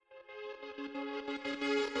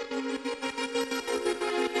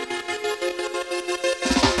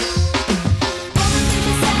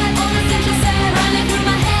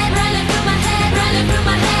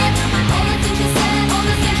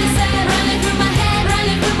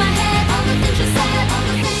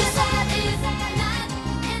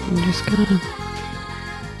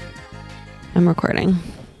I'm recording.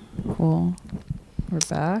 Cool. We're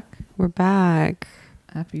back. We're back.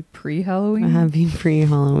 Happy pre-Halloween. Happy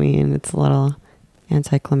pre-Halloween. It's a little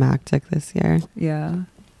anticlimactic this year. Yeah.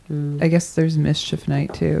 I guess there's Mischief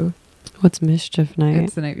Night too. What's Mischief Night?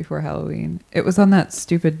 It's the night before Halloween. It was on that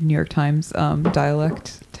stupid New York Times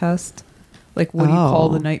dialect test. Like, what do you call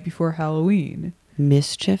the night before Halloween?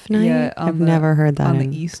 Mischief Night? Yeah, I've never heard that. On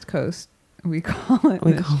the East Coast, we call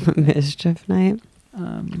it Mischief Night.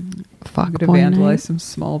 Fuck, I'm gonna vandalize some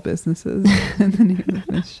small businesses in the name of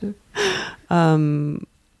mischief.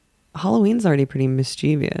 Halloween's already pretty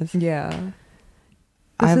mischievous. Yeah.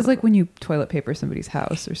 This is like when you toilet paper somebody's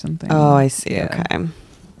house or something. Oh, I see. Yeah. Okay.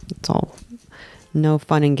 It's all no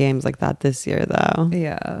fun and games like that this year, though.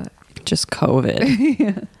 Yeah. Just COVID.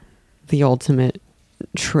 Yeah. The ultimate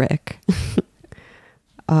trick.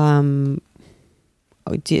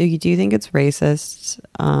 Do you think it's racist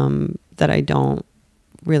that I don't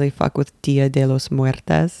really fuck with Dia de los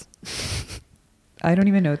Muertes? I don't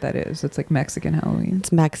even know what that is. It's like Mexican Halloween.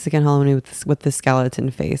 It's Mexican Halloween with the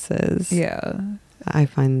skeleton faces. Yeah. I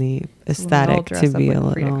find the aesthetic to be a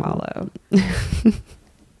little...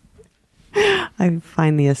 I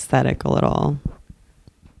find the aesthetic a little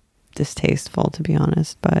distasteful, to be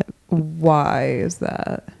honest, but... Why is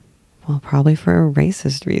that? Well, probably for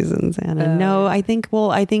racist reasons, Anna. No, I think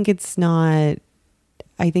it's not...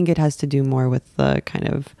 I think it has to do more with the kind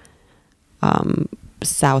of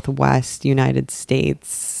Southwest United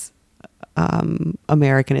States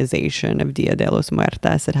Americanization of Dia de los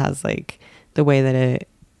Muertos. It has like the way that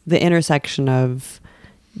the intersection of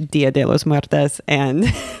Dia de los Muertos and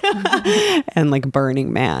and like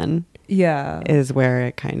Burning Man, is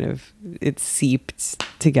where it seeped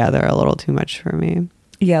together a little too much for me.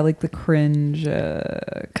 Yeah, like the cringe.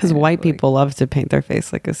 Because white people love to paint their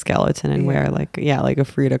face like a skeleton and wear like a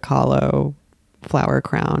Frida Kahlo flower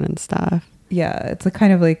crown and stuff. Yeah, it's like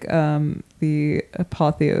kind of like the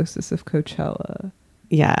apotheosis of Coachella.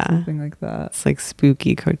 Yeah, something like that. It's like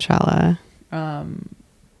spooky Coachella.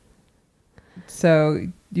 So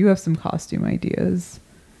you have some costume ideas.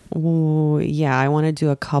 Oh, yeah, I want to do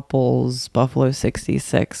a couple's Buffalo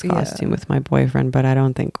 66 costume with my boyfriend, but I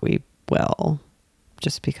don't think we will.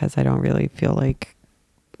 Just because I don't really feel like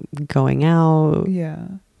going out. Yeah.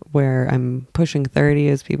 Where I'm pushing 30,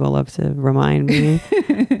 as people love to remind me.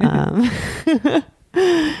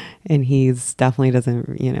 And he's definitely doesn't,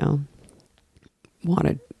 want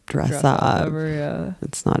to dress up. Ever,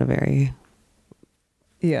 It's not a very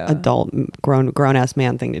adult, grown-ass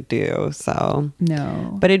man thing to do. So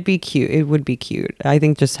no. But it'd be cute. It would be cute. I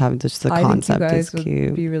think just the concept is cute.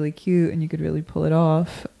 Would be really cute, and you could really pull it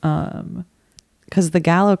off. Because the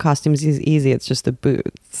Gallo costume is easy. It's just the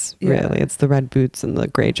boots, really. It's the red boots and the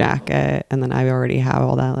gray jacket. And then I already have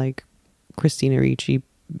all that, like, Christina Ricci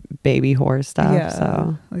baby horror stuff. Yeah,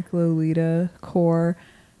 so. Like Lolita core.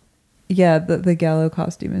 Yeah, the Gallo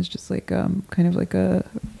costume is just like kind of like a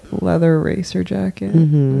leather racer jacket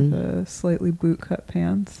with a slightly boot-cut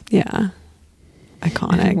pants. Yeah.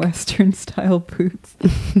 Iconic. Western-style boots.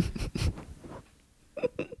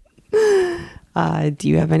 Do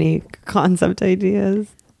you have any concept ideas?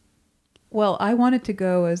 Well, I wanted to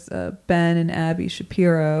go as Ben and Abby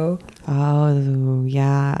Shapiro. Oh,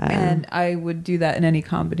 yeah. And I would do that in any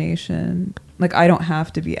combination. Like, I don't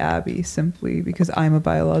have to be Abby simply because I'm a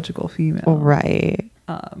biological female. Right.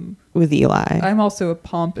 With Eli. I'm also a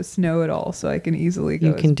pompous know-it-all, so I can easily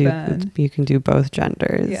go as Ben. You can do both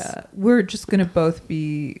genders. Yeah. We're just going to both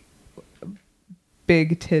be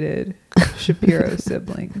big-titted Shapiro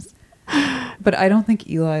siblings. But I don't think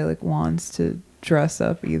Eli wants to dress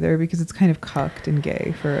up either because it's kind of cucked and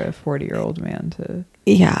gay for a 40-year-old man to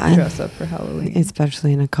dress up for Halloween,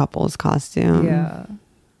 especially in a couple's costume. Yeah,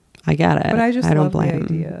 I get it. But I don't love blame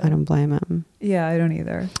the idea. I don't blame him. Yeah, I don't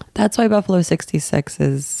either. That's why Buffalo 66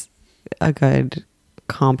 is a good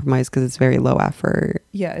compromise because it's very low effort.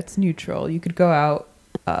 Yeah, it's neutral. You could go out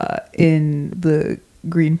in the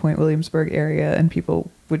Greenpoint, Williamsburg area, and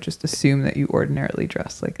people would just assume that you ordinarily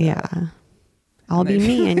dress like that. Yeah. I'll be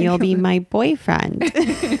me and you'll be my boyfriend.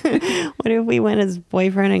 What if we went as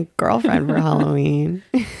boyfriend and girlfriend for Halloween?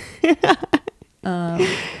 I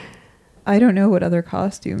don't know what other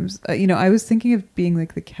costumes. I was thinking of being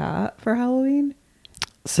like the cat for Halloween.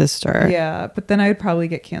 Sister. Yeah, but then I would probably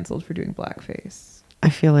get canceled for doing blackface. I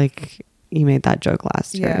feel like you made that joke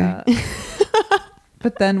last year. Yeah.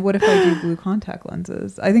 But then what if I do blue contact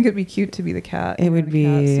lenses? I think it'd be cute to be the cat. It would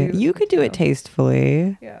be... You could do it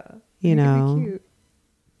tastefully. Yeah. You know. Be cute.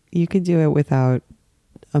 You could do it without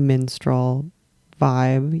a minstrel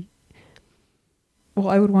vibe. Well,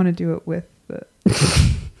 I would want to do it with the...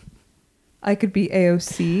 I could be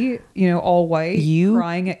AOC, all white,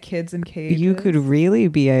 crying at kids in cages. You could really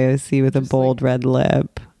be AOC with a bold red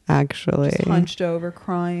lip, actually. Just hunched over,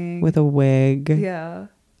 crying. With a wig. Yeah.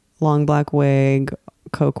 Long black wig,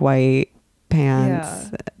 coke white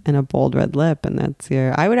pants, and a bold red lip. And that's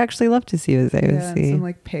I would actually love to see you as AOC. Yeah, and some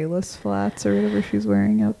like Payless flats or whatever she's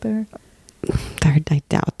wearing out there. I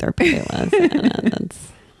doubt they're Payless.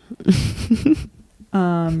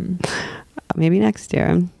 Maybe next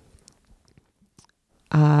year.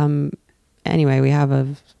 Anyway, we have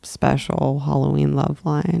a special Halloween love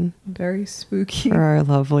line. Very spooky. For our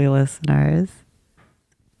lovely listeners.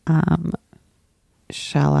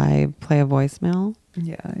 Shall I play a voicemail?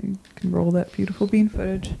 Yeah, you can roll that beautiful bean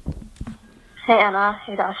footage. Hey Anna,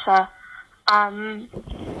 hey Dasha. I'm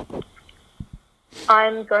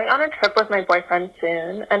going on a trip with my boyfriend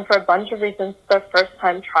soon, and for a bunch of reasons, it's our first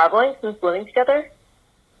time traveling since living together.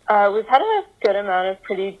 We've had a good amount of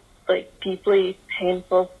pretty, deeply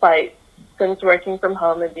painful fights since working from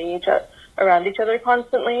home and being around each other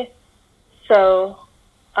constantly. So,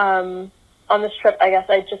 on this trip, I guess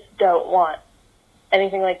I just don't want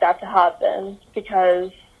anything like that to happen,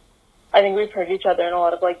 because I think we've hurt each other in a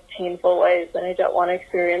lot of, painful ways, and I don't want to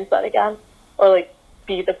experience that again, or,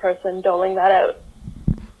 be the person doling that out.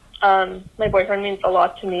 My boyfriend means a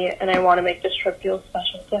lot to me, and I want to make this trip feel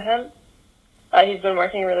special to him. He's been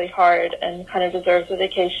working really hard and kind of deserves a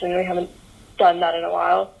vacation. We haven't done that in a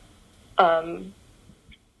while. I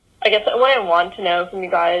guess what I want to know from you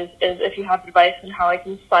guys is if you have advice on how I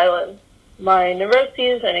can silence my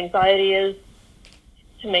neuroses and anxieties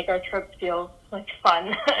to make our trip feel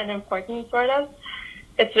fun and important, sort of.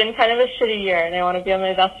 It's been kind of a shitty year, and I want to be on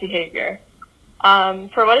my best behavior.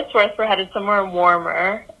 For what it's worth, we're headed somewhere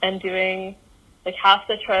warmer and doing half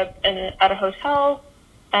the trip at a hotel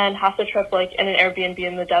and half the trip in an Airbnb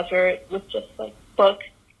in the desert with just books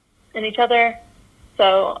and each other.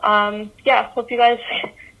 So hope you guys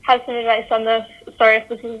have some advice on this. Sorry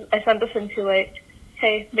if I sent this in too late.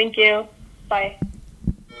 Okay, thank you. Bye.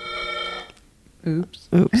 Oops.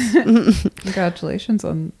 Congratulations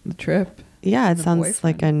on the trip. Yeah, it sounds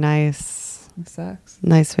like a nice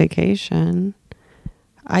vacation.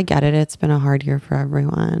 I get it. It's been a hard year for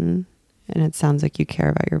everyone. And it sounds like you care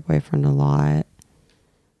about your boyfriend a lot.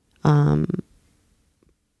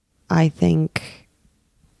 I think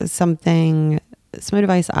some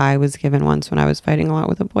advice I was given once when I was fighting a lot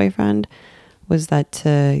with a boyfriend was that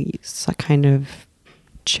to kind of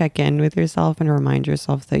check in with yourself and remind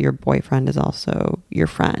yourself that your boyfriend is also your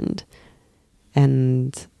friend.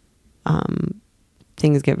 And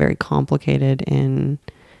things get very complicated in,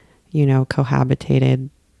 cohabitated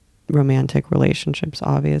romantic relationships,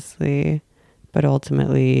 obviously. But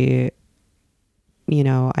ultimately,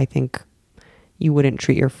 I think you wouldn't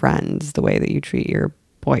treat your friends the way that you treat your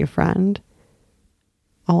boyfriend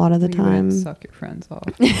a lot of the time. You suck your friends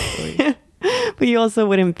off. But you also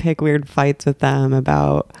wouldn't pick weird fights with them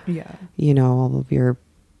about, all of your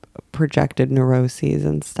projected neuroses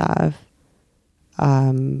and stuff.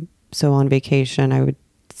 So on vacation, I would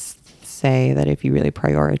say that if you really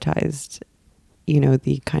prioritized,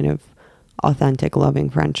 the kind of authentic, loving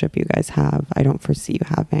friendship you guys have, I don't foresee you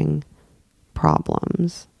having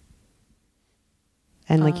problems.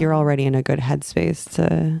 And you're already in a good headspace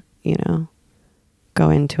to, go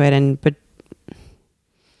into it. But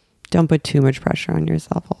don't put too much pressure on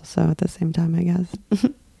yourself also at the same time, I guess.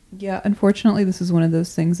 Yeah, unfortunately, this is one of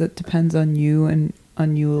those things that depends on you and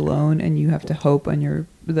on you alone, and you have to hope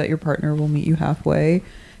that your partner will meet you halfway,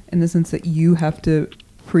 in the sense that you have to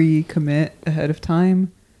pre-commit ahead of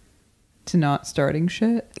time to not starting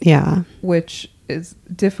shit. Yeah. Which is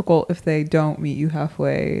difficult if they don't meet you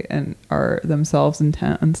halfway and are themselves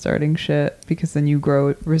intent on starting shit, because then you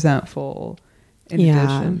grow resentful in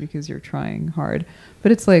addition because you're trying hard.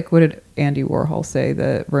 But it's what did Andy Warhol say?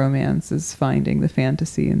 That romance is finding the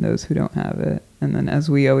fantasy in those who don't have it. And then, as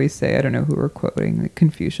we always say, I don't know who we're quoting,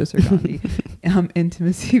 Confucius or Gandhi,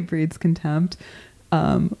 intimacy breeds contempt.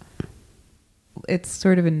 It's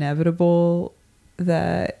sort of inevitable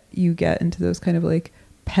that you get into those kind of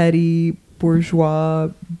petty bourgeois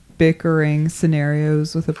bickering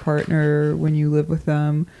scenarios with a partner when you live with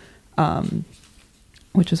them,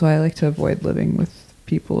 which is why I like to avoid living with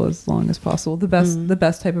people as long as possible. The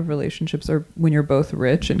best type of relationships are when you're both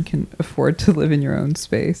rich and can afford to live in your own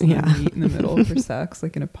space and meet in the middle for sex,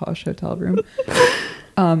 in a posh hotel room.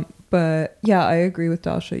 But yeah, I agree with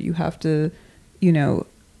Dasha. You have to,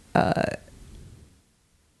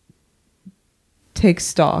 take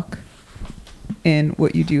stock in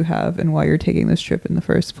what you do have and why you're taking this trip in the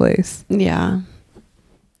first place. Yeah.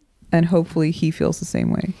 And hopefully he feels the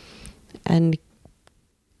same way. And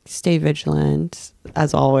stay vigilant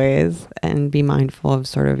as always and be mindful of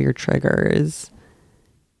sort of your triggers,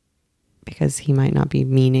 because he might not be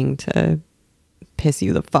meaning to piss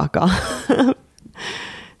you the fuck off.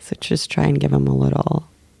 So just try and give him a little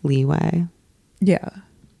leeway. Yeah.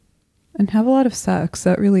 And have a lot of sex.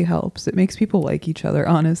 That really helps. It makes people like each other,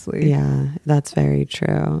 honestly. Yeah, that's very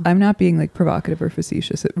true. I'm not being like provocative or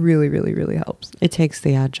facetious. It really, really, really helps. It takes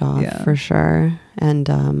the edge off for sure. And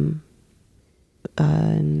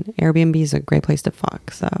Airbnb is a great place to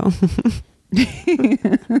fuck. So do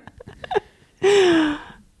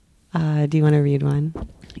you want to read one?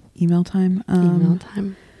 Email time. Email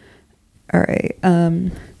time. All right.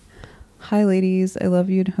 Hi, ladies. I love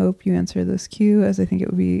you and hope you answer this Q, as I think it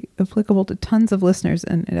would be applicable to tons of listeners,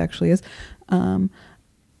 and it actually is.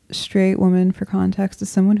 Straight woman, for context, is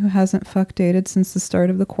someone who hasn't dated since the start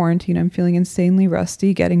of the quarantine. I'm feeling insanely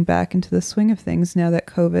rusty getting back into the swing of things now that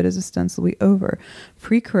COVID is ostensibly over.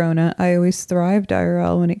 Pre-corona, I always thrived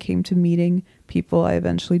IRL when it came to meeting people I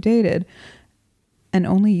eventually dated, and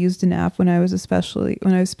only used an app when I was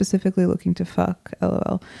specifically looking to fuck.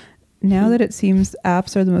 LOL. Now that it seems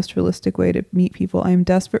apps are the most realistic way to meet people, I am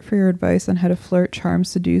desperate for your advice on how to flirt, charm,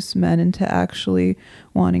 seduce men into actually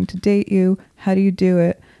wanting to date you. How do you do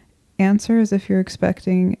it? Answer as if you're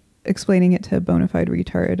explaining it to a bona fide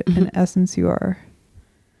retard. In essence, you are.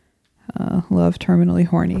 Love, terminally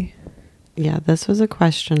horny. Yeah, this was a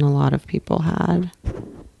question a lot of people had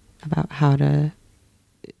about how to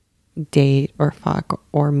date or fuck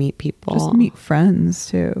or meet people. Just meet friends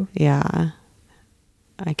too. Yeah.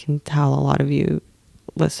 I can tell a lot of you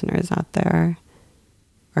listeners out there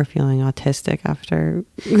are feeling autistic after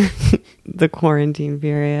the quarantine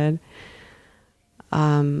period.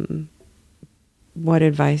 What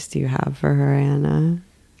advice do you have for her, Anna?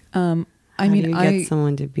 How do you get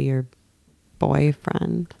someone to be your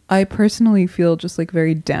boyfriend? I personally feel just like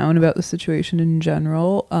very down about the situation in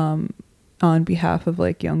general, on behalf of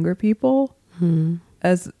like younger people.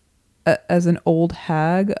 As an old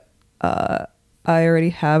hag, I already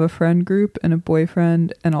have a friend group and a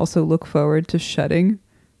boyfriend, and also look forward to shedding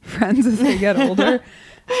friends as they get older,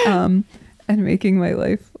 and making my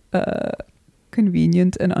life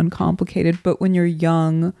convenient and uncomplicated. But when you're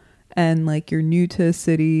young and like you're new to a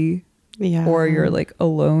city, or you're like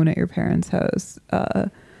alone at your parents' house,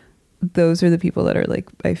 those are the people that are like,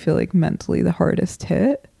 I feel like mentally the hardest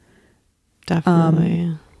hit.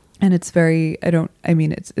 Definitely. And it's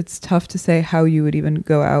it's tough to say how you would even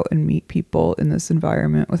go out and meet people in this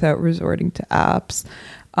environment without resorting to apps.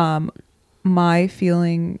 My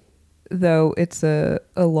feeling, though it's a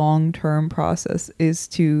long-term process, is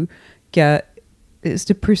to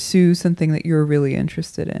pursue something that you're really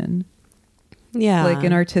interested in. Yeah. Like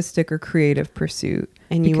an artistic or creative pursuit.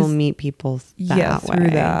 And you will meet people that way.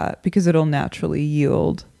 Through that, because it'll naturally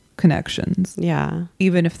yield connections. Yeah.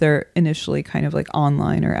 Even if they're initially kind of like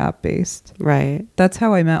online or app based. Right. That's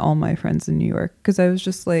how I met all my friends in New York, because I was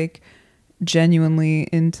just like genuinely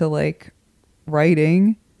into like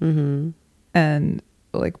writing and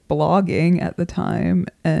like blogging at the time,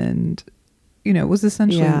 and was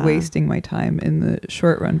essentially wasting my time in the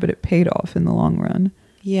short run, but it paid off in the long run.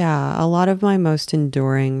 Yeah. A lot of my most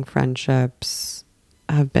enduring friendships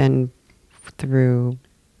have been through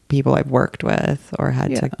people I've worked with or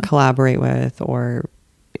had to collaborate with or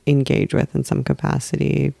engage with in some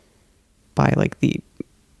capacity by like the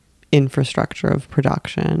infrastructure of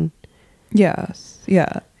production. Yes.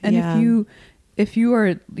 Yeah. And if you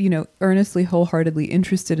are, earnestly, wholeheartedly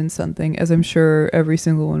interested in something, as I'm sure every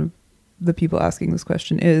single one of the people asking this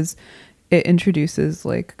question is, it introduces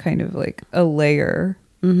like kind of like a layer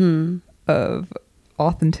of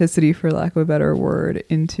authenticity, for lack of a better word,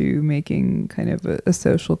 into making kind of a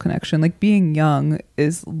social connection. Like being young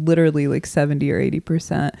is literally like 70 or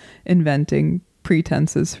 80% inventing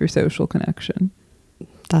pretenses for social connection.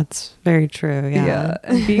 That's very true. Yeah.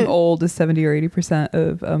 And being old is 70 or 80%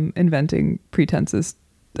 of inventing pretenses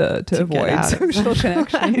to avoid social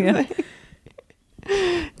connection.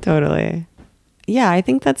 Totally. Yeah, I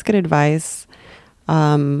think that's good advice.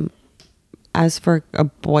 As for a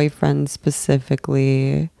boyfriend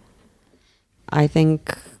specifically, I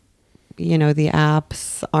think, the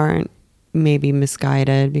apps aren't maybe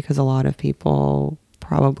misguided, because a lot of people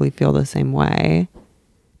probably feel the same way.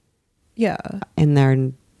 Yeah. And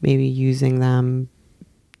they're maybe using them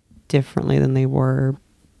differently than they were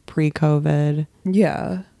pre-COVID.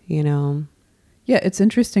 Yeah. Yeah, it's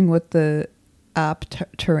interesting what the app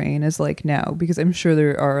terrain is like now, because I'm sure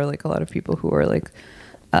there are like a lot of people who are like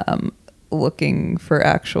looking for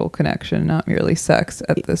actual connection, not merely sex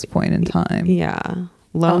at this point in time. Yeah.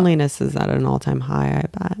 Loneliness is at an all-time high, I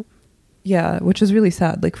bet. Yeah, which is really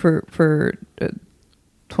sad. Like for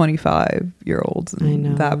 25-year-olds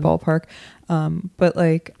in that ballpark. But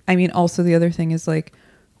like, I mean, also the other thing is like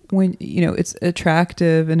when, you know, it's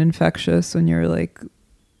attractive and infectious when you're like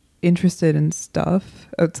interested in stuff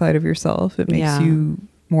outside of yourself. It makes you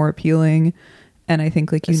more appealing. And I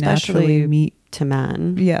think like you especially naturally meet to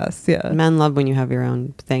men. Yes. Yeah. Men love when you have your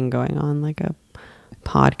own thing going on, like a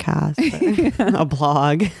podcast, or a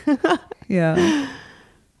blog. Yeah.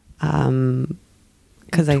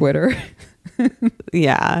 Because Twitter.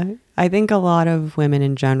 I think a lot of women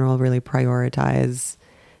in general really prioritize,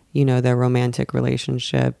 you know, their romantic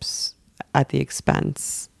relationships at the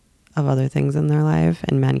expense of other things in their life,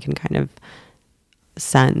 and men can kind of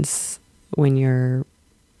sense when you're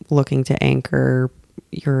looking to anchor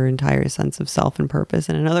your entire sense of self and purpose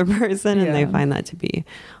in another person, and they find that to be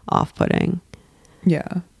off-putting.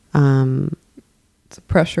 Yeah. It's a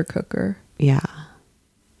pressure cooker. Yeah.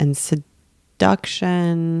 And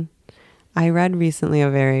seduction, I read recently a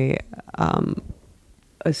very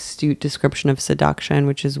astute description of seduction,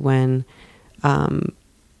 which is when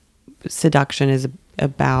seduction is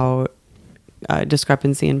about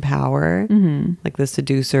discrepancy in power. Mm-hmm. Like the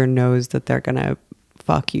seducer knows that they're gonna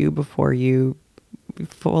fuck you before you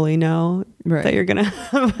fully know that you're gonna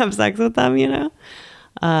have sex with them, you know.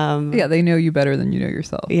 They know you better than you know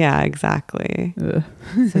yourself. Yeah, exactly.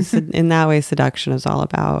 So in that way, seduction is all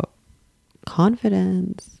about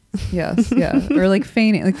confidence. Yes, yeah. Or like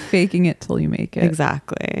feigning, like faking it till you make it.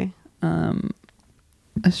 Exactly.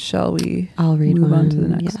 Shall we? I'll move on to the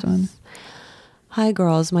next one. Hi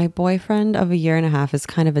girls, my boyfriend of a year and a half is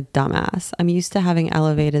kind of a dumbass. I'm used to having an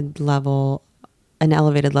elevated level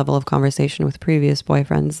of conversation with previous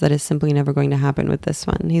boyfriends that is simply never going to happen with this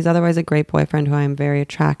one. He's otherwise a great boyfriend who I am very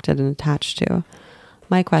attracted and attached to.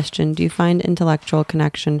 My question, do you find intellectual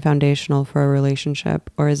connection foundational for a relationship,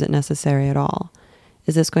 or is it necessary at all?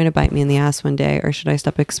 Is this going to bite me in the ass one day, or should I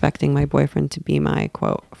stop expecting my boyfriend to be my,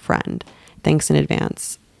 quote, friend? Thanks in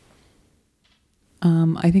advance.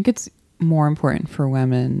 I think it's more important for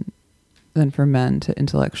women than for men to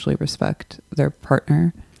intellectually respect their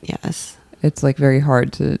partner. Yes. It's like very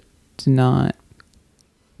hard to not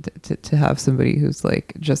to have somebody who's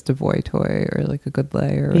like just a boy toy or like a good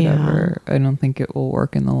lay or whatever. I don't think it will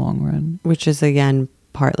work in the long run. Which is again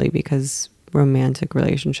partly because romantic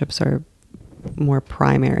relationships are more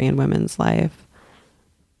primary in women's life,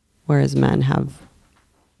 whereas men have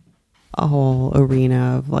a whole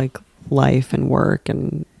arena of like life and work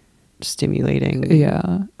and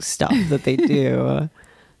stimulating stuff that they do.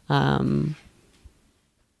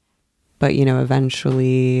 But you know,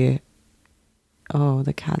 eventually,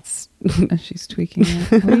 the cat's she's tweaking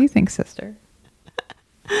it. What do you think, sister?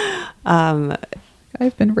 I've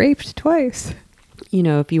been raped twice. You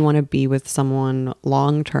know, if you want to be with someone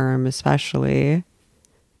long term, especially,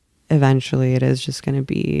 eventually it is just going to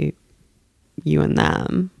be you and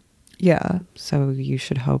them. Yeah. So you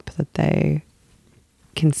should hope that they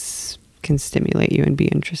can stimulate you and be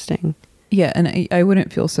interesting. Yeah, and I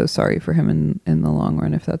wouldn't feel so sorry for him in the long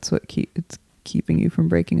run if that's what it's keeping you from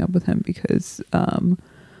breaking up with him, because a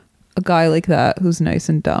guy like that who's nice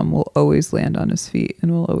and dumb will always land on his feet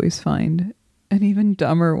and will always find an even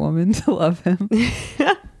dumber woman to love him.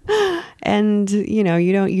 And you know,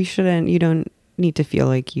 you don't need to feel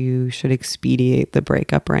like you should expedite the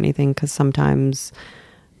breakup or anything, because sometimes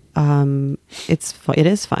it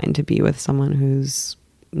is fine to be with someone who's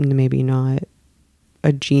maybe not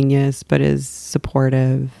a genius but is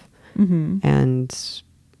supportive and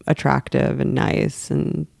attractive and nice,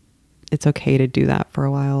 and it's okay to do that for a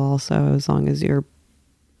while also, as long as you're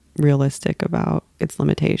realistic about its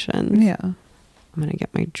limitations. Yeah. I'm gonna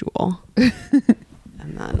get my Juul.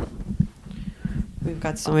 And then we've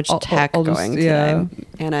got so much tech going today.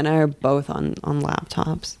 Anna and I are both on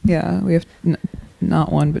laptops. Yeah, we have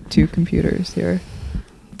not one but two computers here.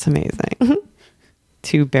 It's amazing.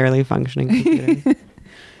 Two barely functioning computers.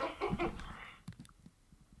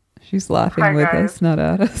 She's laughing with us, not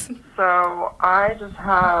at us. So I just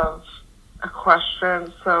have a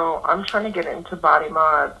question. So I'm trying to get into body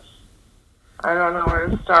mods. I don't know where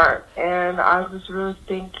to start. And I was really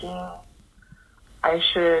thinking I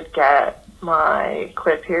should get my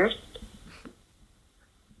clit pierced.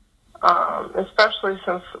 Especially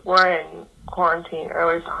since we're in quarantine, or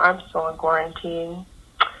at least I'm still in quarantine.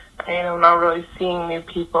 And I'm not really seeing new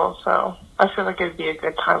people, so I feel like it'd be a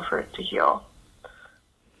good time for it to heal.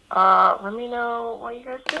 Let me know what you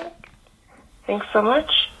guys think. Thanks so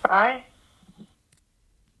much. Bye.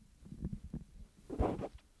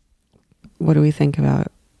 What do we think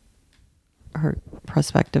about her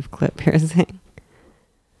prospective clit piercing?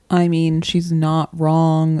 I mean, she's not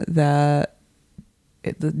wrong that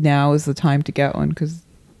now is the time to get one because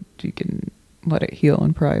you can let it heal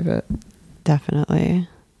in private. Definitely.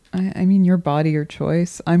 I mean, your body, your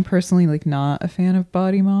choice. I'm personally like not a fan of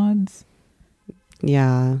body mods.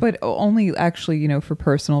 Yeah. But only actually, you know, for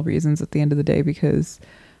personal reasons at the end of the day, because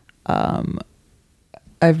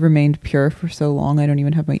I've remained pure for so long. I don't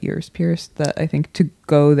even have my ears pierced, that I think to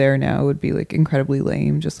go there now would be like incredibly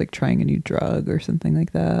lame, just like trying a new drug or something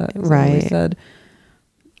like that. Right. Said.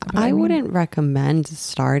 I wouldn't recommend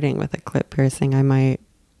starting with a clip piercing. I might,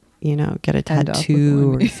 you know, get a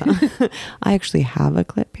tattoo or something. I actually have a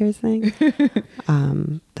clip piercing.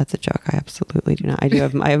 That's a joke. I absolutely do not. I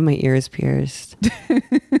have my ears pierced.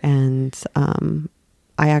 And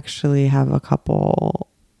I actually have a couple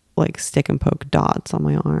like stick and poke dots on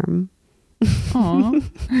my arm.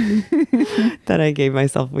 That I gave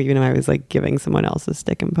myself even though I was like giving someone else a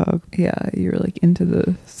stick and poke. Yeah, you were like into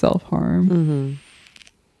the self-harm. Mm-hmm.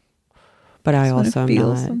 But I also am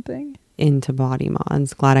not into body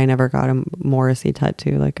mods. Glad I never got a Morrissey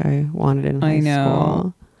tattoo like I wanted in high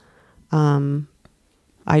school.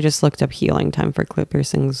 I just looked up healing time for clip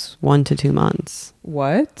piercings, 1 to 2 months.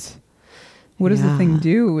 What does the thing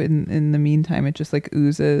do in the meantime? It just like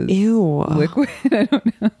oozes liquid. I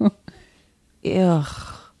don't know.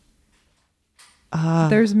 Ugh.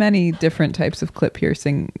 There's many different types of clip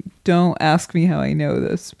piercing. Don't ask me how I know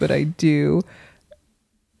this, but I do.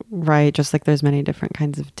 Right, just like there's many different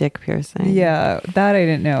kinds of dick piercing. Yeah, that I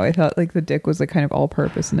didn't know. I thought like the dick was like kind of all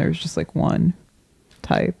purpose and there was just like one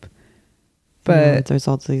type. But there's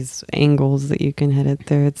all these angles that you can hit it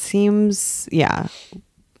through. It seems,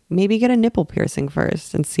 maybe get a nipple piercing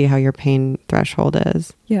first and see how your pain threshold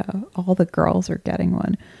is. Yeah, all the girls are getting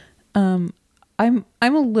one. I'm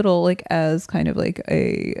a little like, as kind of like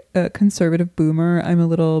a conservative boomer, I'm a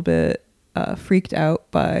little bit freaked out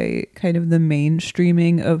by kind of the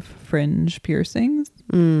mainstreaming of fringe piercings.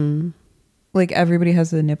 Like everybody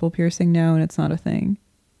has a nipple piercing now and it's not a thing.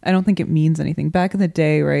 I don't think it means anything. Back in the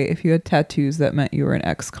day, right, if you had tattoos, that meant you were an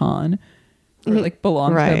ex-con or like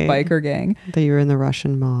belonged to a biker gang. That you were in the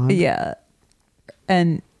Russian mob. Yeah.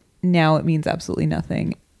 And now it means absolutely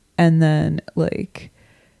nothing. And then like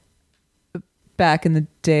back in the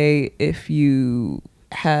day, if you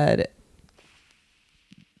had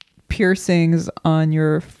piercings on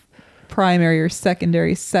your primary or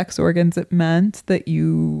secondary sex organs, it meant that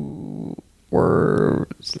you were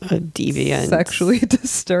a deviant, sexually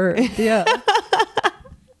disturbed. Yeah.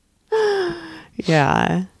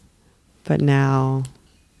 Yeah. But now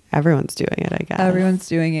everyone's doing it, I guess. Everyone's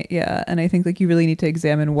doing it, yeah. And I think like you really need to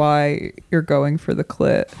examine why you're going for the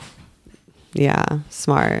clit. Yeah,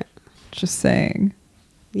 smart. Just saying.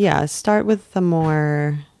 Yeah, start with the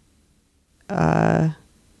more a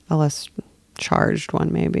less charged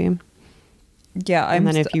one maybe. Yeah, and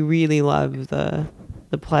then if you really love the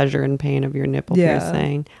pleasure and pain of your nipple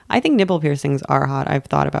piercing. I think nipple piercings are hot. I've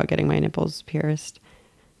thought about getting my nipples pierced.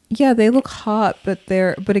 Yeah, they look hot, but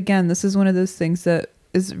again, this is one of those things that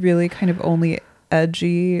is really kind of only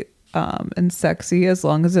edgy and sexy as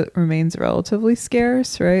long as it remains relatively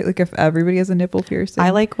scarce, right? Like if everybody has a nipple piercing. I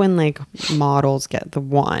like when like models get the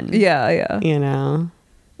one. Yeah. You know?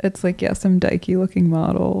 It's like, some dykey looking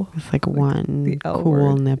model. With like one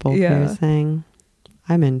cool nipple piercing.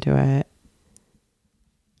 I'm into it.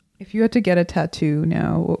 If you had to get a tattoo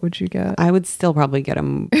now, what would you get? I would still probably get a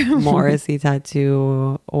Morrissey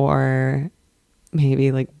tattoo, or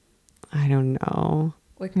maybe like, I don't know.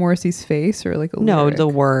 Like Morrissey's face or like a No, lyric? The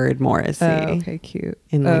word Morrissey. Oh, okay, cute.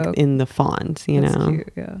 In like in the font, you know.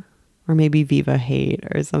 Cute, yeah. Or maybe Viva Hate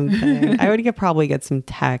or something. I would probably get some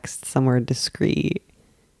text somewhere discreet.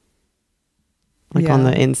 Like on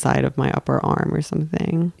the inside of my upper arm or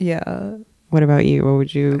something. Yeah. What about you? What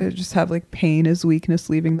would you... I'd just have like pain is weakness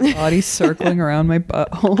leaving the body circling around my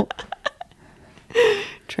butthole.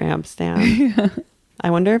 Tramp stamp. Yeah. I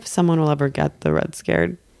wonder if someone will ever get the Red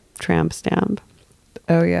Scared tramp stamp.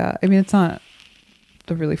 Oh yeah. I mean, it's not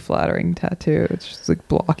a really flattering tattoo. It's just like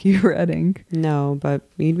blocky red ink. No, but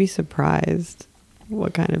you'd be surprised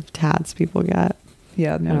what kind of tats people get.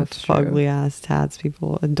 Yeah, no, it's fugly ass tats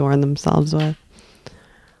people adorn themselves with.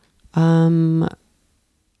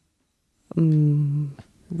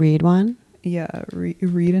 Read one. Yeah, read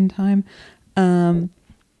in time.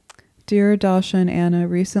 Dear Dasha and Anna,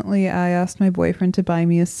 recently I asked my boyfriend to buy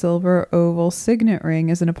me a silver oval signet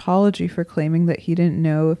ring as an apology for claiming that he didn't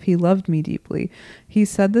know if he loved me deeply. He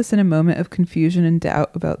said this in a moment of confusion and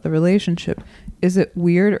doubt about the relationship. Is it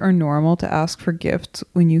weird or normal to ask for gifts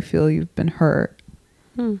when you feel you've been hurt?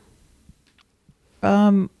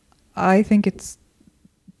 I think it's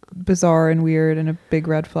bizarre and weird and a big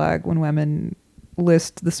red flag when women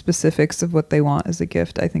list the specifics of what they want as a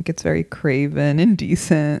gift. I think it's very craven,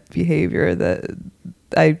 indecent behavior that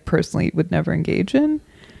I personally would never engage in.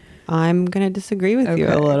 I'm going to disagree with you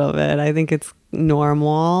a little bit. I think it's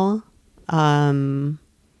normal. I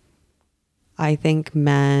think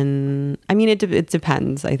men, I mean, it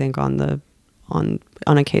depends, I think, on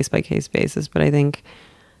a case-by-case basis, but I think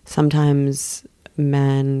sometimes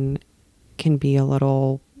men can be a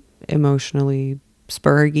little emotionally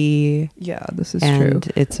spurgy. Yeah, this is true.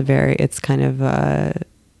 And it's kind of a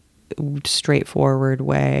straightforward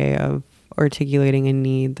way of articulating a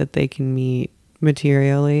need that they can meet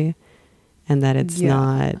materially, and that it's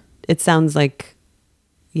not, it sounds like,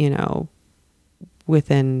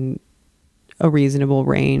 within a reasonable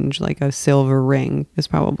range, like a silver ring is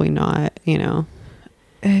probably not,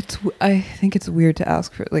 I think it's weird to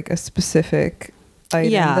ask for like a specific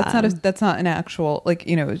item. Yeah, that's not an actual, like,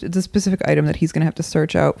 it's a specific item that he's gonna have to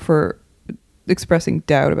search out for expressing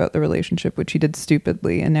doubt about the relationship, which he did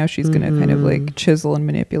stupidly, and now she's gonna kind of like chisel and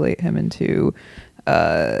manipulate him into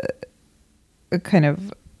a kind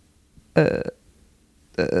of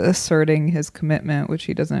asserting his commitment, which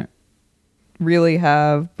he doesn't really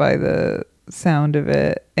have by the sound of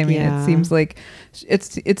it. I mean, it seems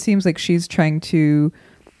like she's trying to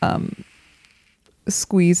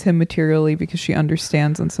squeeze him materially because she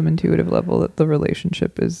understands on some intuitive level that the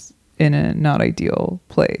relationship is in a not ideal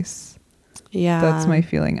place. Yeah, that's my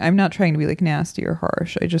feeling. I'm not trying to be like nasty or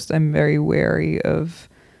harsh. I'm very wary of,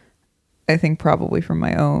 I think probably from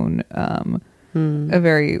my own a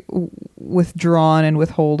very withdrawn and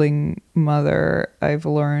withholding mother. I've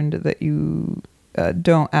learned that you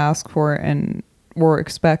don't ask for or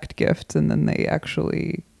expect gifts, and then they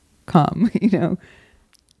actually come.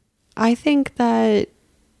 I think that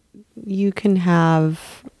you can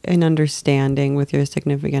have an understanding with your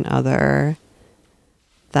significant other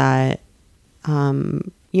that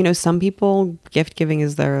some people, gift giving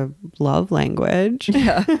is their love language.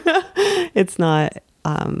 Yeah. It's not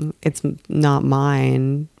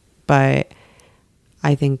mine, but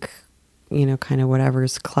I think, kind of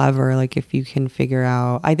whatever's clever, like if you can figure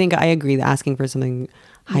out, I think I agree that asking for something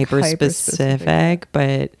hyper specific,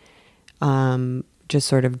 but just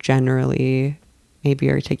sort of generally maybe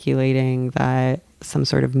articulating that some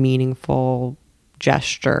sort of meaningful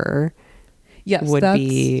gesture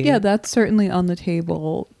that's certainly on the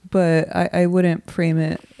table, but I wouldn't frame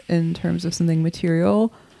it in terms of something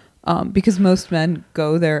material, because most men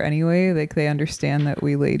go there anyway. Like they understand that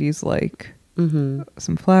we ladies like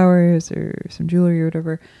some flowers or some jewelry or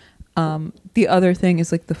whatever. The other thing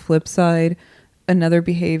is like the flip side. Another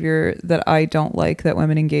behavior that I don't like that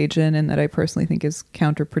women engage in and that I personally think is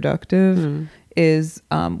counterproductive is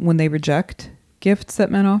when they reject gifts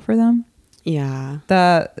that men offer them. Yeah.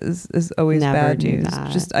 That is always Never bad do news.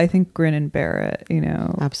 That. Just, I think, grin and bear it,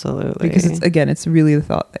 Absolutely. Because it's really the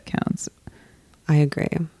thought that counts. I agree.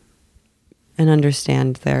 And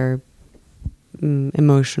understand their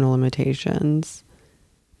emotional limitations.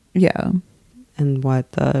 Yeah. And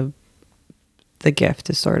what the gift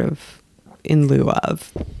is sort of in lieu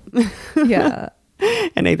of. Yeah.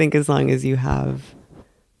 And I think as long as you have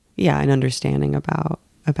an understanding about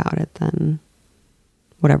it, then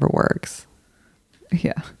whatever works.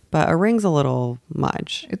 Yeah. But a ring's a little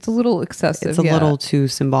much. It's a little excessive. It's a little too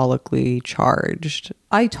symbolically charged.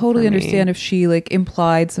 I totally understand if she like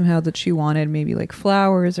implied somehow that she wanted maybe like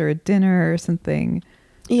flowers or a dinner or something.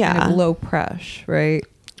 Yeah. Kind of low pressure, right?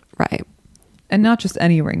 Right. And not just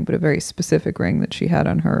any ring, but a very specific ring that she had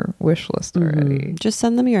on her wish list already. Just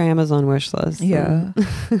send them your Amazon wish list. Yeah.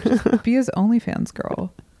 Be his OnlyFans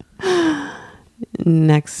girl.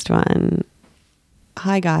 Next one.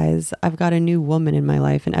 Hi guys, I've got a new woman in my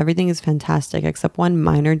life and everything is fantastic except one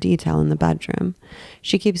minor detail in the bedroom.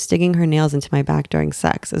 She keeps digging her nails into my back during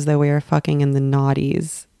sex as though we are fucking in the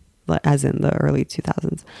noughties, as in the early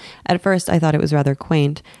 2000s. At first, I thought it was rather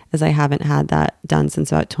quaint, as I haven't had that done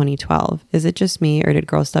since about 2012. Is it just me, or did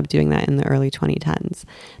girls stop doing that in the early 2010s?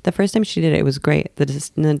 The first time she did it, it was great.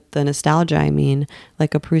 The nostalgia, I mean,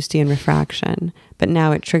 like a Proustian refraction. But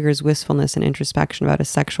now it triggers wistfulness and introspection about a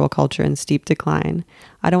sexual culture in steep decline.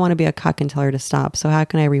 I don't want to be a cuck and tell her to stop, so how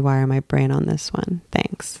can I rewire my brain on this one?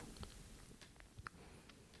 Thanks.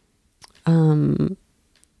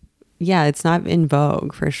 Yeah, it's not in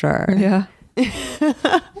vogue for sure. Yeah.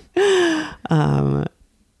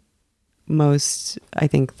 Most, I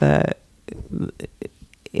think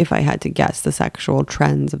if I had to guess, the sexual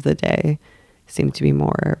trends of the day seem to be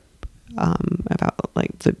more about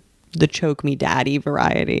like the choke me daddy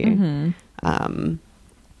variety. Mm-hmm.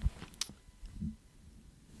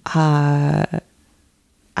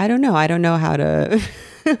 I I don't know. I don't know how to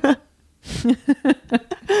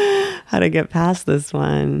how to get past this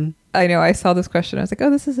one. I know. I saw this question. I was like, oh,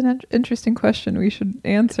 this is an interesting question. We should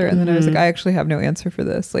answer. And then I was like, I actually have no answer for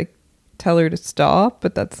this. Like, tell her to stop,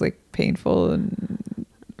 but that's like painful and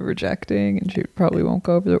rejecting, and she probably won't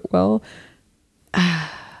go over it well.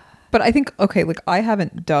 But I think, okay, like I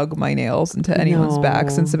haven't dug my nails into anyone's back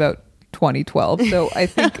since about 2012. So I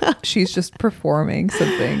think she's just performing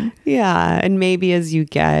something. Yeah. And maybe as you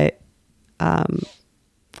get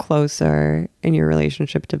closer and your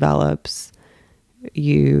relationship develops,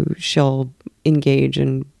 she'll engage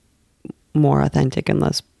in more authentic and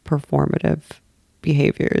less performative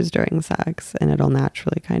behaviors during sex, and it'll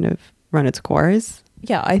naturally kind of run its course.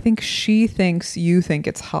 Yeah, I think she thinks you think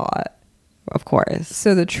it's hot. Of course.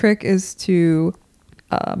 So the trick is to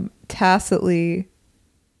tacitly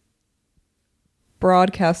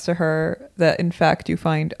broadcast to her that in fact you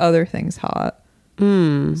find other things hot.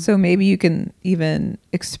 So maybe you can even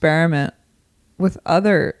experiment with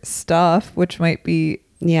other stuff, which might be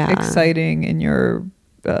exciting in your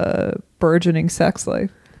burgeoning sex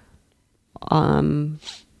life.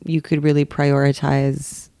 You could really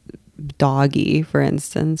prioritize doggy, for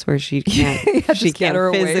instance, where she can't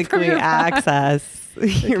physically access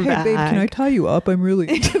your back. Hey babe, can I tie you up? I'm really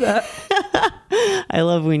into that. I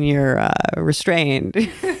love when you're restrained.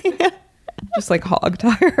 Just like hog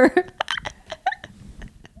tie her.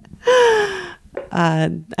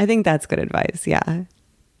 I think that's good advice. Yeah.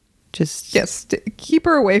 Just keep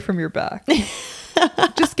her away from your back.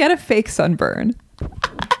 Just get a fake sunburn.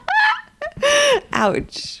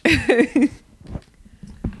 Ouch.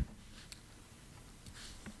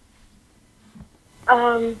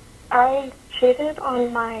 I cheated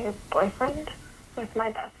on my boyfriend with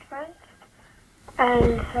my best friend.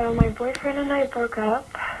 And so my boyfriend and I broke up.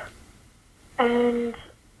 And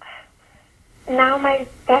now my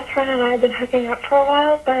best friend and I have been hooking up for a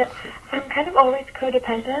while, but I'm kind of always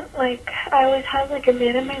codependent. Like, I always have, like, a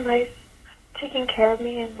man in my life taking care of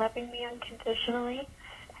me and loving me unconditionally.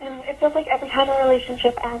 And it feels like every time a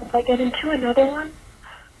relationship ends, I get into another one.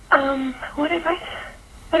 What advice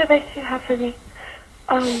do you have for me?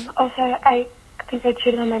 Also, I think I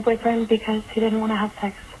cheated on my boyfriend because he didn't want to have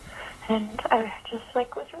sex. And I just,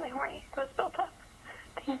 like, was really horny. It was built up.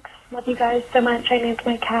 Thanks. Love you guys so much. I named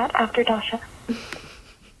my cat after Dasha.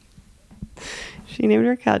 She named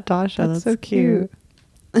her cat Dasha. That's so cute.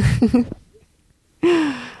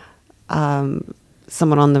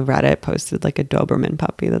 Someone on the Reddit posted like a Doberman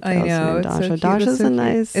puppy that they also named Dasha. So Dasha's a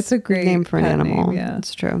nice it's a great name for an animal. Name, yeah.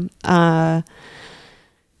 It's true.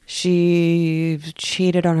 She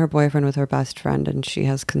cheated on her boyfriend with her best friend, and she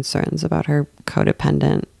has concerns about her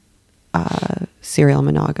codependent, serial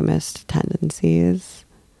monogamist tendencies.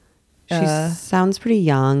 She sounds pretty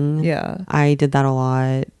young. Yeah. I did that a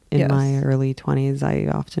lot in my early 20s. I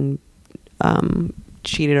often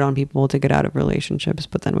cheated on people to get out of relationships,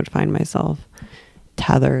 but then would find myself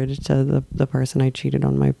tethered to the person I cheated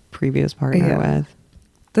on my previous partner with.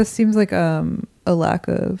 This seems like a lack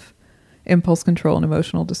of impulse control and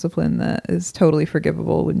emotional discipline that is totally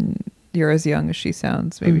forgivable when you're as young as she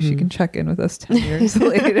sounds. Maybe she can check in with us 10 years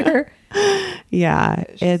later. Yeah.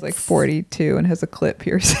 She's like 42 and has a clit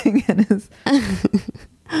piercing and is...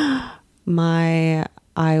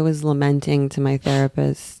 I was lamenting to my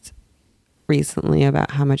therapist recently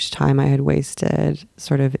about how much time I had wasted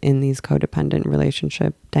sort of in these codependent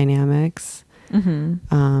relationship dynamics,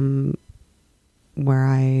 where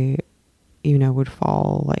I, would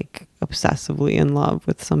fall like obsessively in love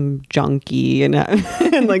with some junkie, and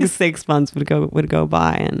like 6 months would go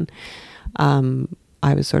by, and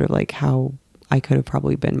I was sort of like how I could have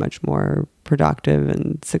probably been much more productive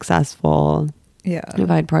and successful if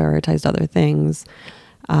I'd prioritized other things.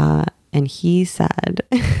 And he said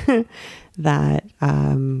that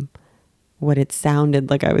what it sounded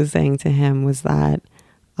like I was saying to him was that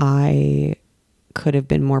I could have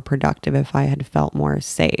been more productive if I had felt more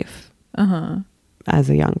safe as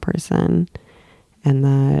a young person, and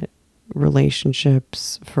that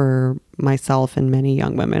relationships for myself and many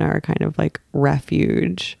young women are kind of like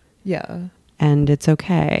refuge. Yeah. And it's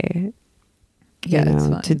okay,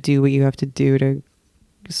 to do what you have to do to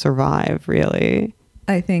survive, really.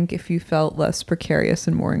 I think if you felt less precarious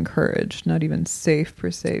and more encouraged, not even safe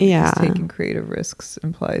per se, because taking creative risks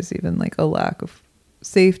implies even like a lack of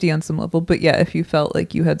safety on some level. But yeah, if you felt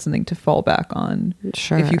like you had something to fall back on,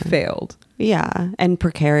 if you failed. Yeah. And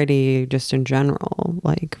precarity just in general,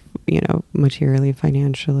 like, materially,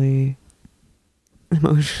 financially,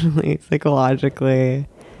 emotionally, psychologically.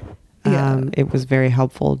 It was very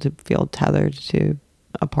helpful to feel tethered to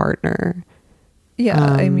a partner. Yeah.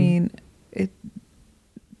 I mean,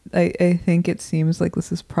 I think it seems like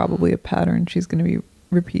this is probably a pattern she's going to be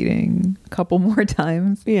repeating a couple more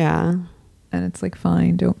times. Yeah. And it's like,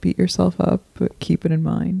 fine, don't beat yourself up, but keep it in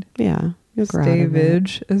mind. Yeah. Stay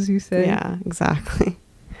vig, as you say. Yeah, exactly.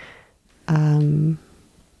 An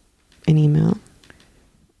email.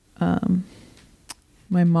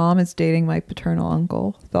 My mom is dating my paternal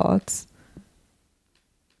uncle. Thoughts?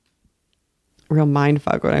 Real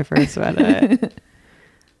mindfuck when I first read it.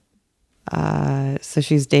 So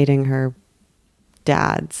she's dating her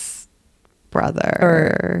dad's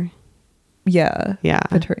brother. Yeah. Yeah.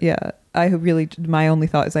 Yeah. My only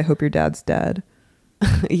thought is I hope your dad's dead.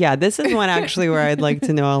 Yeah, this is one actually where I'd like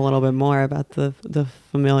to know a little bit more about the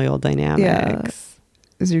familial dynamics.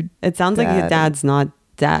 Yeah. It sounds like your dad's not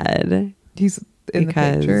dead. He's in the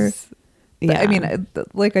picture. Yeah. I mean,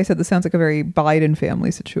 like I said, this sounds like a very Biden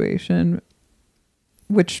family situation,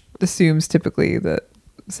 which assumes typically that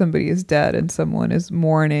somebody is dead and someone is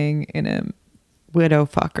mourning in a widow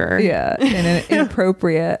fucker. Yeah, in an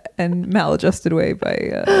inappropriate and maladjusted way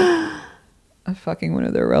by fucking one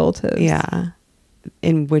of their relatives. Yeah,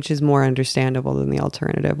 which is more understandable than the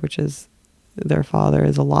alternative, which is their father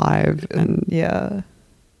is alive. And yeah,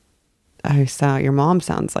 your mom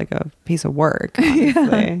sounds like a piece of work. Honestly.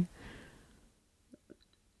 Yeah.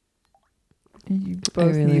 You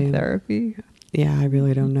both need therapy. Yeah, I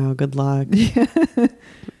really don't know. Good luck.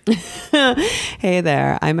 Hey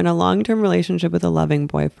there. I'm in a long-term relationship with a loving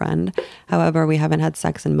boyfriend. However, we haven't had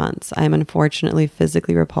sex in months. I am unfortunately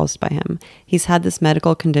physically repulsed by him. He's had this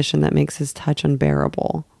medical condition that makes his touch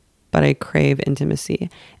unbearable, but I crave intimacy.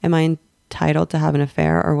 Am I entitled to have an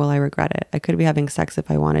affair, or will I regret it? I could be having sex if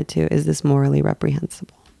I wanted to. Is this morally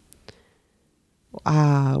reprehensible?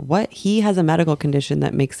 What? He has a medical condition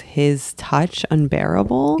that makes his touch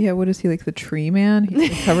unbearable? Yeah, what is he, like the tree man? He's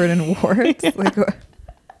like covered in warts? Like,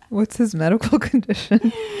 what's his medical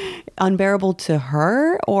condition? Unbearable to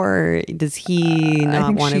her, or does he not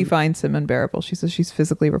want to? I think she finds him unbearable. She says she's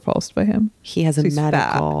physically repulsed by him. He has a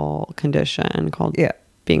medical condition called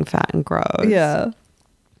being fat and gross. Yeah.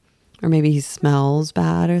 Or maybe he smells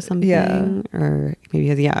bad or something. Yeah. Or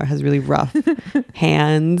maybe he has really rough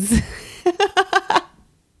hands.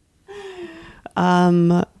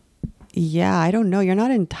 Yeah, I don't know. You're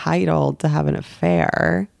not entitled to have an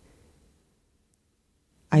affair.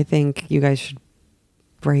 I think you guys should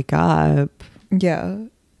break up. Yeah.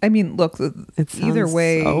 I mean, look, either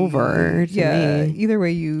way, over to me. Either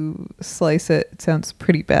way you slice it, it sounds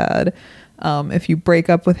pretty bad. If you break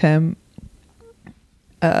up with him,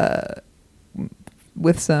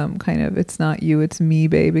 with some kind of "it's not you, it's me,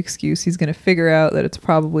 babe" excuse, he's going to figure out that it's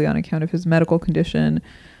probably on account of his medical condition,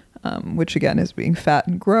 which again is being fat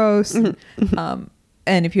and gross.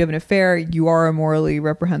 And if you have an affair, you are a morally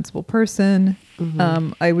reprehensible person.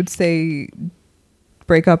 I would say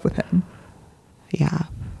break up with him. Yeah.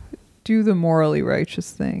 Do the morally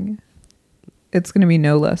righteous thing. It's going to be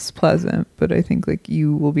no less pleasant, but I think like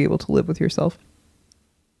you will be able to live with yourself.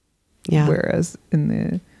 Yeah. Whereas in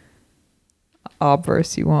the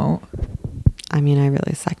obverse, you won't. I mean, I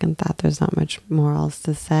really second that. There's not much more else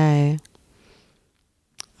to say.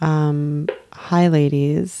 Hi,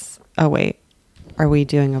 ladies. Oh, wait. Are we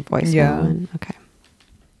doing a voicemail one? Okay.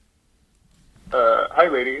 Hi,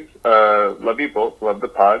 ladies. Love you both. Love the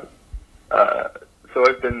pod. So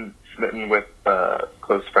I've been smitten with a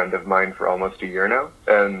close friend of mine for almost a year now,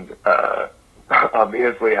 and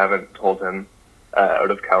obviously haven't told him out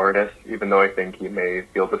of cowardice, even though I think he may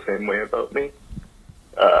feel the same way about me.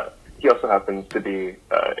 He also happens to be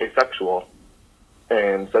asexual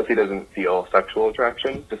and says he doesn't feel sexual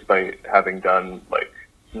attraction despite having done like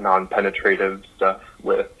non-penetrative stuff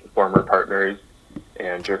with former partners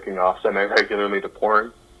and jerking off semi-regularly to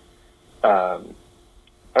porn.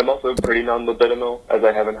 I'm also pretty non-libidinal, as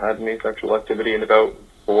I haven't had any sexual activity in about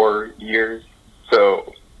 4 years.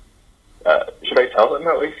 So should I tell him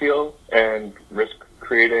how I feel and risk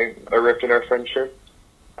creating a rift in our friendship?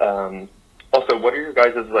 Also, what are your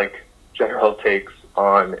guys' like general takes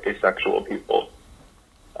on asexual people?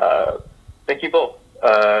 Thank you both.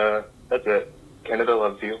 That's it. Canada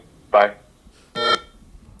loves you. Bye.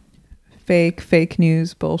 Fake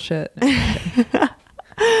news bullshit.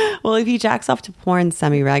 Well, if he jacks off to porn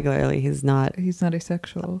semi-regularly, he's not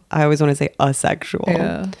asexual. I always want to say asexual.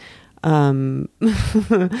 Yeah. I'm a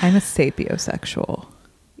sapiosexual.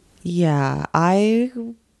 Yeah. I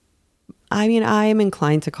mean, I'm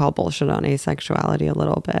inclined to call bullshit on asexuality a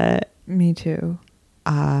little bit. Me too.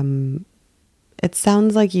 It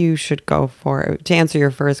sounds like you should go for it. To answer your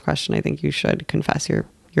first question, I think you should confess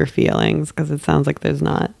your feelings, because it sounds like there's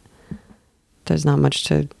not much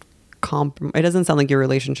to it doesn't sound like your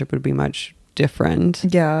relationship would be much different.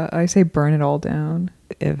 Yeah, I say burn it all down.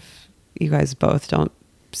 If you guys both don't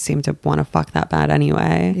seem to want to fuck that bad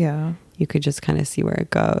anyway. Yeah. You could just kind of see where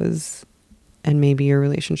it goes. And maybe your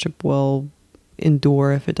relationship will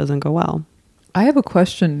endure if it doesn't go well. I have a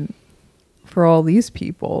question for all these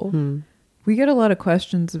people. We get a lot of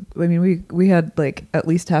questions. I mean, we had like at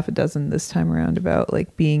least half a dozen this time around about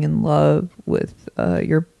like being in love with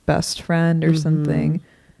your best friend or something.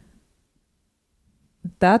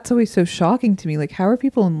 That's always so shocking to me. Like, how are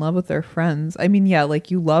people in love with their friends? I mean, yeah, like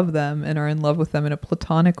you love them and are in love with them in a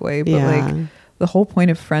platonic way, but like the whole point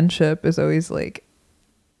of friendship is always like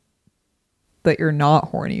that you're not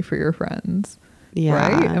horny for your friends. Yeah.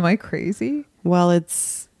 Right? Am I crazy? Well,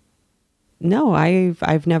 no,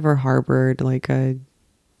 I've never harbored like a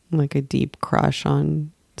deep crush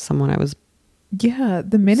on someone I was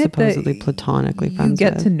the minute supposedly that platonically friends you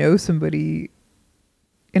get with. to know somebody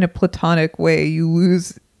in a platonic way, you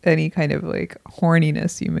lose any kind of like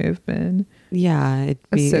horniness you may have been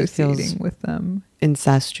associating with them,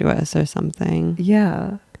 incestuous or something.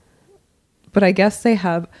 Yeah. But I guess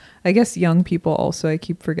young people also, I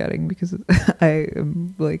keep forgetting because I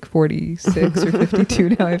am like 46 or 52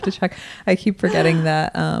 now. I have to check. I keep forgetting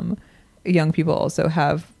that young people also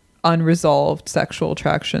have unresolved sexual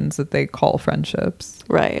attractions that they call friendships.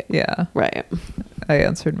 Right. Yeah. Right. I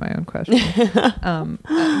answered my own question.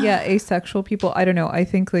 Asexual people, I don't know. I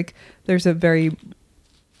think like there's a very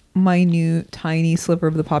minute, tiny sliver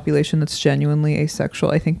of the population that's genuinely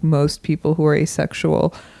asexual. I think most people who are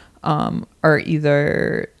asexual are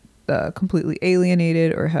either completely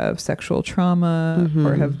alienated or have sexual trauma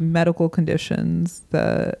or have medical conditions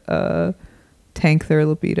that tank their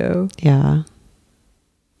libido. Yeah.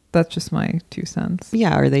 That's just my 2 cents.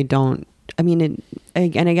 Yeah, or they don't. I mean,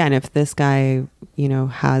 and again, if this guy,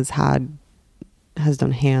 has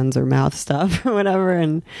done hands or mouth stuff or whatever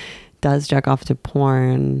and does jack off to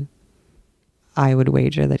porn, I would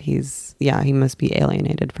wager that he must be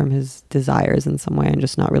alienated from his desires in some way and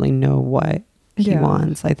just not really know what he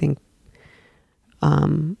wants. I think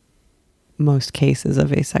most cases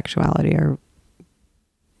of asexuality are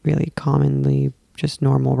really commonly just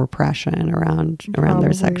normal repression around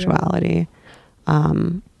their sexuality. Yeah.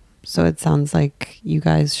 So it sounds like you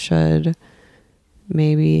guys should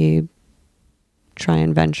maybe try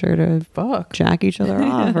and venture to jack each other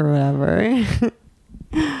off or whatever.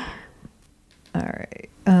 All right.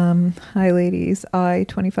 Hi, ladies. I,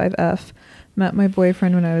 25F, met my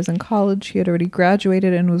boyfriend when I was in college. He had already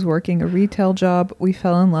graduated and was working a retail job. We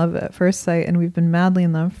fell in love at first sight, and we've been madly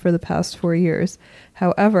in love for the past 4 years.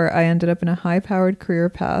 However, I ended up in a high-powered career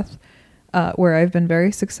path where I've been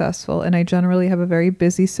very successful, and I generally have a very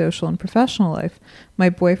busy social and professional life. My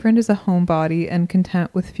boyfriend is a homebody and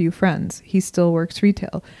content with few friends. He still works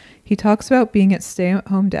retail. He talks about being a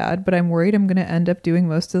stay-at-home dad, but I'm worried I'm going to end up doing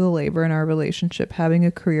most of the labor in our relationship, having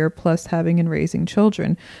a career plus having and raising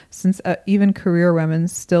children, since even career women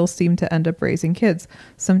still seem to end up raising kids.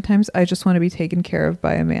 Sometimes I just want to be taken care of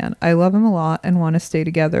by a man. I love him a lot and want to stay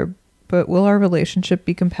together, but will our relationship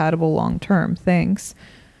be compatible long-term? Thanks.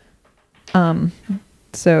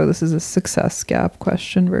 So this is a success gap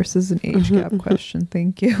question versus an age gap question.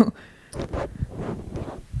 Thank you.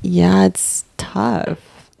 Yeah, it's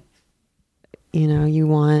tough.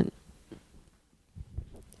 It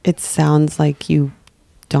sounds like you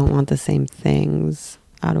don't want the same things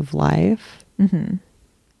out of life. And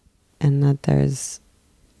that there's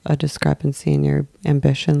a discrepancy in your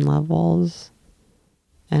ambition levels.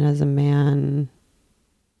 And as a man,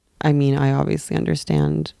 I mean, I obviously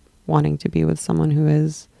understand wanting to be with someone who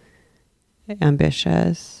is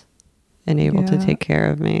ambitious and able to take care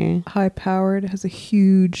of me. High powered, has a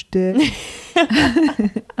huge dick.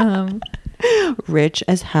 Rich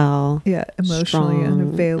as hell. Yeah, emotionally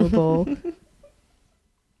unavailable.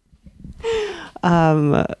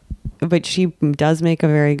 But she does make a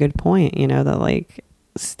very good point, that like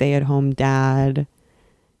stay-at-home dad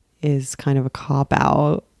is kind of a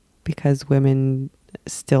cop-out because women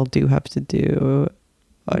still do have to do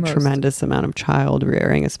a tremendous amount of child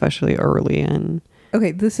rearing, especially early in.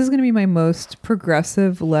 Okay, this is going to be my most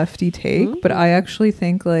progressive lefty take, but I actually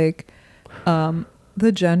think like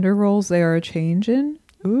the gender roles, they are a change in.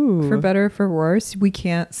 Ooh. For better or for worse. We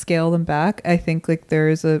can't scale them back. I think like there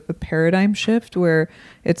is a paradigm shift where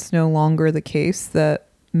it's no longer the case that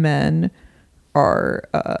men are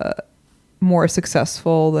more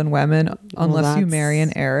successful than women unless you marry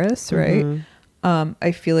an heiress, right?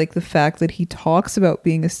 I feel like the fact that he talks about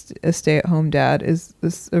being a stay-at-home dad is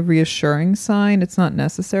a reassuring sign. It's not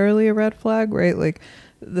necessarily a red flag, right? Like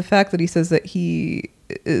the fact that he says that he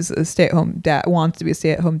is a stay-at-home dad, wants to be a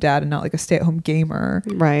stay-at-home dad and not like a stay-at-home gamer.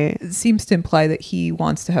 Right. It seems to imply that he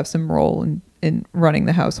wants to have some role in running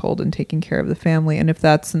the household and taking care of the family. And if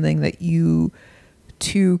that's something that you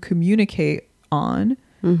two communicate on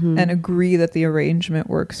and agree that the arrangement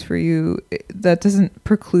works for you, that doesn't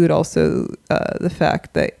preclude also the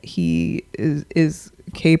fact that he is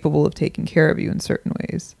capable of taking care of you in certain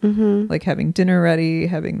ways, like having dinner ready,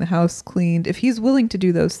 having the house cleaned. If he's willing to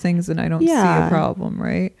do those things, then I don't see a problem,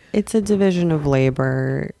 right? It's a division of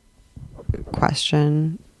labor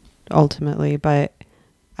question ultimately, but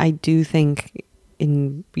I do think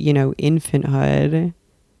in, you know, infanthood,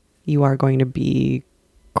 you are going to be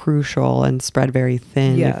crucial and spread very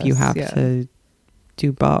thin if you have to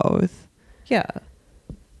do both. Yeah.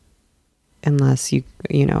 Unless you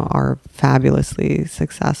know, are fabulously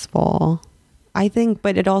successful. I think,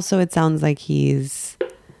 but it sounds like he's,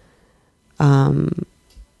 you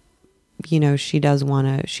know, she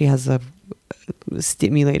has a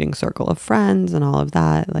stimulating circle of friends and all of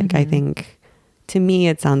that. Like, I think, to me,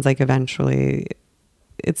 it sounds like eventually,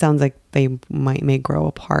 they may grow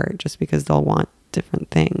apart just because they'll want different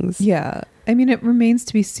things. Yeah. I mean, it remains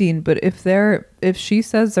to be seen, but if she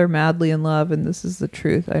says they're madly in love and this is the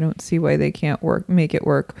truth, I don't see why they can't make it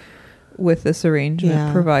work with this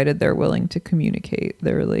arrangement, provided they're willing to communicate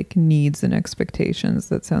their like needs and expectations.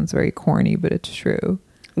 That sounds very corny, but it's true.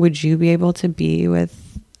 Would you be able to be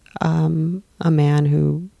with a man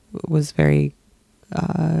who was very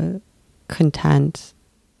content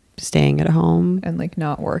staying at home and like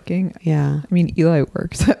not working? Yeah. I mean, Eli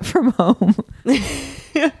works from home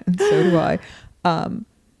and so do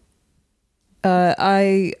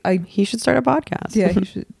I. He should start a podcast. Yeah, he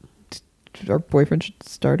should. Our boyfriend should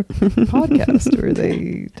start a podcast where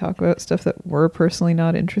they talk about stuff that we're personally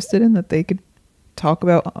not interested in, that they could talk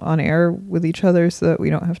about on air with each other, so that we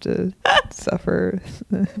don't have to suffer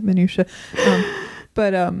the minutia.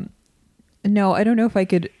 No, I don't know if I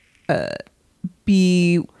could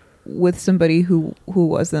be with somebody who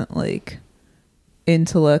wasn't like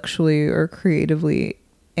intellectually or creatively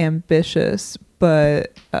ambitious,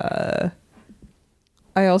 but I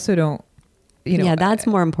also don't, you know. Yeah, that's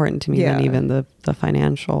more important to me than even the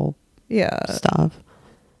financial stuff.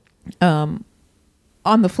 On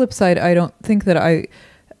the flip side, I don't think that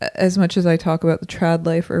as much as I talk about the trad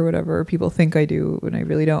life or whatever people think I do, and I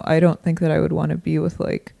really don't, I don't think that I would want to be with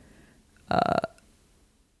like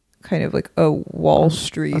kind of like a Wall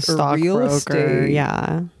Street or real estate,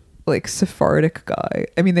 like Sephardic guy.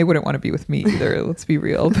 I mean, they wouldn't want to be with me either. Let's be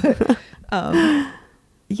real. But I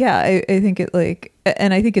think it like,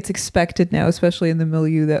 and I think it's expected now, especially in the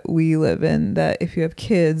milieu that we live in, that if you have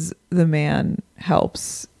kids, the man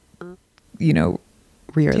helps, you know,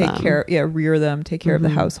 rear them, take care of the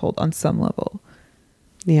household on some level.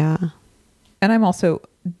 Yeah. And I'm also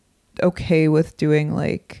okay with doing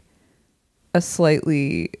like a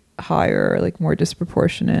slightly higher, like more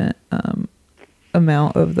disproportionate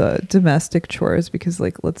amount of the domestic chores, because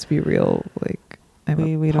like, let's be real, like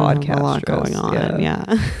we don't have a lot going on. Yeah.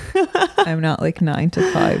 I'm not like 9 to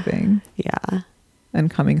 5ing. Yeah.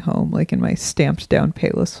 And coming home like in my stamped down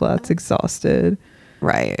Payless flats, exhausted.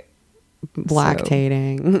 Right.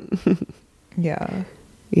 Lactating. So, yeah.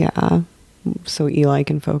 Yeah. So Eli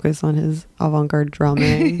can focus on his avant-garde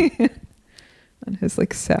drumming. On his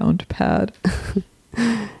like sound pad.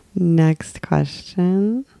 Next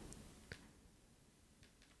question.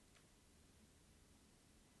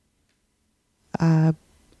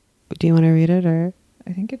 Do you want to read it, or?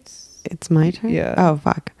 I think it's my turn? Yeah. Oh,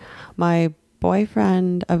 fuck. My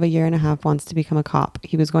boyfriend of a year and a half wants to become a cop.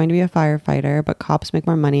 He was going to be a firefighter, but cops make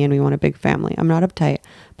more money and we want a big family. I'm not uptight,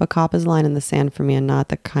 but cop is a line in the sand for me and not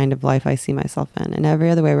the kind of life I see myself in. In every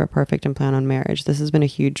other way, we're perfect and plan on marriage. This has been a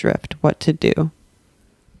huge rift. What to do?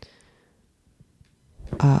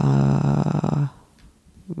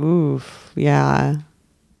 Oof. Yeah.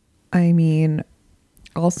 I mean,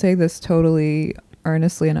 I'll say this totally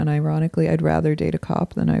earnestly and unironically. I'd rather date a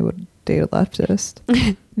cop than I would date a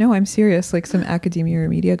leftist. No, I'm serious. Like some academia or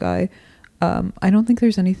media guy. I don't think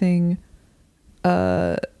there's anything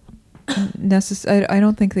necessary. I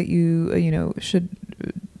don't think that you should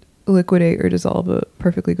liquidate or dissolve a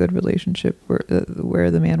perfectly good relationship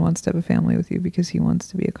where the man wants to have a family with you because he wants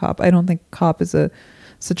to be a cop. I don't think cop is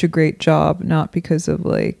such a great job, not because of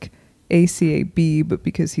like ACAB, but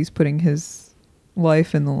because he's putting his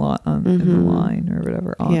life in the line or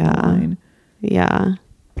whatever on the line. Yeah.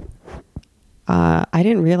 I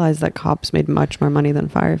didn't realize that cops made much more money than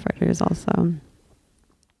firefighters also.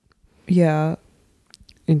 Yeah.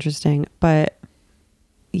 Interesting. But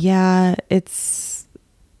yeah, it's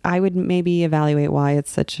I would maybe evaluate why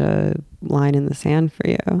it's such a line in the sand for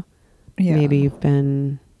you. Yeah. Maybe you've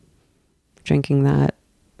been drinking that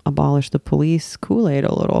abolish the police Kool-Aid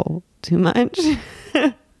a little too much.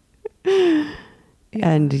 Yeah.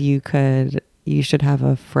 And you should have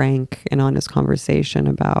a frank and honest conversation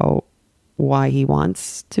about why he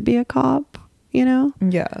wants to be a cop, you know?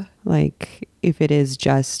 Yeah. Like, if it is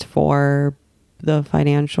just for the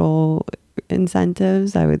financial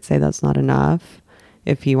incentives, I would say that's not enough.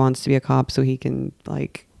 If he wants to be a cop so he can,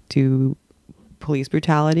 like, do police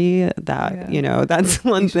brutality, that, you know, that's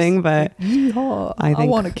one thing, but I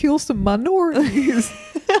want to kill some minorities.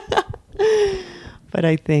 But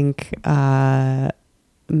I think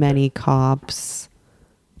many cops,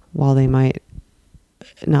 while they might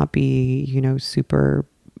not be, you know, super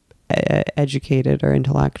educated or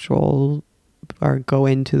intellectual, or go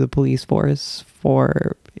into the police force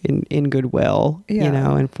for in goodwill, you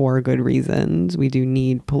know, and for good reasons. We do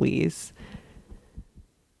need police.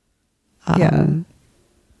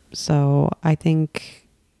 So I think,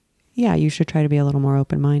 you should try to be a little more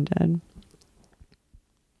open-minded.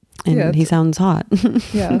 And he sounds hot.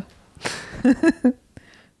 Yeah.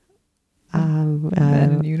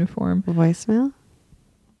 Men in uniform. Voicemail.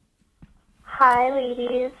 Hi,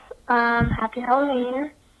 ladies. Happy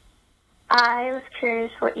Halloween. I was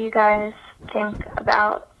curious what you guys think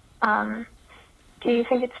about, do you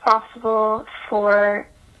think it's possible for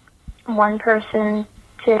one person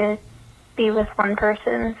to be with one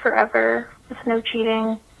person forever with no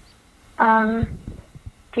cheating? Do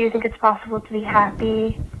you think it's possible to be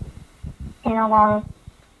happy in a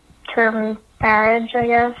long-term marriage, I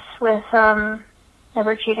guess, with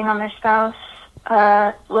never cheating on their spouse?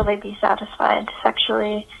 Will they be satisfied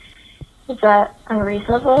sexually? Is that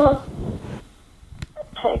unreasonable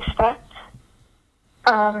to expect?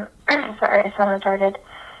 Sorry, I sound retarded.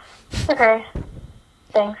 Okay.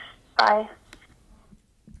 Thanks. Bye.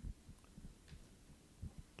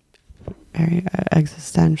 Very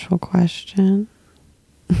existential question.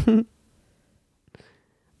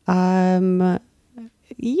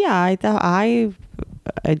 Yeah, I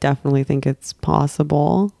definitely think it's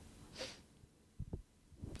possible.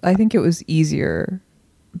 I think it was easier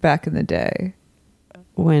back in the day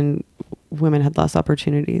when women had less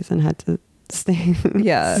opportunities and had to stay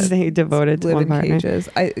devoted to one partner. Cages.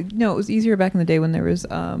 No, it was easier back in the day when there was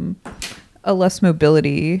a less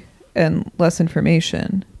mobility and less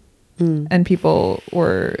information, and people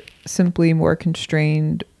were simply more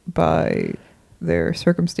constrained by their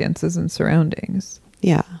circumstances and surroundings.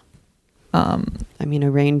 Yeah. I mean,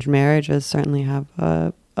 arranged marriages certainly have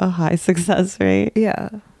a high success rate. Yeah.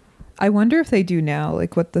 I wonder if they do now,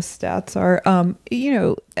 like what the stats are. You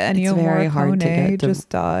know, Ennio Morricone just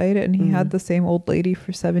died, and he had the same old lady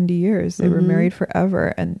for 70 years. They were married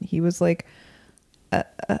forever, and he was like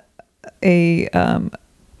a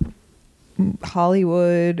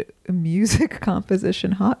Hollywood music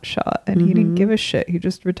composition hotshot, and he didn't give a shit. He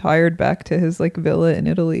just retired back to his like villa in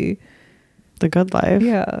Italy. The good life.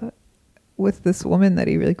 Yeah. With this woman that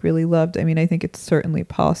he like really loved. I mean, I think it's certainly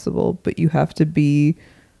possible, but you have to be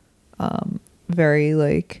very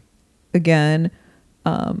like, again,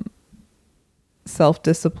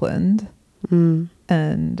 self-disciplined,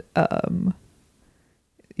 and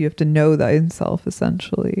you have to know thyself,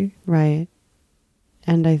 essentially. Right.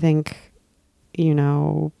 And I think, you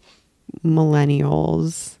know,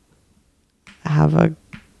 millennials have a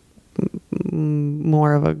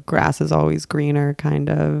more of a grass is always greener kind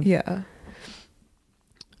of. Yeah.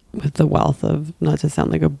 With the wealth of, not to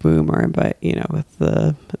sound like a boomer, but, you know, with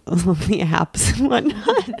the apps and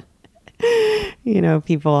whatnot, you know,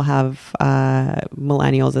 people have,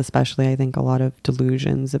 millennials especially, I think, a lot of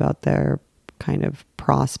delusions about their kind of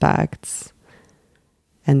prospects.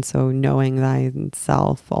 And so knowing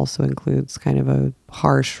thyself also includes kind of a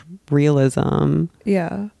harsh realism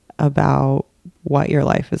about what your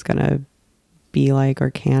life is going to be like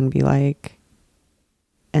or can be like.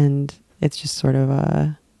 And it's just sort of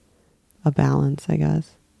a balance, I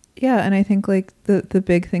guess. Yeah, and I think like the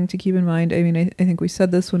big thing to keep in mind, I mean, I think we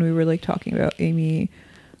said this when we were like talking about Amy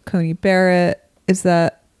Coney Barrett, is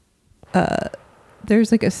that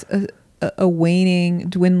there's like a waning,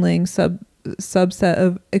 dwindling subset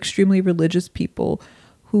of extremely religious people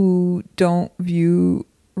who don't view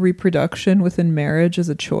reproduction within marriage as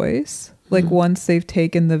a choice. Like once they've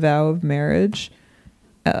taken the vow of marriage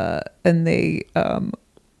and they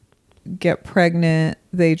get pregnant,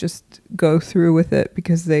 they just go through with it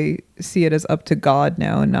because they see it as up to God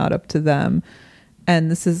now and not up to them. And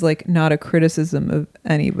this is like not a criticism of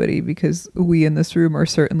anybody, because we in this room are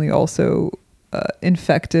certainly also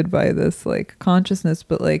infected by this like consciousness,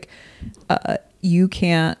 but like you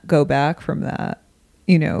can't go back from that.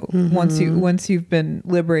 You know, once you've been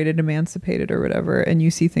liberated, emancipated, or whatever, and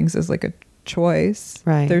you see things as like a choice,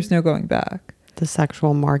 right? There's no going back. The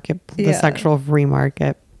sexual market, the sexual free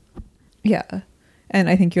market. Yeah, and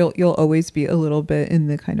I think you'll always be a little bit in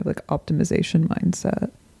the kind of like optimization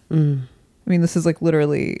mindset. I mean, this is like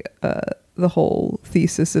literally the whole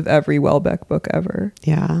thesis of every Welbeck book ever.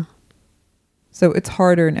 Yeah. So it's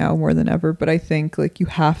harder now more than ever, but I think like you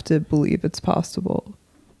have to believe it's possible.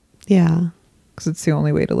 Yeah. Because it's the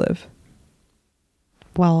only way to live.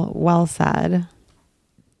 Well said.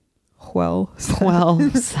 Well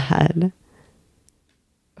said.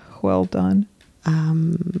 Well done.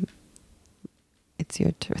 It's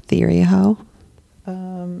your theory, ho.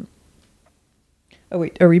 Oh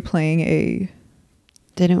wait, are we playing a?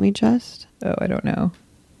 Didn't we just? Oh, I don't know.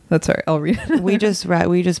 That's all right. I'll read it. We just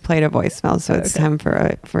played a voicemail, so it's time for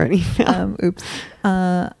an email. Oops.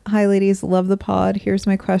 Hi, ladies. Love the pod. Here's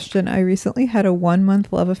my question. I recently had a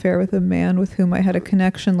 1-month love affair with a man with whom I had a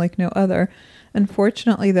connection like no other.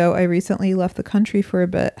 Unfortunately, though, I recently left the country for a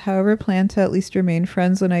bit. However, plan to at least remain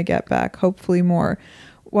friends when I get back, hopefully more.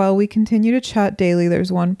 While we continue to chat daily,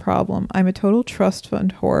 there's one problem. I'm a total trust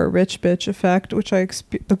fund whore, rich bitch effect, which I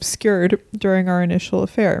obscured during our initial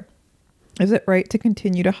affair. Is it right to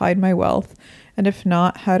continue to hide my wealth? And if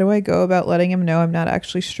not, how do I go about letting him know I'm not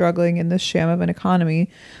actually struggling in this sham of an economy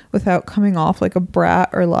without coming off like a brat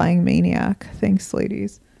or lying maniac? Thanks,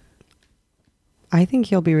 ladies. I think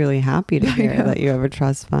he'll be really happy to hear that you have a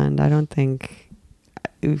trust fund. I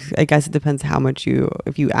guess it depends how much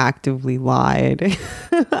if you actively lied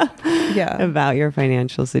about your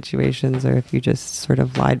financial situations, or if you just sort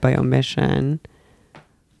of lied by omission.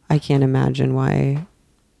 I can't imagine why,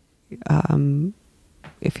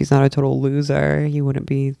 if he's not a total loser, he wouldn't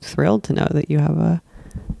be thrilled to know that you have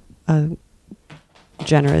a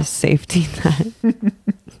generous safety net.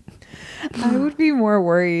 I would be more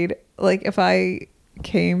worried, like if I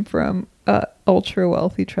came from a ultra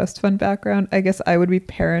wealthy trust fund background, I guess I would be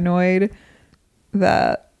paranoid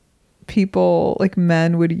that people, like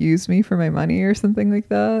men, would use me for my money or something like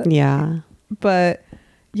that. Yeah. But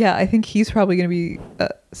yeah, I think he's probably going to be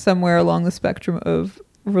somewhere along the spectrum of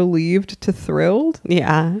relieved to thrilled.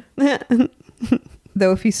 Yeah.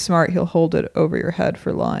 Though if he's smart, he'll hold it over your head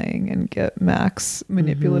for lying and get max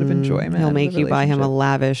manipulative enjoyment. He'll make you buy him a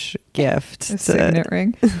lavish gift. A signet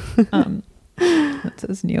ring. That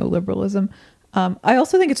says neoliberalism. I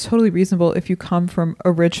also think it's totally reasonable if you come from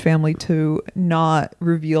a rich family to not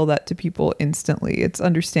reveal that to people instantly. It's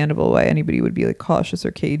understandable why anybody would be like cautious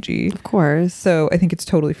or cagey. Of course. So I think it's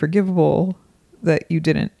totally forgivable that you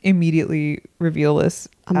didn't immediately reveal this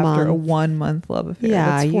after a 1-month love affair.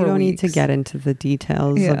 Yeah, you don't need to get into the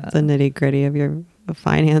details of the nitty gritty of your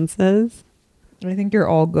finances. I think you're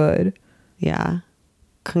all good. Yeah.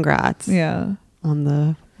 Congrats. Yeah. On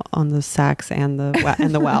the sex and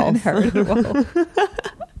the wealth. Inherited wealth.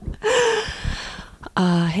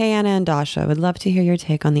 Hey, Anna and Dasha, would love to hear your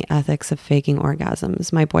take on the ethics of faking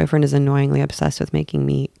orgasms. My boyfriend is annoyingly obsessed with making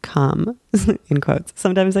me come, in quotes.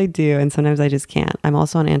 Sometimes I do, and sometimes I just can't. I'm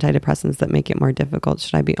also on antidepressants that make it more difficult.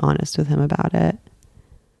 Should I be honest with him about it?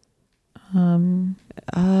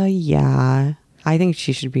 Yeah. I think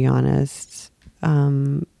she should be honest.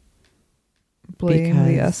 Blame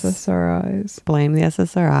the SSRIs. Blame the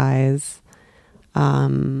SSRIs.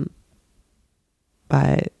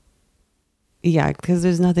 But yeah, because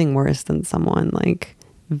there's nothing worse than someone like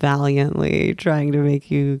valiantly trying to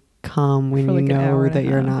make you come when you know that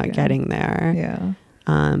you're not getting there. Yeah.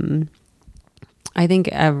 I think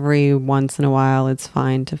every once in a while it's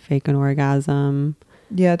fine to fake an orgasm.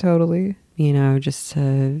 Yeah, totally. You know, just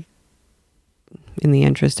to, in the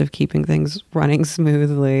interest of keeping things running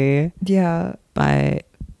smoothly. Yeah. But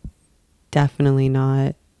definitely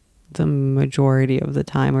not the majority of the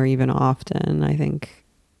time or even often. I think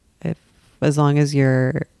as long as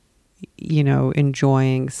you're, you know,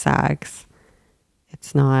 enjoying sex,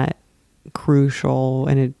 it's not crucial,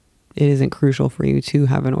 and it isn't crucial for you to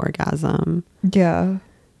have an orgasm. Yeah.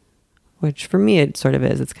 Which for me it sort of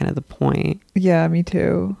is. It's kind of the point. Yeah, me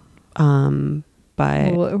too.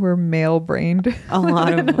 But we're male brained a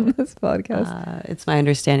lot of on this podcast. It's my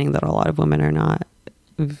understanding that a lot of women are not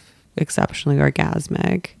exceptionally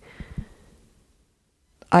orgasmic.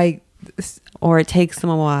 Or it takes them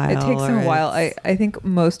a while. It takes them a while. I think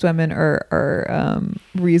most women are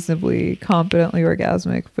reasonably competently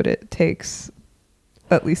orgasmic, but it takes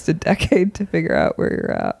at least a decade to figure out where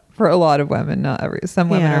you're at. For a lot of women, not every. Some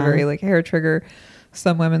women are very like hair trigger.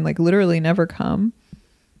 Some women like literally never come.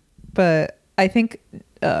 But I think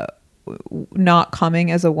not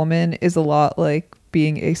coming as a woman is a lot like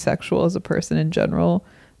being asexual as a person in general,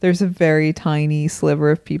 there's a very tiny sliver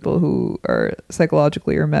of people who are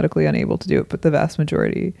psychologically or medically unable to do it, but the vast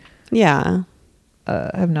majority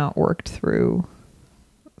have not worked through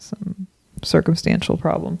some circumstantial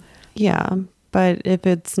problem. Yeah, but if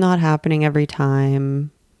it's not happening every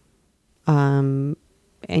time, and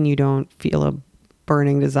you don't feel a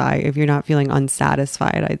burning desire, if you're not feeling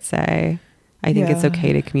unsatisfied, I'd say, I think it's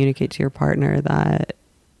okay to communicate to your partner that,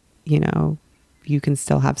 you know, you can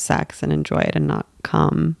still have sex and enjoy it and not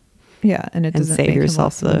come. Yeah, and it doesn't save make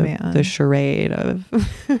yourself the charade of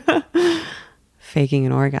faking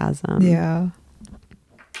an orgasm. Yeah.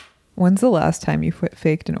 When's the last time you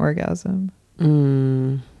faked an orgasm?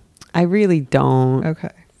 I really don't. Okay.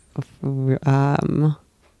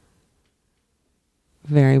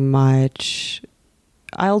 Very much.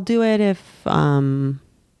 I'll do it if in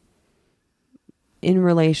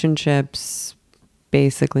relationships,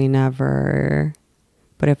 basically never.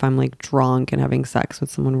 But if I'm like drunk and having sex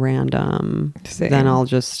with someone random, then I'll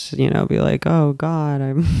just, you know, be like, oh God,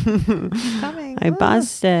 I'm coming. I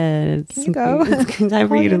busted. Can you go? It's time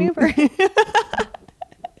for you to.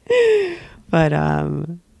 But I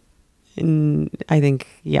think,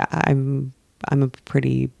 yeah, I'm a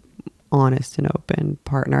pretty honest and open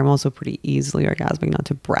partner. I'm also pretty easily orgasmic, not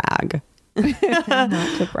to brag. Not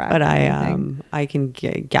to brag. But I can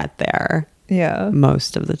get there. Yeah.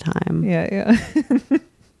 Most of the time. Yeah.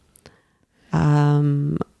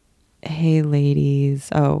 Hey ladies.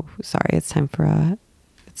 Oh, sorry. It's time for a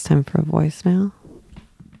voicemail.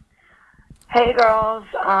 Hey girls.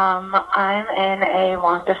 I'm in a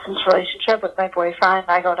long distance relationship with my boyfriend.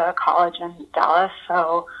 I go to college in Dallas,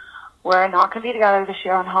 so we're not going to be together this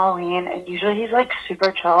year on Halloween. And usually he's like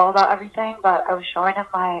super chill about everything, but I was showing him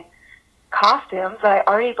my costumes that I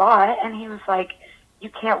already bought, and he was like, you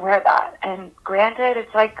can't wear that. And granted,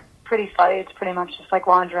 it's like pretty funny. It's pretty much just like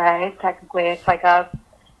lingerie. Technically, it's like a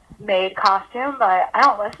made costume, but I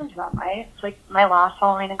don't listen to them, right? It's like my last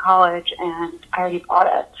Halloween in college, and I already bought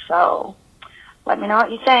it. So let me know what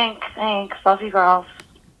you think. Thanks. Love you, girls.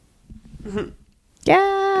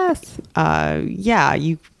 Yes. Yeah,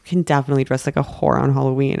 you can definitely dress like a whore on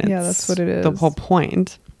Halloween. Yeah, that's what it is. The whole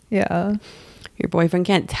point. Yeah. Your boyfriend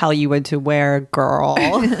can't tell you what to wear, girl.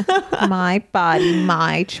 My body,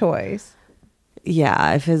 my choice.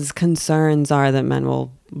 Yeah, if his concerns are that men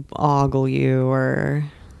will ogle you or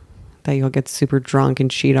that you'll get super drunk and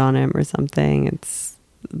cheat on him or something,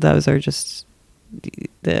 those are just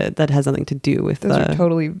that has nothing to do with those are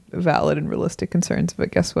totally valid and realistic concerns,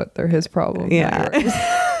 but guess what? They're his problem. Yeah.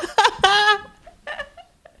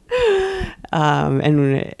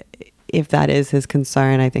 And if that is his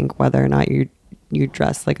concern, I think whether or not you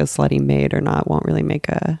dress like a slutty maid or not won't really make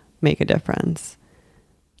a difference.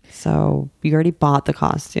 So you already bought the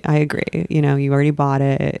costume. I agree. You know, you already bought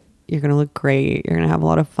it. You're going to look great. You're going to have a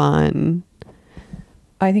lot of fun.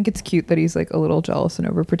 I think it's cute that he's like a little jealous and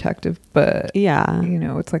overprotective, but yeah, you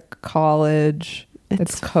know, it's like college.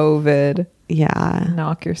 It's COVID. Yeah.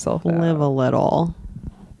 Knock yourself out. Live a little.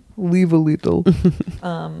 Leave a little.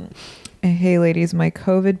 Hey ladies, my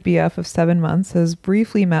COVID BF of 7 months has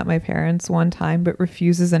briefly met my parents one time, but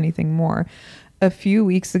refuses anything more. A few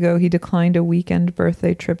weeks ago, he declined a weekend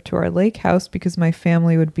birthday trip to our lake house because my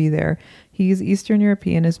family would be there. He's Eastern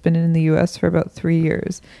European, has been in the US for about 3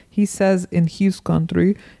 years. He says in his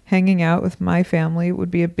country, hanging out with my family would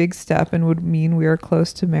be a big step and would mean we are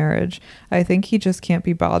close to marriage. I think he just can't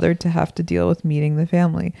be bothered to have to deal with meeting the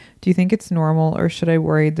family. Do you think it's normal, or should I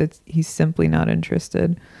worry that he's simply not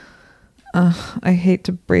interested? I hate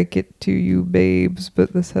to break it to you babes,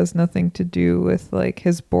 but this has nothing to do with like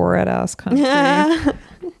his Borat ass country.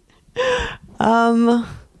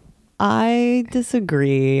 I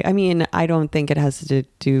disagree. I mean, I don't think it has to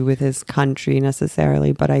do with his country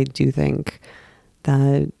necessarily, but I do think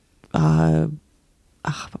that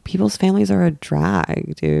people's families are a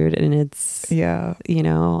drag, dude. And it's, yeah, you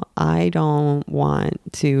know, I don't want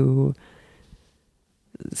to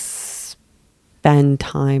spend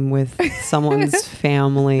time with someone's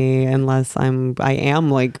family unless I am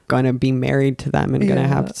like gonna be married to them and gonna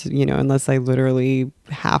have to, you know, unless I literally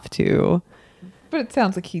have to. But it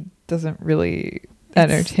sounds like he doesn't really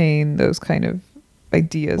entertain those kind of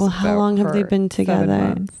ideas. Well, how long have they been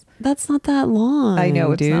together? That's not that long. I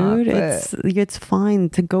know, it's dude. Not, it's fine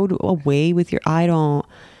to go away with your. I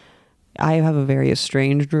have a very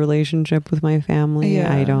estranged relationship with my family.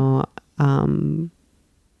 Yeah. I don't.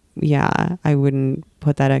 Yeah, I wouldn't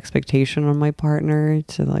put that expectation on my partner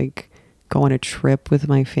to like go on a trip with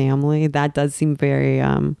my family. That does seem very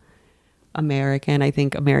American. I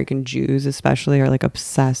think American Jews especially are like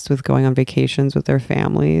obsessed with going on vacations with their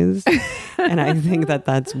families. And I think that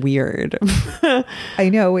that's weird. I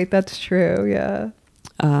know. Wait, that's true. Yeah.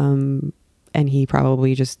 And he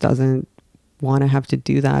probably just doesn't want to have to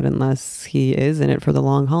do that unless he is in it for the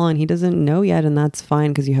long haul, and he doesn't know yet, and that's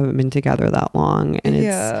fine because you haven't been together that long. And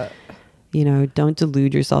it's, you know, don't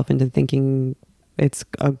delude yourself into thinking it's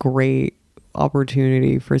a great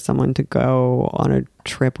opportunity for someone to go on a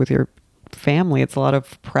trip with your family. It's a lot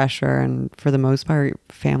of pressure, and for the most part,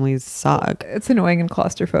 families suck. It's annoying and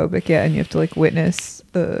claustrophobic, yeah, and you have to like witness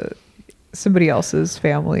somebody else's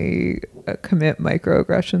family commit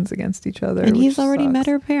microaggressions against each other. And he's already met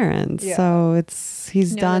her parents, so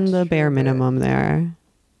he's done the bare minimum there.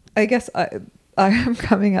 I guess I am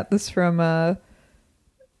coming at this from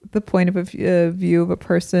the point of view of a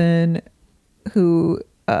person who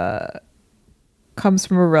comes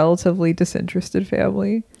from a relatively disinterested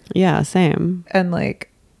family. Yeah, same. And like,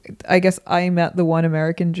 I guess I met the one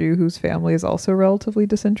American Jew whose family is also relatively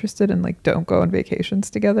disinterested and like don't go on vacations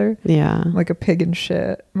together. Yeah. I'm like a pig in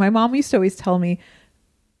shit. My mom used to always tell me,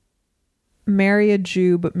 marry a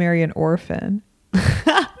Jew, but marry an orphan.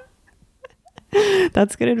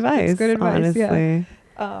 That's good advice. That's good advice, honestly.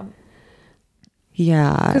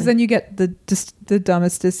 Yeah. Because then you get the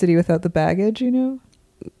domesticity without the baggage, you know?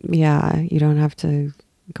 Yeah. You don't have to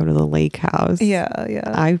go to the lake house. Yeah.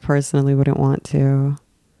 I personally wouldn't want to.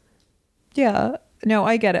 Yeah. No,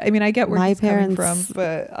 I get it. I mean, I get where he's coming from,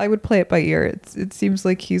 but I would play it by ear. It seems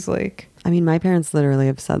like he's like... I mean, my parents literally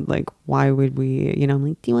have said, like, why would we... You know, I'm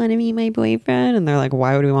like, do you want to meet my boyfriend? And they're like,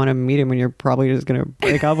 why would we want to meet him when you're probably just going to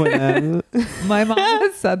break up with him? My mom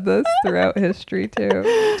has said this throughout history, too,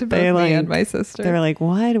 to both me and my sister. They're like,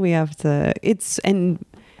 why do we have to... It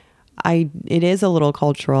is a little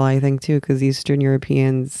cultural, I think, too, because Eastern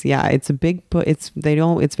Europeans, it's a big they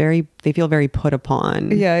feel very put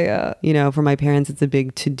upon. Yeah. You know, for my parents, it's a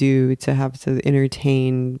big to-do to have to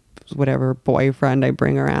entertain whatever boyfriend I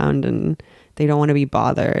bring around, and they don't want to be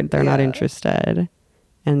bothered. They're not interested.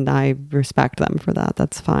 And I respect them for that.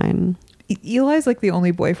 That's fine. Eli's like the only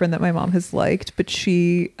boyfriend that my mom has liked, but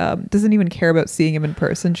she doesn't even care about seeing him in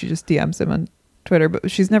person. She just DMs him on Twitter, but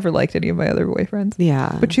she's never liked any of my other boyfriends.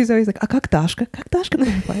 Yeah. But she's always like, как Dashka.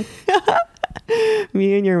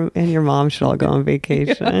 Me and your mom should all go on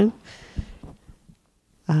vacation.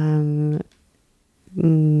 Yeah.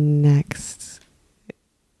 Next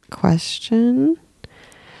question.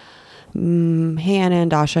 Hey, Anna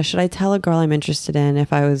and Dasha, should I tell a girl I'm interested in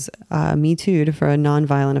if I was Me Too'd for a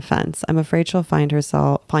non-violent offense? I'm afraid she'll find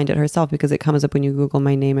it herself because it comes up when you Google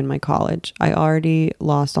my name and my college. I already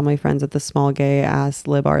lost all my friends at the small gay-ass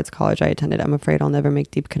lib arts college I attended. I'm afraid I'll never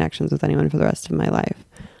make deep connections with anyone for the rest of my life.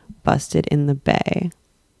 Busted in the Bay.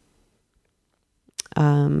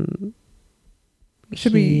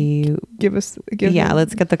 Should we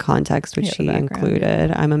let's get the context, which he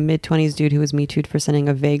included. I'm a mid-20s dude who was Me Too'd for sending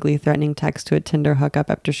a vaguely threatening text to a Tinder hookup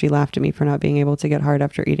after she laughed at me for not being able to get hard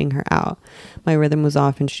after eating her out. My rhythm was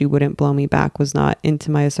off and she wouldn't blow me back, was not into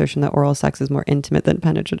my assertion that oral sex is more intimate than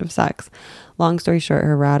penetrative sex. Long story short,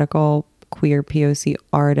 her radical queer POC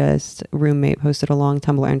artist roommate posted a long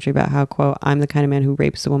Tumblr entry about how, quote, I'm the kind of man who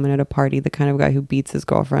rapes a woman at a party, the kind of guy who beats his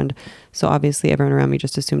girlfriend. So obviously everyone around me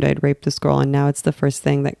just assumed I had raped this girl, and now it's the first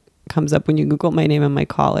thing that comes up when you Google my name and my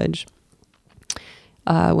college.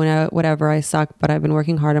 Whatever, I suck, but I've been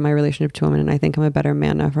working hard on my relationship to women, and I think I'm a better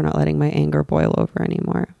man now for not letting my anger boil over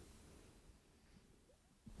anymore.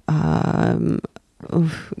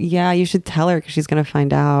 Yeah, you should tell her because she's gonna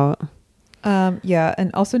find out. And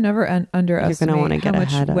also never underestimate how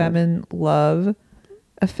much women love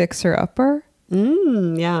a fixer-upper.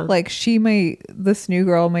 Yeah. Like this new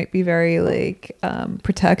girl might be very like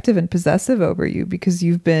protective and possessive over you because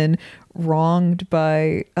you've been wronged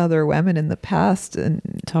by other women in the past, and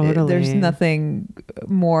totally there's nothing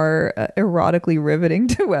more erotically riveting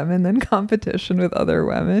to women than competition with other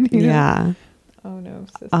women. You know? Oh no,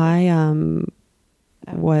 sister.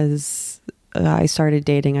 I started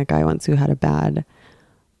dating a guy once who had a bad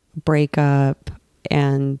breakup,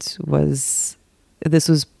 and this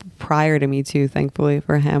was prior to Me Too. Thankfully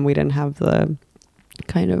for him, we didn't have the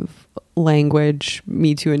kind of language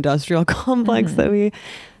Me Too industrial complex that we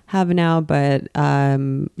have now. But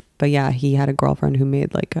yeah, he had a girlfriend who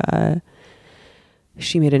made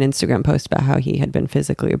she made an Instagram post about how he had been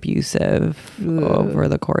physically abusive over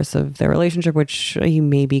the course of their relationship, which I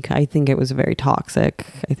think it was very toxic.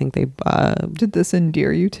 I think they... Did this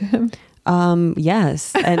endear you to him?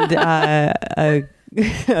 Yes. And a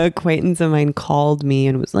acquaintance of mine called me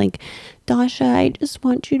and was like, Dasha, I just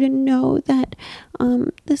want you to know that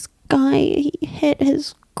this guy, he hit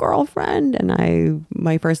his girlfriend. And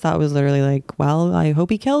my first thought was literally like, well, I hope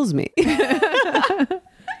he kills me.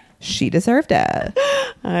 she deserved it.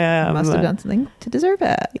 Must have done something to deserve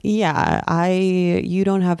it. Yeah, you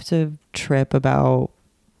don't have to trip about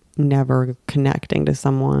never connecting to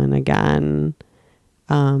someone again.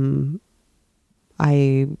 I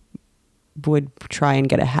would try and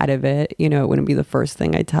get ahead of it. You know, it wouldn't be the first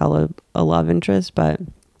thing I tell a love interest, but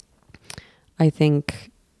I think,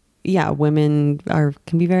 yeah, women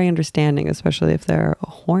can be very understanding, especially if they're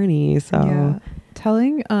horny. So yeah.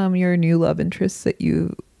 Telling your new love interests that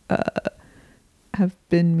you have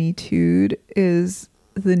been Me Too'd is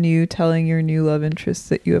the new telling your new love interests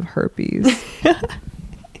that you have herpes.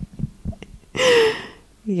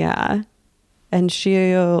 Yeah. And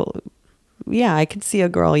I could see a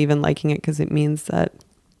girl even liking it because it means that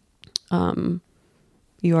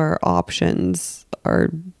your options are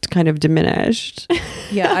kind of diminished.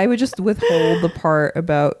 Yeah, I would just withhold the part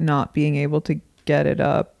about not being able to get it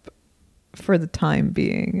up for the time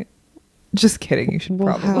being. Just kidding. You should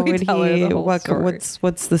probably tell her the whole story.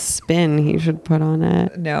 What's the spin he should put on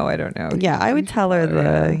it? No, I don't know. Yeah, I would tell her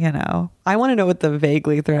I want to know what the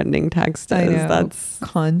vaguely threatening text is. I know. That's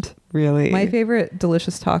cunt. Really. My favorite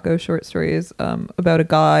Delicious Taco short story is about a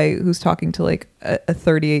guy who's talking to like a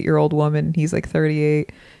 38-year-old woman. He's like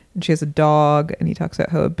 38 and she has a dog, and he talks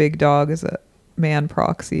about how a big dog is a man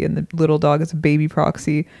proxy and the little dog is a baby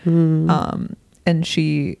proxy. And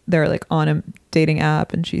they're like on a dating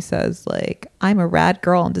app, and she says like, I'm a rad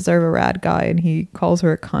girl and deserve a rad guy, and he calls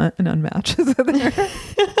her a cunt and unmatches with her.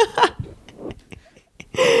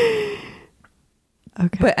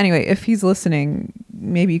 Okay. But anyway, if he's listening,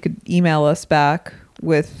 maybe you could email us back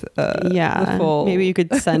with the full maybe you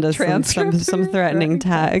could send us some threatening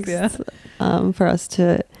text for us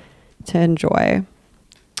to enjoy.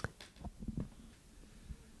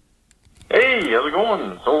 Hey, how's it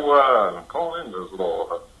going? So, I'm calling in this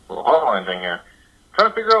little hotline thing here. Trying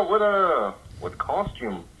to figure out what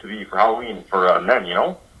costume to be for Halloween for men, you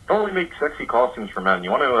know? Don't really make sexy costumes for men.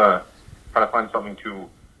 You want to try to find something to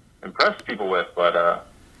impress people with, but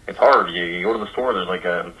it's hard. You go to the store, there's like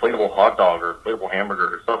an inflatable hot dog or inflatable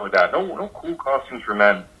hamburger or stuff like that. No cool costumes for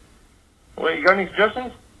men. Well, you got any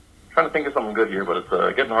suggestions? I'm trying to think of something good here, but it's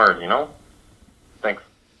getting hard, you know? Thanks.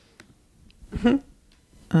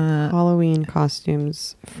 Halloween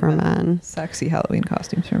costumes for men. Sexy Halloween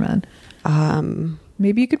costumes for men.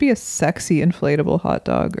 Maybe you could be a sexy inflatable hot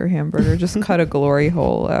dog or hamburger. Just cut a glory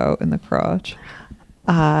hole out in the crotch.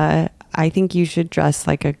 I think you should dress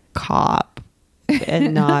like a cop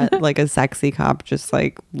and not like a sexy cop, just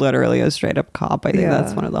like literally a straight up cop. I think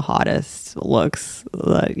that's one of the hottest looks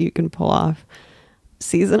that you can pull off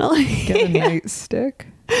seasonally. Get a nightstick.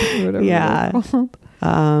 Whatever. Yeah.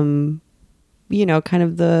 You know, kind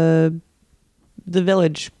of the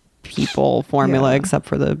village people formula, except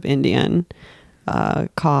for the Indian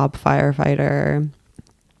cop, firefighter.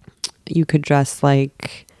 You could dress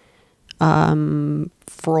like Freud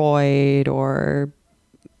or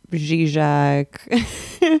Zizek.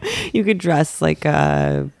 You could dress like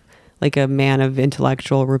a man of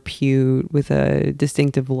intellectual repute with a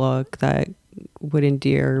distinctive look that would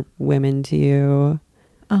endear women to you.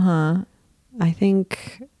 I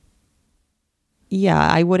think,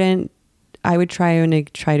 I would try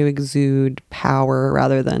to exude power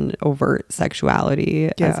rather than overt sexuality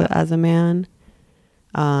as a man.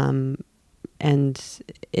 And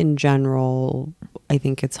in general, I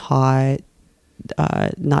think it's hot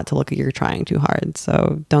not to look like you're trying too hard.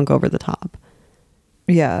 So don't go over the top.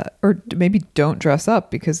 Yeah. Or maybe don't dress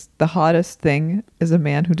up, because the hottest thing is a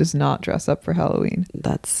man who does not dress up for Halloween.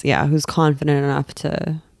 Who's confident enough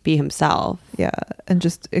to be himself. Yeah. And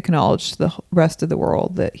just acknowledge the rest of the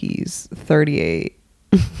world that he's 38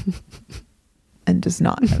 and does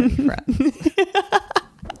not have any friends.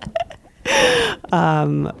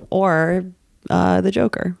 Or the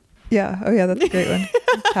Joker. Yeah. Oh yeah, that's a great one.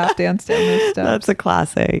 Tap dance down those steps. That's a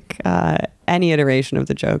classic. Any iteration of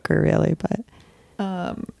the Joker, really. But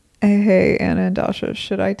hey, Anna and Dasha,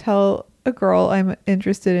 should I tell a girl I'm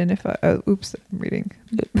interested in if I'm reading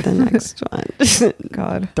the next one?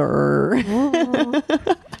 God.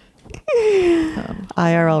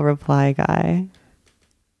 IRL reply guy.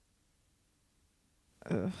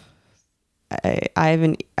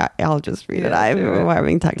 I'll just read it. I'm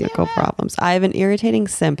having technical problems. I have an irritating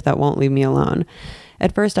simp that won't leave me alone.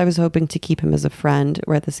 At first, I was hoping to keep him as a friend.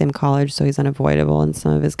 We're at the same college, so he's unavoidable, and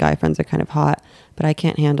some of his guy friends are kind of hot, but I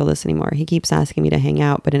can't handle this anymore. He keeps asking me to hang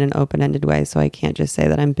out, but in an open-ended way, so I can't just say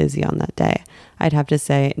that I'm busy on that day. I'd have to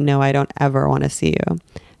say, no, I don't ever want to see you.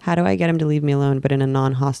 How do I get him to leave me alone, but in a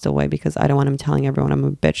non-hostile way, because I don't want him telling everyone I'm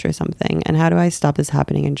a bitch or something? And how do I stop this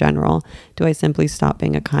happening in general? Do I simply stop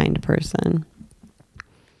being a kind person?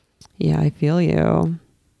 Yeah, I feel you.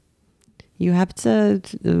 You have to,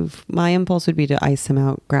 my impulse would be to ice him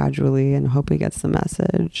out gradually and hope he gets the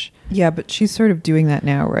message. Yeah, but she's sort of doing that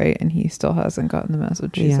now, right? And he still hasn't gotten the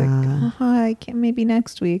message. She's like, oh, hi, can't maybe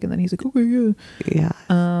next week. And then he's like, okay, yeah. Yeah.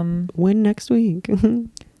 When next week?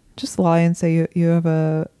 Just lie and say you have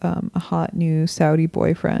a hot new Saudi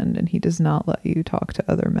boyfriend and he does not let you talk to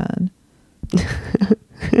other men.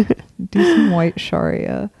 Do some white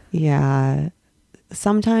Sharia. Yeah.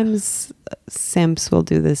 Sometimes simps will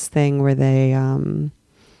do this thing where they'll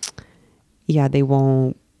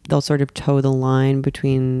sort of toe the line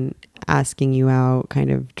between asking you out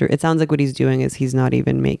it sounds like what he's doing is he's not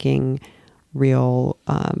even making real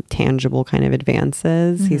tangible kind of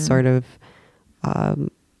advances. He's sort of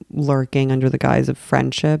lurking under the guise of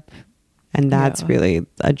friendship, and that's really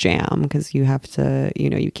a jam, because you have to,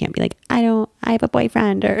 you can't be like, I have a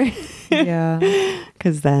boyfriend, or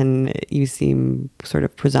because then you seem sort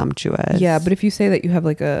of presumptuous. Yeah, but if you say that you have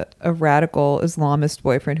like a radical Islamist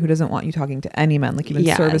boyfriend who doesn't want you talking to any men, like even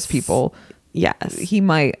service people, he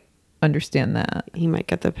might understand that. He might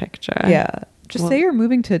get the picture. Yeah. Just say you're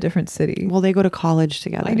moving to a different city. Well, they go to college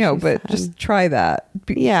together. I know, but just try that.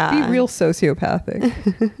 Be real sociopathic.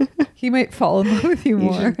 He might fall in love with you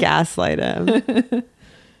more. You should gaslight him.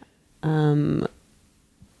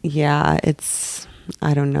 Yeah,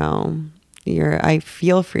 I don't know. I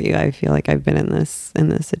feel for you. I feel like I've been in this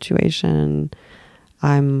situation.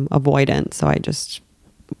 I'm avoidant, so I just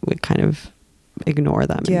would kind of ignore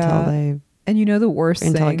them until they. And the worst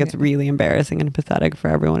until thing, it gets really embarrassing and pathetic for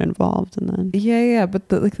everyone involved, and then but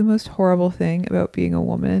the most horrible thing about being a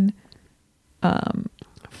woman,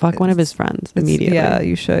 fuck one of his friends immediately. Yeah,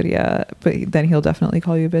 you should. Yeah, but then he'll definitely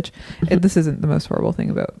call you a bitch. This isn't the most horrible thing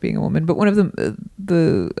about being a woman, but one of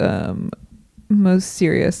the most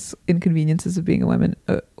serious inconveniences of being a woman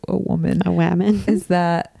is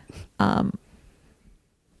that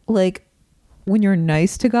like when you're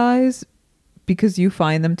nice to guys, because you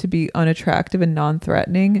find them to be unattractive and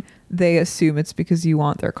non-threatening, they assume it's because you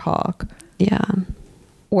want their cock. Yeah.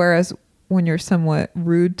 Whereas when you're somewhat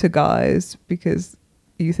rude to guys because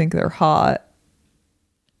you think they're hot,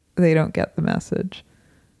 they don't get the message.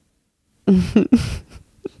 Do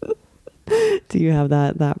you have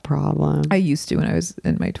that problem? I used to when I was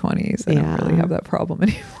in my 20s. I don't really have that problem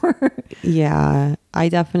anymore. Yeah. I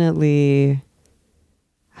definitely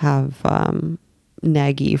have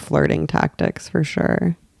neggy flirting tactics for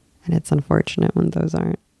sure, and it's unfortunate when those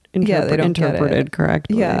aren't they don't interpreted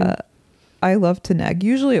correctly. Yeah, I love to neg.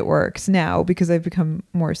 Usually it works now because I've become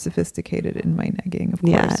more sophisticated in my negging, of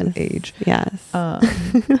course, with age. Yes.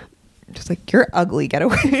 Just like, you're ugly, get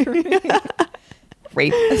away from me.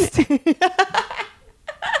 Rapist.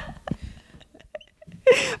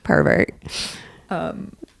 Pervert.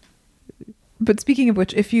 But speaking of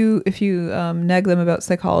which, if you neg them about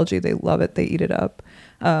psychology, they love it. They eat it up.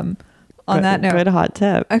 On that note, good hot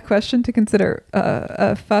tip. A question to consider: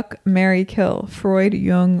 fuck, marry, kill. Freud,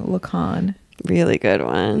 Jung, Lacan. Really good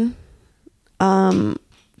one.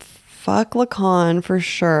 Fuck Lacan for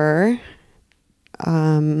sure.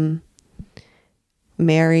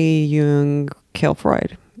 Marry Jung, kill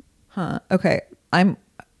Freud. Okay, I'm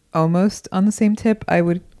almost on the same tip. I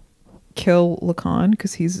would kill Lacan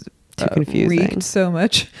because he's too confusing. Wreaked so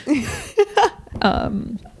much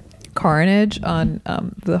carnage on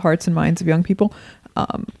the hearts and minds of young people,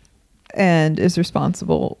 and is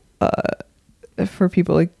responsible for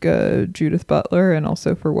people like Judith Butler, and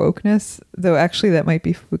also for wokeness, though actually that might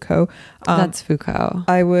be Foucault. That's Foucault.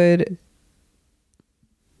 I would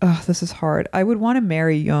this is hard. I would want to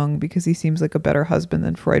marry Jung because he seems like a better husband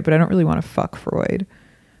than Freud, but I don't really want to fuck Freud.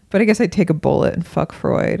 But I guess I'd take a bullet and fuck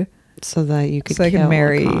Freud. So that you could I could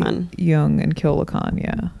marry Lacan. Jung and kill Lacan,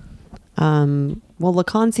 yeah. Well,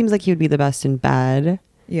 Lacan seems like he would be the best in bed.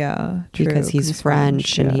 Yeah, true, because he's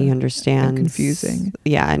French and he understands. And confusing.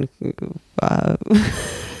 Yeah, and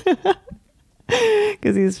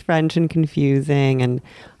because he's French and confusing and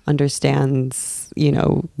understands,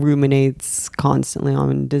 ruminates constantly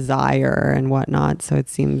on desire and whatnot. So it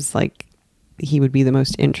seems like he would be the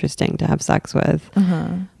most interesting to have sex with.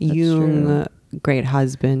 Jung, true. Great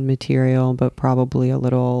husband material, but probably a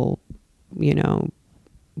little,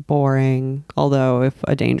 boring. Although if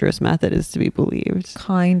a dangerous method is to be believed.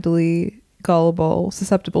 Kindly, gullible,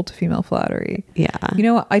 susceptible to female flattery. Yeah. You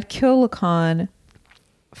know what? I'd kill Lacan,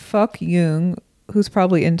 fuck Jung, who's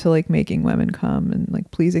probably into like making women come and like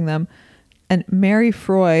pleasing them, and marry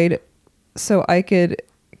Freud so I could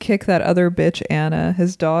kick that other bitch Anna,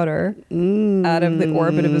 his daughter, out of the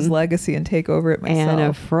orbit of his legacy and take over it myself.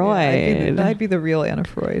 Anna Freud. Yeah, I'd be the real Anna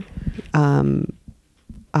Freud.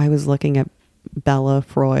 I was looking at Bella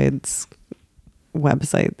Freud's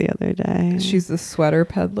website the other day. She's the sweater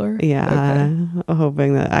peddler. Yeah, okay.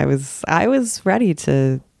 Hoping that I was ready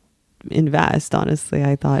to invest. Honestly,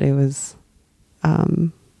 I thought it was.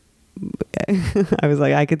 I was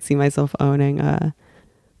like, I could see myself owning a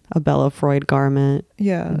Bella Freud garment.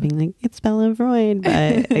 Yeah, and being like, it's Bella Freud,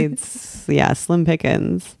 but it's slim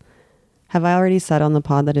pickings. Have I already said on the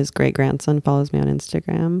pod that his great grandson follows me on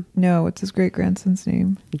Instagram? No, what's his great grandson's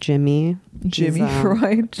name? Jimmy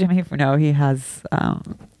Freud. No, he has.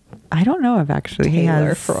 I don't know if actually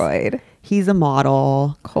Taylor Freud. He's a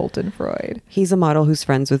model. Colton Freud. He's a model who's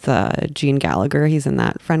friends with Gene Gallagher. He's in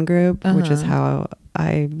that friend group, which is how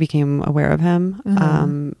I became aware of him.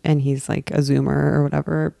 And he's like a Zoomer or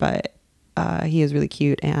whatever, but he is really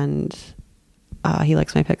cute and he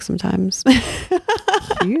likes my pics sometimes.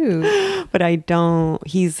 Cute. But I don't.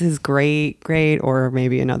 He's his great, or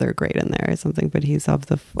maybe another great in there or something. But he's of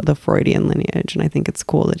the Freudian lineage, and I think it's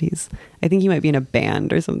cool that I think he might be in a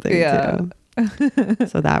band or something. Yeah. Too.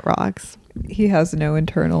 So that rocks. He has no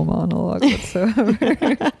internal monologue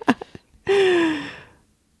whatsoever.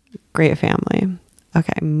 Great family.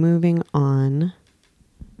 Okay, moving on.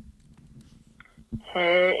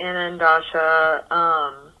 Hey, Anna and Dasha.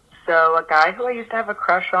 So a guy who I used to have a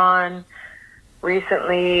crush on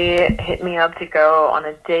recently hit me up to go on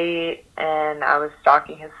a date, and I was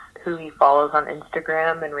stalking who he follows on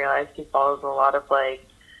Instagram and realized he follows a lot of like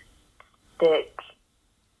thick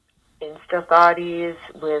Insta thotties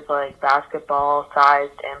with like basketball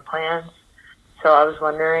sized implants. So I was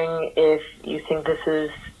wondering if you think this is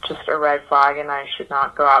just a red flag and I should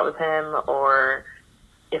not go out with him, or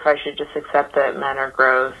if I should just accept that men are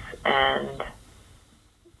gross and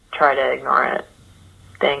try to ignore it.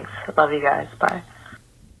 Thanks. Love you guys. Bye.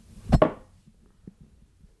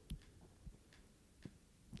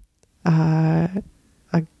 A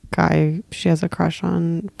guy she has a crush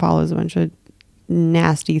on follows a bunch of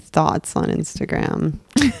nasty thoughts on Instagram.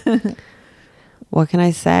 What can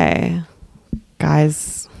I say?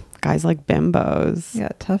 Guys like bimbos. Yeah,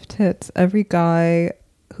 tough tits. Every guy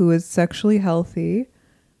who is sexually healthy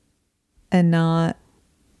and not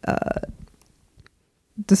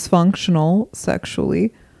dysfunctional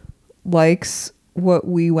sexually likes what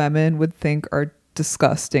we women would think are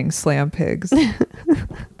disgusting slam pigs.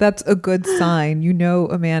 That's a good sign. You know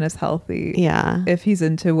a man is healthy. Yeah. If he's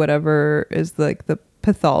into whatever is like the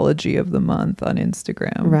pathology of the month on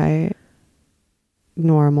Instagram. Right.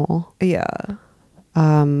 Normal. Yeah.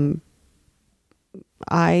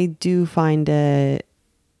 I do find it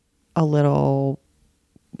a little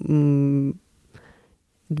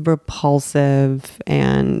repulsive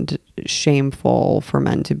and shameful for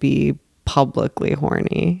men to be publicly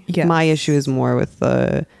horny. Yes. My issue is more with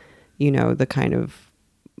the kind of,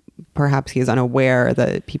 perhaps he is unaware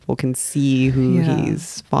that people can see who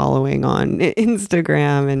he's following on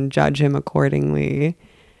Instagram and judge him accordingly.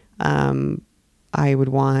 I would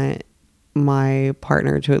want my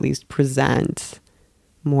partner to at least present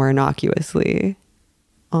more innocuously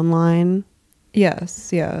online.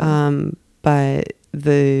 Yes, yeah. But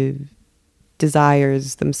the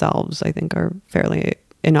desires themselves, I think, are fairly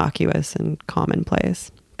innocuous and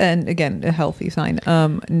commonplace. And again, a healthy sign.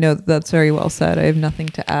 No, that's very well said. I have nothing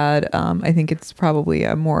to add. I think it's probably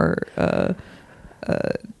a more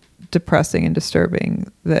depressing and disturbing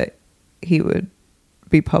that he would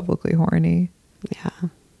be publicly horny. Yeah.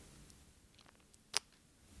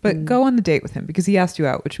 But go on the date with him because he asked you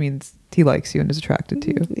out, which means he likes you and is attracted to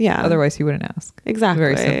you. Yeah. Otherwise, he wouldn't ask. Exactly.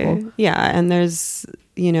 Very simple. Yeah. And there's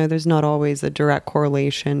not always a direct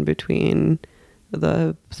correlation between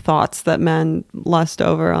the thoughts that men lust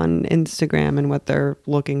over on Instagram and what they're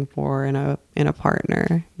looking for in a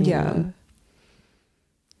partner. Yeah. know?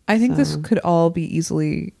 I think this could all be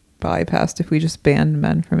easily bypassed if we just banned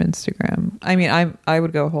men from Instagram. I mean, I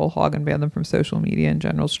would go whole hog and ban them from social media in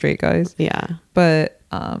general, straight guys. Yeah. But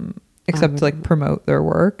except to like promote their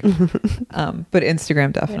work. But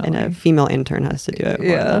Instagram definitely. And a female intern has to do it.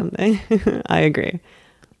 Yeah. I agree.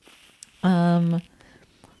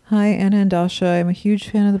 Hi, Anna and Dasha. I'm a huge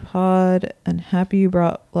fan of the pod and happy you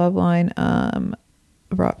brought Loveline.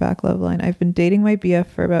 Brought back Loveline. I've been dating my BF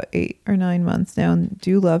for about 8 or 9 months now and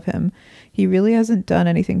do love him. He really hasn't done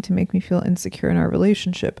anything to make me feel insecure in our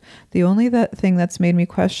relationship. The only thing that's made me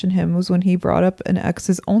question him was when he brought up an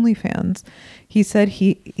ex's OnlyFans. He said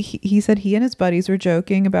he said he and his buddies were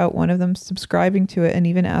joking about one of them subscribing to it and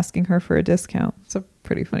even asking her for a discount. It's a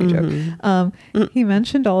pretty funny joke. He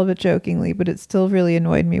mentioned all of it jokingly, but it still really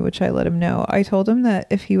annoyed me, which I let him know. I told him that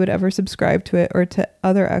if he would ever subscribe to it or to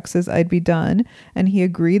other exes, I'd be done, and he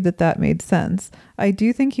agreed that made sense. I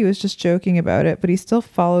do think he was just joking about it, but he still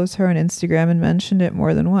follows her on Instagram and mentioned it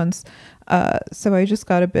more than once. So I just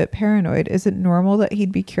got a bit paranoid. Is it normal that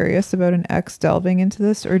he'd be curious about an ex delving into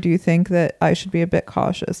this, or do you think that I should be a bit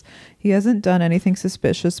cautious? He hasn't done anything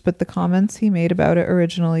suspicious, but the comments he made about it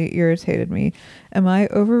originally irritated me. Am I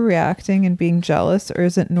overreacting and being jealous, or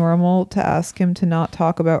is it normal to ask him to not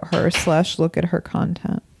talk about her / look at her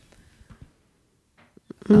content?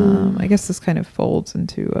 I guess this kind of folds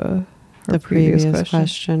into the previous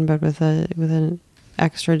question, but with an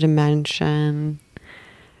extra dimension.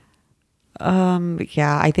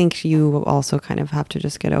 Yeah, I think you also kind of have to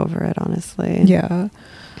just get over it, honestly. Yeah.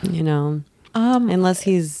 You know,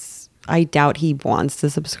 unless I doubt he wants to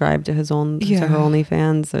subscribe to to her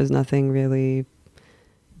OnlyFans. There's nothing really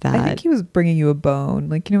that. I think he was bringing you a bone.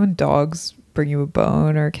 Like, you know, when dogs bring you a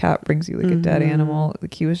bone or a cat brings you like a dead animal,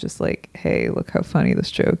 like he was just like, hey, look how funny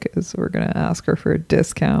this joke is. We're going to ask her for a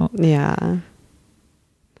discount. Yeah.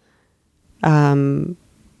 I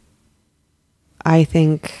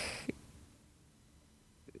think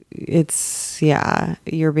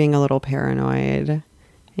you're being a little paranoid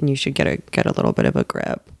and you should get a little bit of a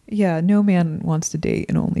grip. Yeah, no man wants to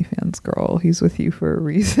date an OnlyFans girl. He's with you for a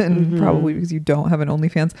reason, probably because you don't have an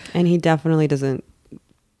OnlyFans. And he definitely doesn't.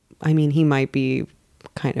 I mean, he might be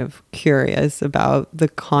kind of curious about the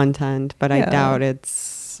content, but I doubt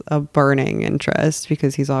it's a burning interest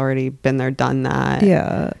because he's already been there, done that.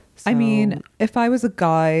 Yeah. So. I mean, if I was a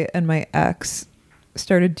guy and my ex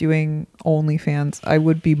started doing OnlyFans, I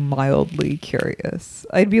would be mildly curious.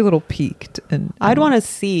 I'd be a little piqued, and I'd want to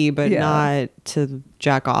see, but not to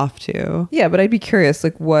jack off to. Yeah, but I'd be curious,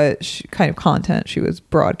 like what kind of content she was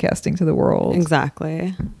broadcasting to the world.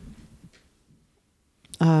 Exactly.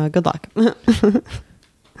 Good luck.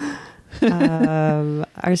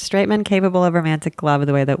 Are straight men capable of romantic love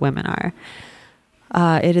the way that women are?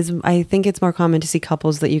 It is. I think it's more common to see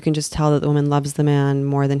couples that you can just tell that the woman loves the man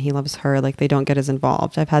more than he loves her. Like they don't get as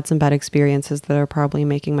involved. I've had some bad experiences that are probably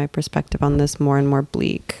making my perspective on this more and more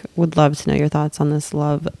bleak. Would love to know your thoughts on this.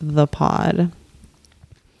 Love the pod.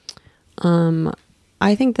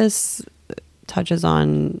 I think this touches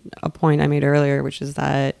on a point I made earlier, which is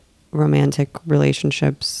that romantic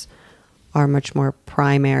relationships are much more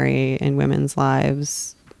primary in women's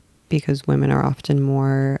lives because women are often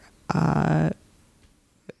more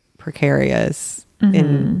precarious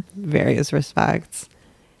in various respects.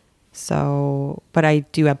 So, but I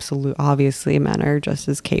do obviously men are just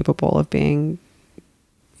as capable of being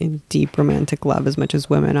in deep romantic love as much as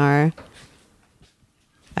women are.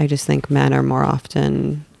 I just think men are more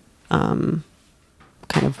often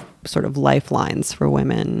kind of sort of lifelines for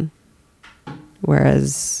women,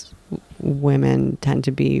 whereas women tend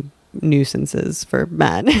to be nuisances for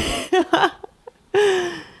men.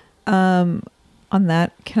 On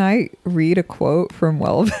that, can I read a quote from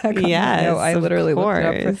Welbeck? Yes, I literally looked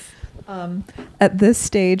it up. At this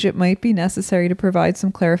stage, it might be necessary to provide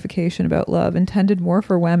some clarification about love, intended more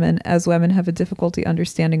for women, as women have a difficulty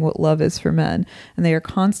understanding what love is for men, and they are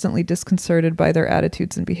constantly disconcerted by their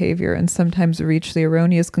attitudes and behavior, and sometimes reach the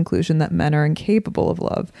erroneous conclusion that men are incapable of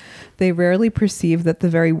love. They rarely perceive that the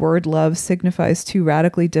very word love signifies two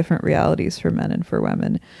radically different realities for men and for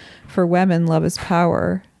women. For women, love is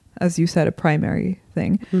power, as you said, a primary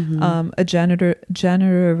thing, a generative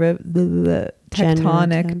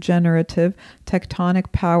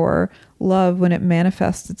tectonic power. Love, when it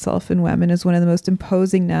manifests itself in women, is one of the most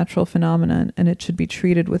imposing natural phenomena, and it should be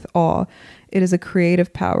treated with awe. It is a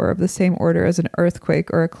creative power of the same order as an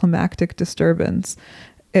earthquake or a climactic disturbance.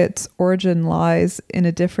 Its origin lies in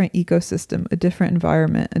a different ecosystem, a different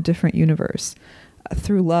environment, a different universe.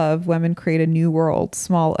 Through love, women create a new world.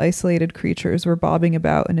 Small, isolated creatures were bobbing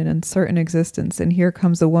about in an uncertain existence, and here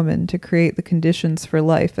comes a woman to create the conditions for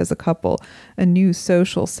life as a couple, a new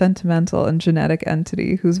social, sentimental, and genetic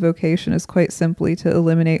entity whose vocation is quite simply to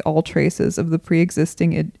eliminate all traces of the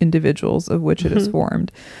pre-existing individuals of which it is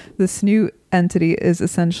formed. This new entity is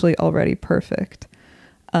essentially already perfect.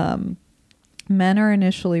 Men are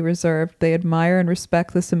initially reserved. They admire and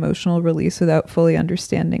respect this emotional release without fully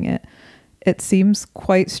understanding it. It seems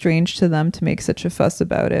quite strange to them to make such a fuss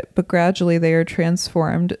about it, but gradually they are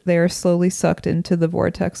transformed. They are slowly sucked into the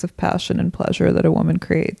vortex of passion and pleasure that a woman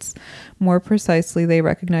creates. More precisely, they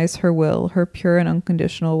recognize her will, her pure and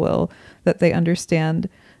unconditional will, that they understand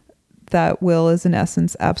that will is in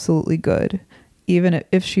essence absolutely good, even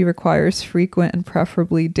if she requires frequent and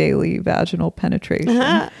preferably daily vaginal penetration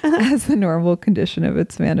as the normal condition of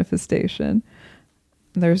its manifestation.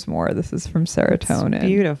 There's more. This is from Serotonin. It's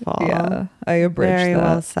beautiful. Yeah, I abridged Very that.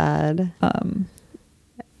 well said.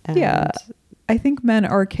 Yeah, I think men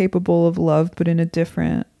are capable of love, but in a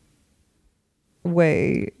different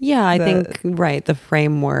way. Yeah, I think, right, the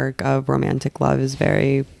framework of romantic love is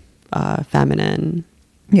very feminine.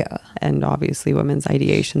 Yeah. And obviously women's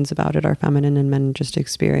ideations about it are feminine and men just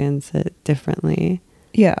experience it differently.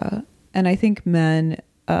 Yeah. And I think men,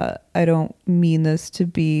 I don't mean this to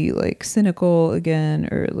be like cynical again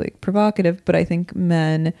or like provocative, but I think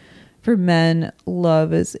for men,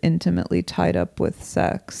 love is intimately tied up with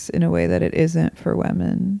sex in a way that it isn't for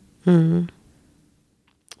women. Mm-hmm.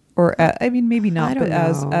 Or, I mean, maybe not, but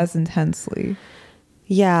as intensely.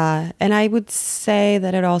 Yeah. And I would say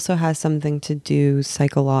that it also has something to do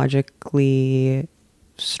psychologically,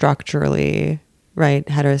 structurally, right?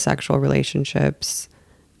 Heterosexual relationships,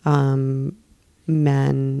 men,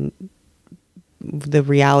 the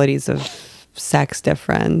realities of sex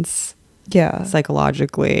difference. Yeah.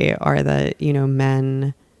 Psychologically are that, you know,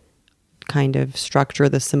 men kind of structure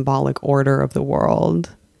the symbolic order of the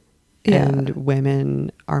world. Yeah. And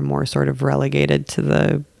women are more sort of relegated to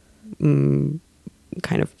the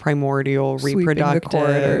kind of primordial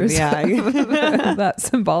reproductive, that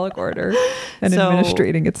symbolic order and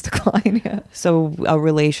administrating its decline. Yeah. So a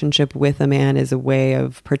relationship with a man is a way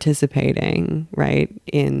of participating, right,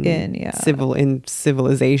 in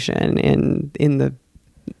civilization, in the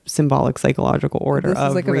symbolic psychological order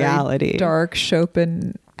of like reality. A very dark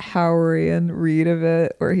Schopenhauerian read of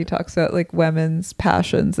it, where he talks about like women's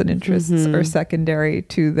passions and interests are secondary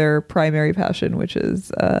to their primary passion, which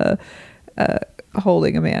is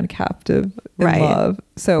holding a man captive in love.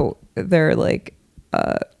 So they're like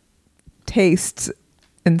tastes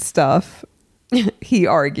and stuff, he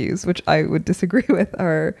argues, which I would disagree with,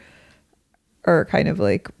 are kind of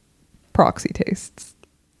like proxy tastes.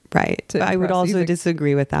 Right. I would also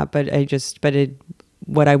disagree with that,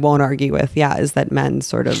 what I won't argue with, is that men's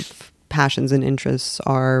sort of passions and interests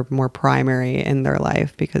are more primary in their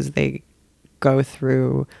life because they go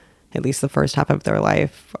through at least the first half of their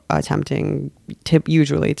life attempting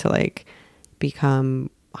usually to like become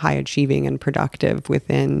high achieving and productive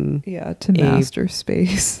within to master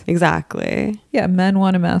space. Exactly. Men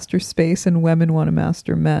want to master space and women want to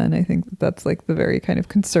master men. I think that's like the very kind of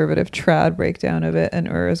conservative trad breakdown of it. And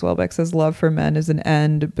Urs Welbeck says love for men is an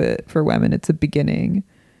end, but for women it's a beginning.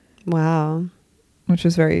 Wow. Which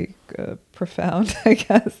is very profound, I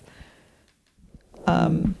guess.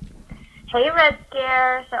 Hey, Red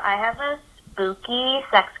Scare. So I have a spooky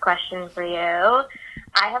sex question for you.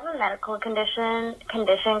 I have a medical condition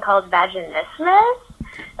called vaginismus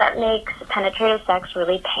that makes penetrative sex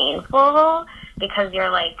really painful because your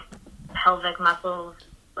like pelvic muscles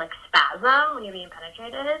like spasm when you're being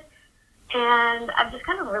penetrated. And I've just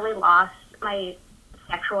kind of really lost my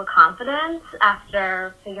sexual confidence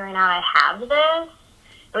after figuring out I have this.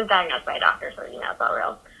 It was diagnosed by a doctor, so it's all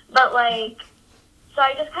real. But so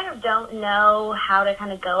I just kind of don't know how to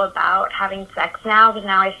kind of go about having sex now, because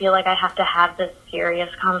now I feel like I have to have this serious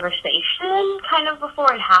conversation kind of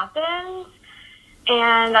before it happens.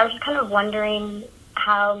 And I was just kind of wondering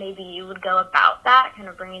how maybe you would go about that, kind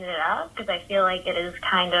of bringing it up, because I feel like it is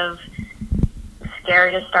kind of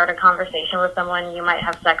scary to start a conversation with someone you might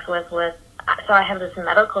have sex with. So I have this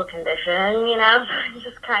medical condition, so I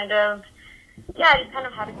just kind of,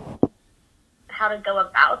 how to go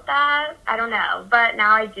about that. I don't know. But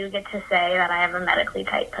now I do get to say that I have a medically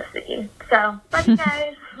tight pussy. So, love you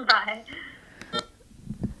guys. Bye.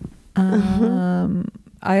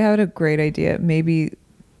 I had a great idea. Maybe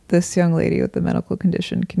this young lady with the medical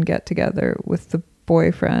condition can get together with the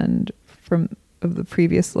boyfriend of the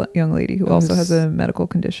previous young lady who also has a medical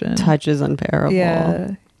condition. Touch is unbearable.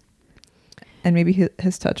 Yeah. And maybe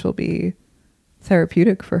his touch will be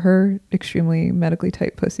therapeutic for her extremely medically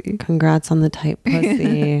tight pussy. Congrats on the tight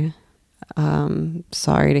pussy.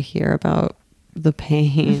 Sorry to hear about the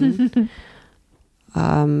pain.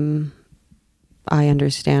 I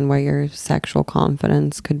understand why your sexual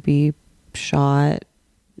confidence could be shot.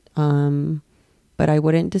 But I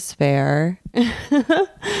wouldn't despair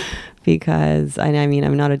because I mean,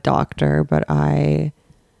 I'm not a doctor, but I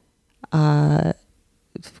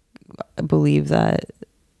believe that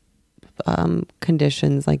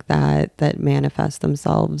conditions like that manifest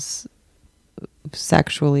themselves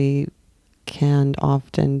sexually can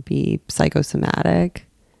often be psychosomatic.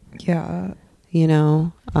 Yeah.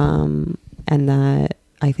 And that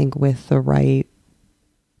I think with the right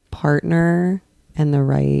partner and the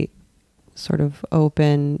right sort of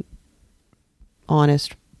open,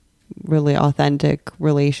 honest, really authentic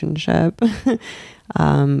relationship,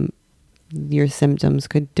 your symptoms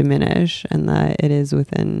could diminish, and that it is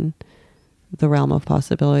within the realm of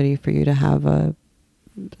possibility for you to have a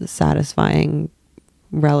satisfying,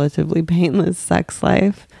 relatively painless sex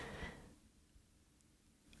life.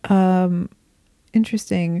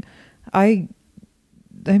 Interesting. I'm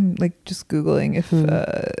like just Googling if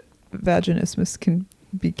vaginismus can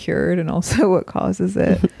be cured and also what causes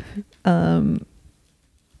it. And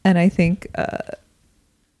I think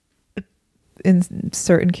in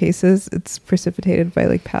certain cases it's precipitated by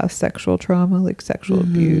like past sexual trauma, like sexual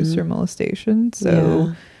abuse or molestation.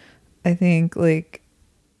 So I think like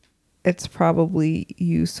it's probably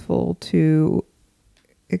useful to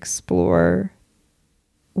explore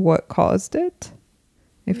what caused it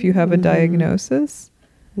if you have a diagnosis.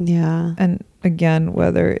 Yeah. And again,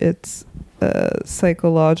 whether it's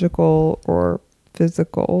psychological or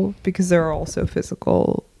physical, because there are also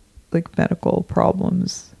physical, like medical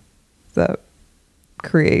problems that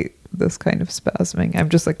create this kind of spasming. I'm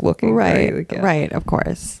just like looking right, of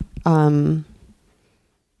course.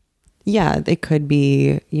 Yeah, it could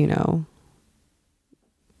be, you know,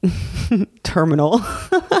 terminal.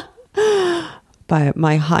 But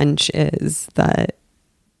my hunch is that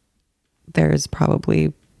there's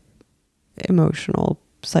probably emotional,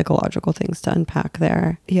 psychological things to unpack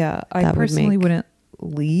there. Yeah, I personally wouldn't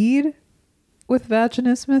lead with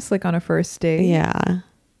vaginismus like on a first date. Yeah.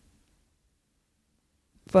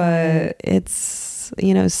 But it's,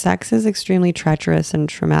 you know, sex is extremely treacherous and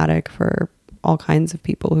traumatic for all kinds of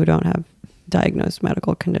people who don't have diagnosed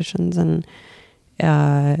medical conditions. And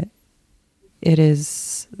it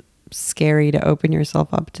is scary to open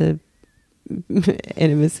yourself up to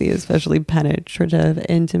intimacy, especially penetrative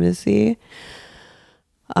intimacy.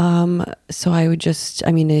 So I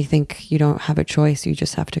think you don't have a choice. You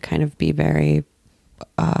just have to kind of be very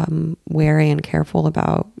wary and careful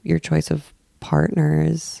about your choice of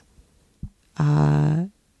partners,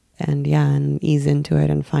 and ease into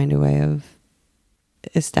it and find a way of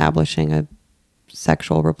establishing a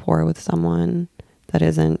sexual rapport with someone that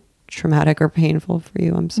isn't traumatic or painful for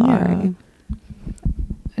you. I'm sorry. Yeah.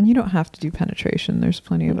 And you don't have to do penetration. There's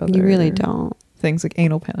plenty of other. You really don't. Things like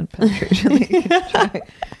anal penetration that you can try.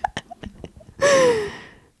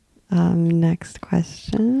 Next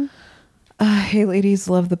question. Hey ladies,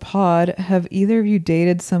 love the pod. Have either of you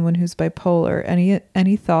dated someone who's bipolar?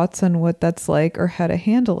 Any thoughts on what that's like or how to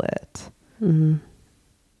handle it? Mm-hmm.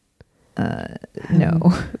 No.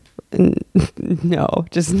 No,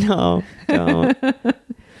 just no.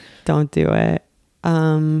 Don't do it.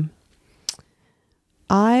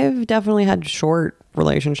 I've definitely had short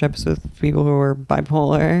relationships with people who were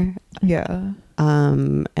bipolar. Yeah.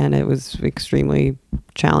 And it was extremely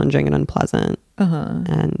challenging and unpleasant.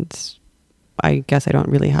 And I guess I don't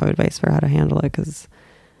really have advice for how to handle it because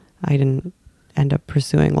I didn't end up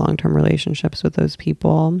pursuing long-term relationships with those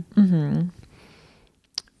people. Mm-hmm.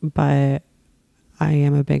 But I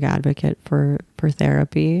am a big advocate for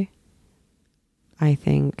therapy. I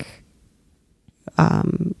think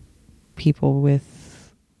people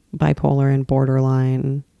with bipolar and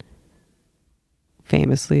borderline,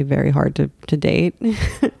 famously very hard to date,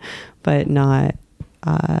 but not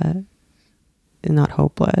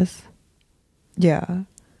hopeless. Yeah.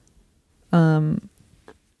 I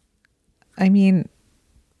mean,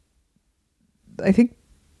 I think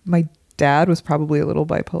my dad was probably a little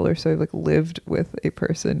bipolar, so I like lived with a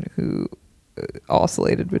person who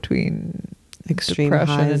oscillated between extreme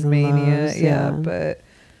depression highs and mania. lows, yeah, but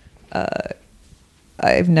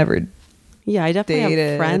I've never I definitely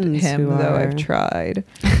have friends him, who though are... I've tried.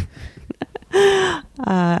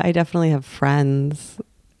 I definitely have friends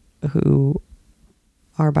who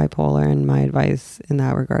are bipolar, and my advice in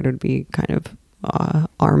that regard would be kind of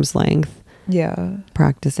arm's length. Yeah.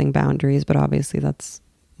 Practicing boundaries, but obviously that's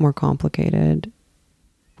more complicated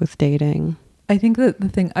with dating. I think that the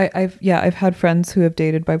thing I've had friends who have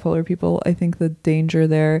dated bipolar people. I think the danger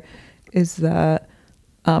there is that,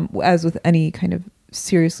 as with any kind of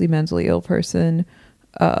seriously mentally ill person,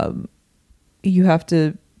 you have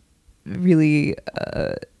to really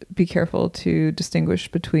be careful to distinguish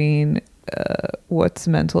between what's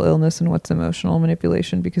mental illness and what's emotional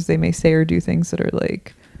manipulation, because they may say or do things that are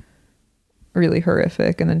like really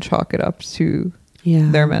horrific and then chalk it up to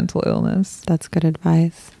their mental illness. That's good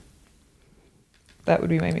advice. That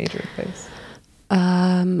would be my major advice.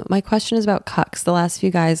 My question is about cucks. The last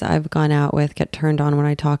few guys I've gone out with get turned on when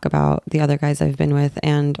I talk about the other guys I've been with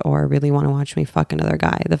and or really want to watch me fuck another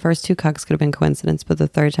guy. The first two cucks could have been coincidence, but the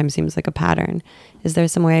third time seems like a pattern. Is there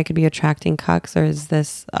some way I could be attracting cucks, or is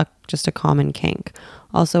this just a common kink?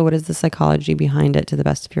 Also, what is the psychology behind it to the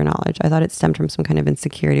best of your knowledge? I thought it stemmed from some kind of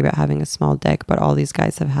insecurity about having a small dick, but all these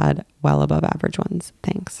guys have had well above average ones.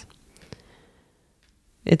 Thanks.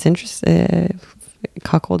 It's interesting.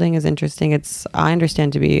 Cuckolding is interesting. I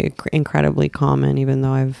understand to be incredibly common, even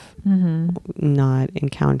though I've not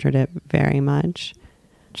encountered it very much.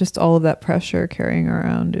 just all of that pressure carrying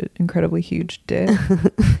around an incredibly huge dick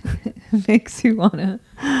makes you wanna.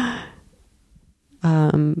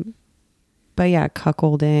 But yeah,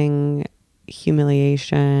 cuckolding,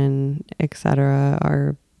 humiliation, etc.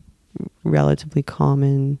 are relatively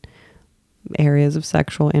common areas of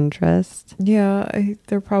sexual interest. Yeah,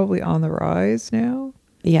 they're probably on the rise now.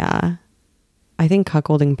 Yeah. I think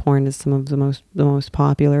cuckolding porn is some of the most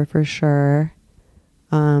popular for sure.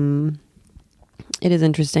 It is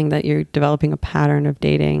interesting that you're developing a pattern of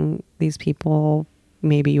dating these people.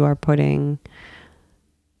 Maybe you are putting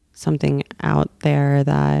something out there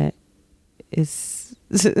that is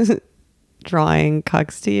drawing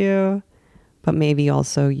cucks to you, but maybe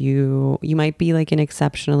also you might be like an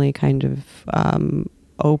exceptionally kind of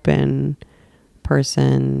open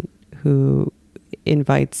person who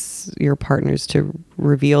invites your partners to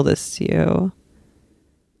reveal this to you,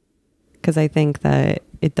 because I think that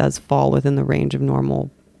it does fall within the range of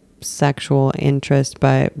normal sexual interest,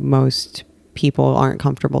 but most people aren't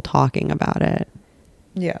comfortable talking about it.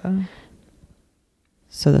 Yeah.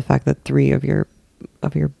 So the fact that 3 of your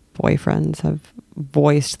boyfriends have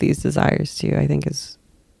voiced these desires to you, I think is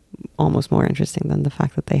almost more interesting than the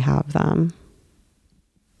fact that they have them.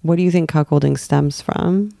 What do you think cuckolding stems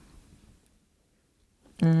from?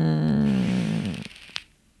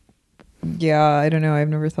 Yeah, I don't know. I've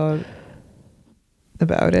never thought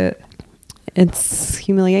about it. It's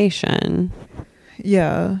humiliation.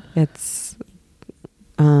 Yeah. It's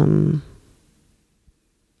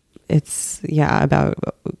about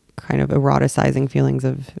kind of eroticizing feelings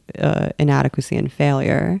of inadequacy and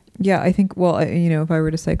failure. Yeah, I think, well, if I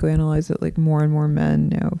were to psychoanalyze it, like more and more men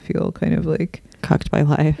now feel kind of like cucked by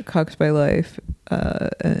life,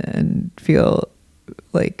 and feel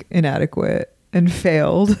like inadequate and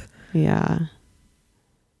failed. Yeah.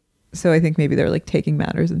 So I think maybe they're like taking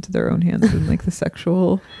matters into their own hands in like the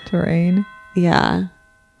sexual terrain. Yeah.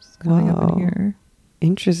 What's coming up in here?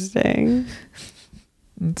 Interesting.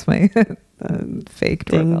 It's my fake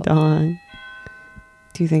ding dong.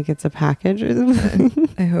 Do you think it's a package or something?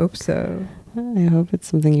 I hope so. I hope it's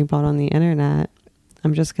something you bought on the internet.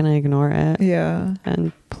 I'm just going to ignore it. Yeah.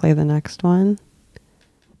 And play the next one.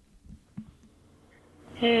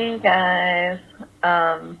 Hey guys.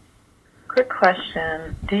 Quick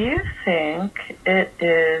question. Do you think it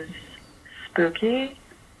is spooky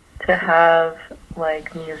to have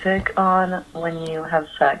like music on when you have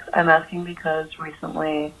sex? I'm asking because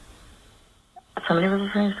recently somebody was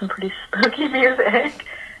listening to some pretty spooky music.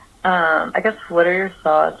 I guess, what are your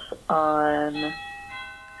thoughts on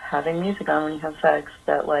having music on when you have sex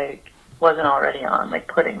that like wasn't already on, like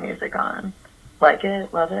putting music on? Like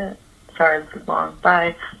it? Love it? Sorry, this is long.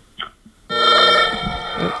 Bye.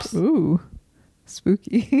 Oops. Ooh.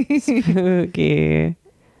 Spooky. Spooky.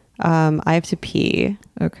 I have to pee.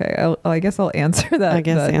 Okay, I guess I'll answer that. I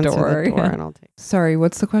guess that answer door. the door and I'll take. Sorry,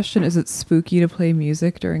 what's the question? Is it spooky to play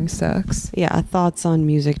music during sex? Yeah, thoughts on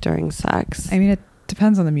music during sex. I mean, it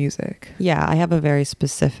depends on the music. Yeah, I have a very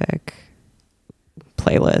specific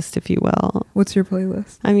playlist, if you will. What's your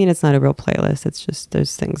playlist? I mean, it's not a real playlist. It's just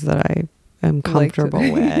there's things that I am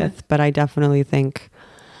comfortable with, but I definitely think.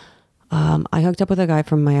 I hooked up with a guy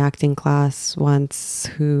from my acting class once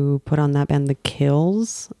who put on that band The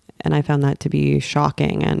Kills, and I found that to be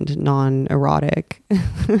shocking and non-erotic.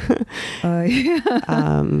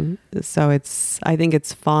 Yeah. So I think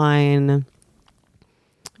it's fine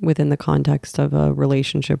within the context of a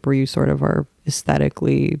relationship where you sort of are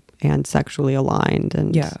aesthetically and sexually aligned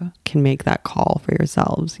and can make that call for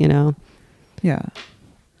yourselves, you know? Yeah.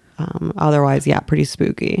 Otherwise, yeah, pretty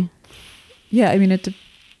spooky. Yeah, I mean, it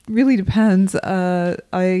really depends.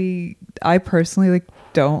 I personally like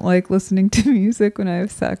don't like listening to music when I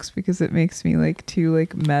have sex because it makes me like too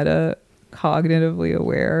like meta cognitively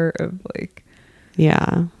aware of like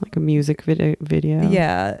like a music video.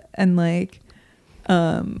 Yeah, and like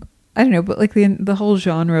I don't know, but like the whole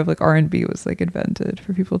genre of like R&B was like invented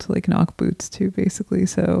for people to like knock boots to, basically.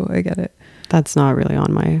 So I get it. That's not really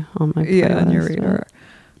on my playlist, yeah, on your radar.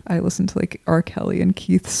 I listen to like R. Kelly and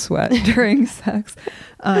Keith Sweat during sex,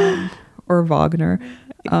 or Wagner.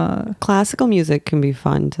 Classical music can be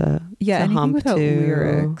fun to hump without to.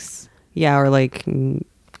 Lyrics. Yeah, or like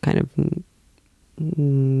kind of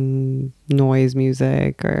noise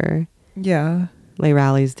music, or Les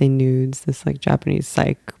Rallies des Nudes, this like Japanese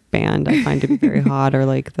psych band I find to be very hot, or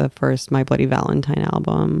like the first My Bloody Valentine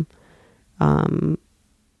album,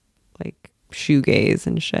 like shoegaze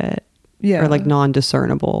and shit. Yeah. Or like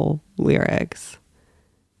non-discernible lyrics.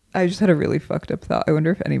 I just had a really fucked up thought. I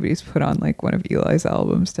wonder if anybody's put on like one of Eli's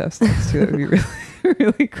albums to have sex to. That would be really,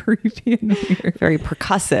 really creepy and weird. Very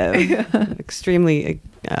percussive. Yeah. Extremely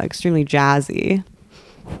jazzy.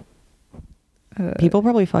 People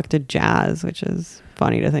probably fuck to jazz, which is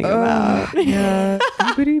funny to think about. Yeah.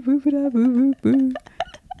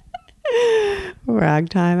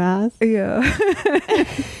 Ragtime ass. Yeah.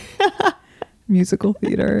 Musical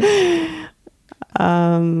theater.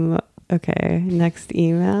 Okay, next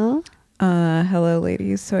email. Hello,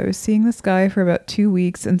 ladies. So I was seeing this guy for about 2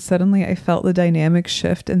 weeks, and suddenly I felt the dynamic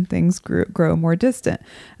shift and things grow more distant.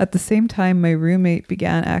 At the same time, my roommate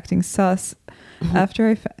began acting sus.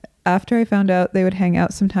 After I found out they would hang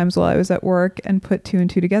out sometimes while I was at work and put 2 and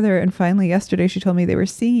 2 together, and finally yesterday she told me they were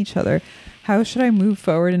seeing each other. How should I move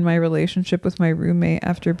forward in my relationship with my roommate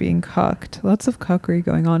after being cucked? Lots of cuckery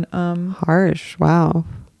going on. Harsh. Wow.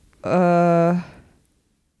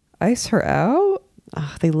 Ice her out?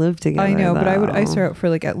 They live together. I know, but I would ice her out for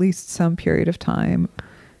like at least some period of time.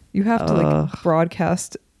 You have to like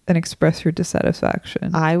broadcast and express your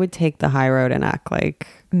dissatisfaction. I would take the high road and act like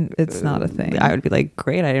it's not a thing. I would be like,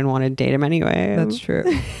 great, I didn't want to date him anyway. That's true.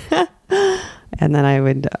 And then I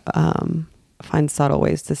would find subtle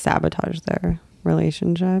ways to sabotage their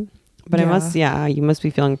relationship. But you must be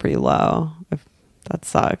feeling pretty low if that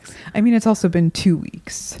sucks. I mean, it's also been 2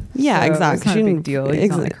 weeks. Yeah, so exactly. It's not a big deal.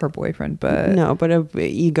 It's not like her boyfriend, but no, but a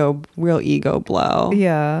real ego blow.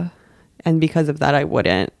 Yeah. And because of that, I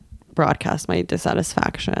wouldn't broadcast my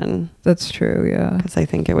dissatisfaction. That's true. Yeah. Because I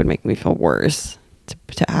think it would make me feel worse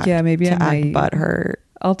to act. Yeah, maybe I might butthurt.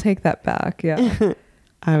 I'll take that back. Yeah.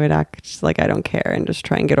 I would act just like I don't care and just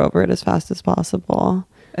try and get over it as fast as possible.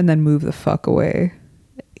 And then move the fuck away.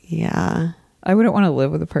 Yeah. I wouldn't want to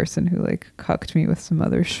live with a person who like cucked me with some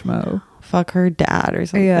other schmo. Fuck her dad or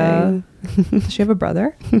something. Yeah. Does she have a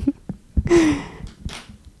brother?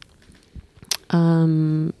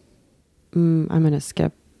 I'm gonna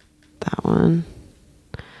skip that one.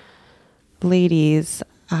 Ladies,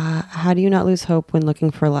 how do you not lose hope when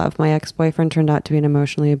looking for love? My ex-boyfriend turned out to be an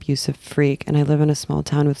emotionally abusive freak, and I live in a small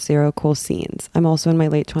town with 0 cool scenes. I'm also in my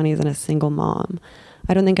late 20s and a single mom.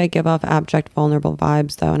 I don't think I give off abject, vulnerable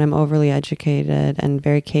vibes, though, and I'm overly educated and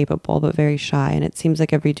very capable, but very shy, and it seems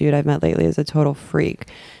like every dude I've met lately is a total freak.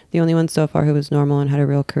 The only one so far who was normal and had a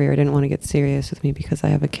real career didn't want to get serious with me because I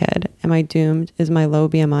have a kid. Am I doomed? Is my low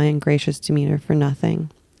BMI and gracious demeanor for nothing?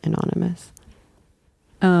 Anonymous.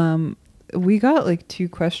 We got like 2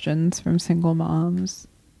 questions from single moms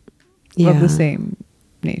of the same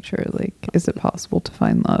nature. Like, is it possible to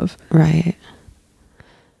find love? Right.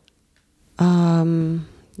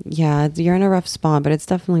 Yeah, you're in a rough spot, but it's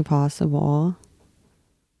definitely possible.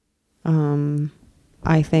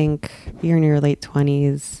 I think you're in your late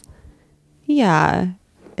 20s. Yeah,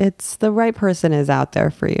 it's the right person is out there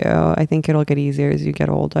for you. I think it'll get easier as you get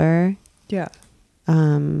older. Yeah.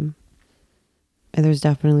 And there's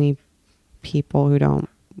definitely people who don't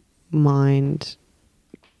mind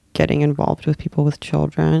getting involved with people with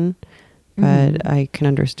children. But I can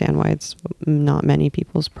understand why it's not many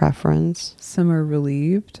people's preference. Some are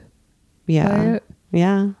relieved. Yeah. By it.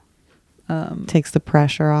 Yeah. Takes the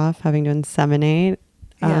pressure off having to inseminate.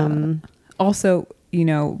 Yeah. Also,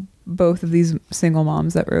 both of these single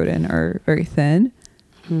moms that wrote in are very thin.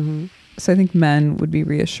 Mm-hmm. So I think men would be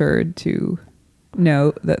reassured to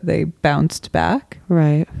know that they bounced back.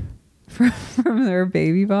 Right. From their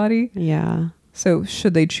baby body. Yeah. So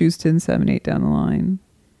should they choose to inseminate down the line?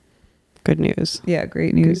 Good news. Yeah,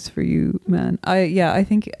 great news for you, men. I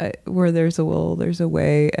think where there's a will, there's a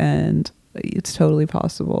way, and it's totally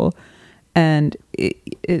possible. And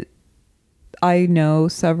I know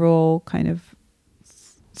several kind of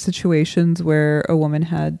situations where a woman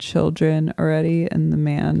had children already, and a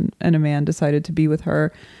man decided to be with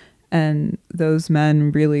her, and those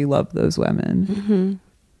men really love those women,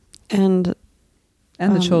 and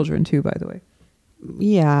the children too, by the way.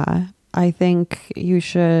 Yeah, I think you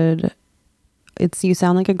should. You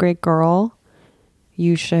sound like a great girl.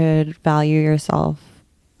 You should value yourself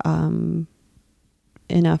enough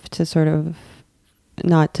to sort of,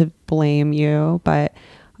 not to blame you, but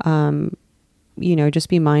just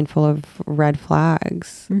be mindful of red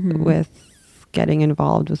flags with getting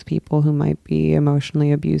involved with people who might be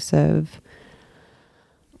emotionally abusive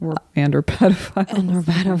or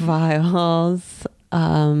pedophiles.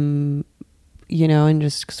 And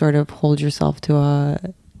just sort of hold yourself to a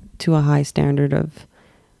high standard of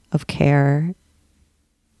care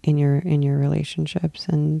in your relationships,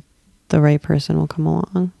 and the right person will come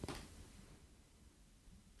along.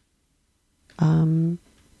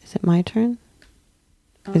 Is it my turn?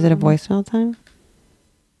 Is it a voicemail time?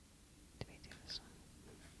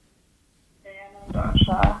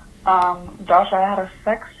 Dasha. Josh, I had a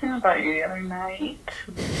sex dream about you the other night,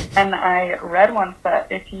 and I read once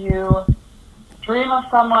that if you dream of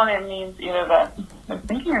someone, it means either that they're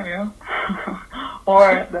thinking of you,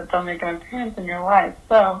 or that they'll make an appearance in your life.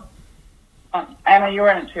 So, I know you were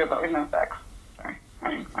in it too, but with no sex. Sorry. I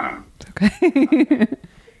mean, I don't know. Okay.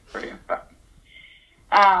 For you, but,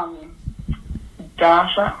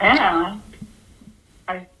 Josh and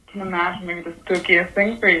I can imagine maybe the spookiest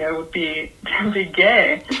thing for you would be to be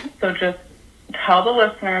gay. So just tell the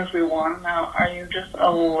listeners, we want to know, are you just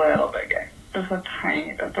a little bit gay? Just a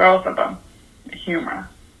tiny bit. Throw us a bone. Humor.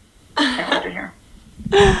 Can't wait to hear.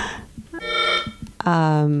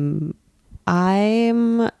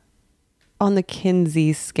 I'm on the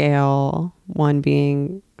Kinsey scale, 1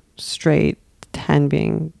 being straight, 10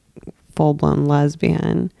 being full-blown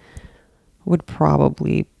lesbian. Would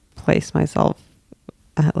probably place myself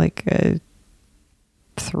at like a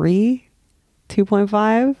 3,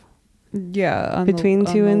 2.5. Yeah, between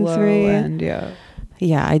 2 and 3. End, yeah.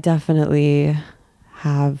 Yeah, I definitely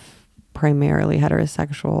have primarily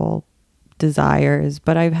heterosexual desires,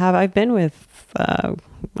 but I've had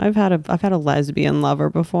a lesbian lover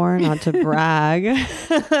before, not to brag.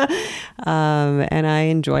 And I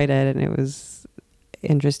enjoyed it, and it was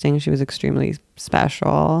interesting. She was extremely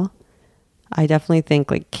special. I definitely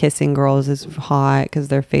think like kissing girls is hot because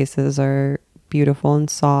their faces are beautiful and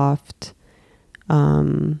soft.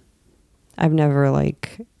 I've never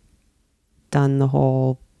like done the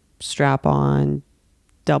whole strap on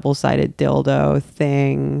double-sided dildo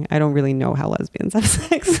thing. I don't really know how lesbians have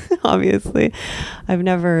sex, obviously. I've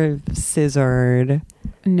never scissored.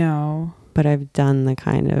 No. But I've done the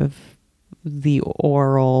kind of the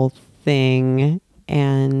oral thing,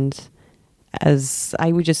 and I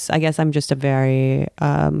guess I'm just a very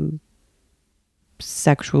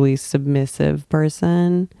sexually submissive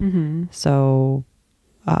person. Mm-hmm. So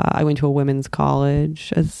I went to a women's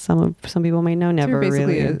college, as some people may know. Never so you're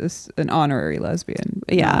basically really an honorary lesbian.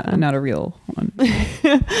 Yeah, not a real one.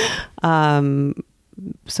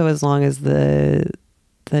 So as long as the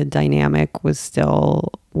dynamic was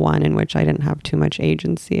still one in which I didn't have too much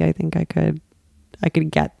agency, I think I could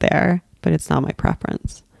get there, but it's not my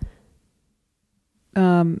preference.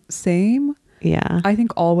 Same. Yeah. I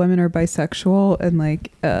think all women are bisexual and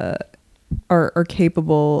like are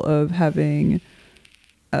capable of having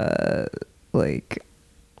like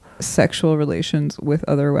sexual relations with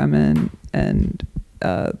other women, and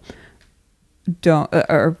are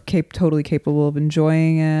totally capable of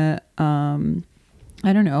enjoying it. I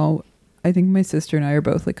don't know. I think my sister and I are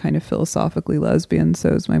both like kind of philosophically lesbian.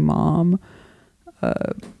 So is my mom.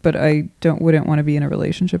 But I wouldn't want to be in a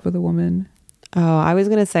relationship with a woman. Oh, I was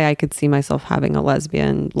going to say I could see myself having a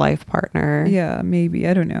lesbian life partner. Yeah, maybe.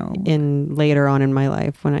 I don't know. In later on in my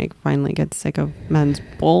life when I finally get sick of men's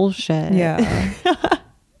bullshit. Yeah.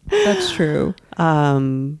 That's true.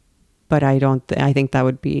 But I think that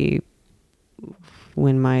would be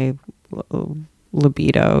when my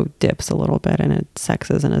libido dips a little bit and sex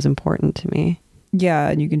isn't as important to me. Yeah,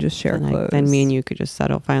 and you can just share clothes. Then me and you could just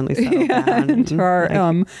finally settle down. And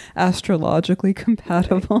are astrologically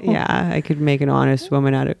compatible. Yeah, I could make an honest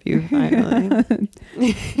woman out of you finally.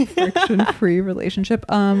 Friction-free relationship.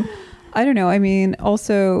 I don't know. I mean,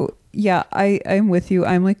 also, yeah, I'm with you.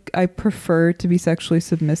 I prefer to be sexually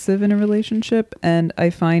submissive in a relationship, and I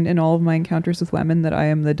find in all of my encounters with women that I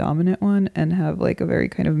am the dominant one and have like a very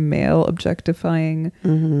kind of male objectifying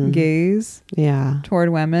gaze toward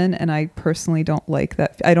women, and I personally don't like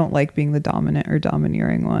that. I don't like being the dominant or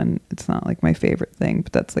domineering one. It's not like my favorite thing,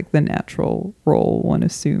 but that's like the natural role one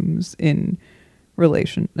assumes in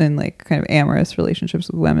like kind of amorous relationships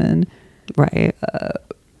with women. Right.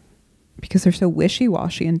 Because they're so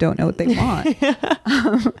wishy-washy and don't know what they want.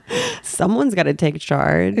 Someone's got to take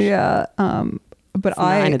charge. Yeah. But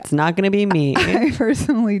it's not going to be me. I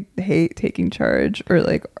personally hate taking charge or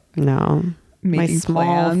like making my small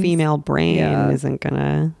plans. Female brain isn't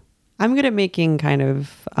gonna. I'm good at making kind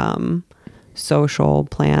of social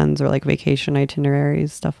plans or like vacation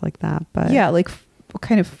itineraries, stuff like that. But yeah, like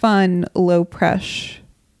kind of fun, low pressure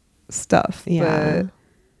stuff. Yeah. But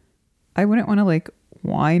I wouldn't want to like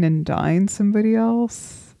wine and dine somebody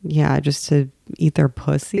else. Yeah, just to eat their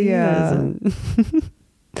pussy. Yeah.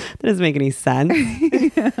 That doesn't make any sense.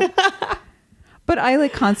 But I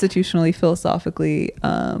like constitutionally, philosophically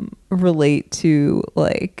relate to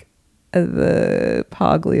like the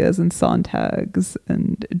Paglias and Sontags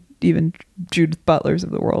and even Judith Butlers of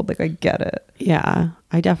the world. Like I get it. Yeah,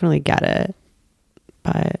 I definitely get it.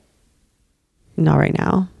 But not right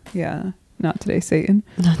now. Yeah. Not today, Satan.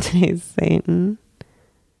 Not today, Satan.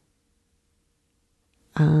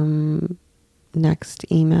 next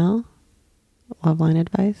email. Loveline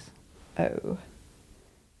advice. Oh.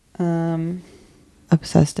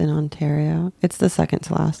 Obsessed in Ontario. It's the second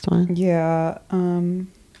to last one. Yeah.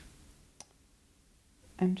 I'm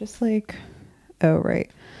just like, oh, right.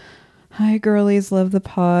 Hi, girlies. Love the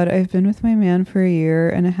pod. I've been with my man for 1.5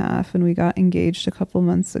 years, and we got engaged a couple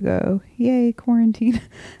months ago. Yay, quarantine.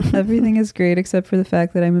 Everything is great except for the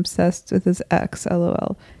fact that I'm obsessed with his ex,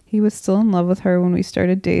 LOL. He was still in love with her when we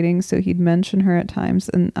started dating, so he'd mention her at times,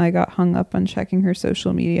 and I got hung up on checking her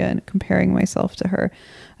social media and comparing myself to her.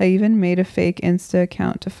 I even made a fake Insta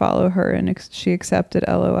account to follow her, and she accepted,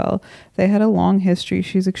 LOL. They had a long history.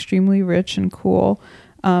 She's extremely rich and cool.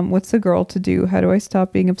 What's a girl to do? How do I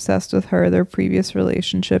stop being obsessed with her, their previous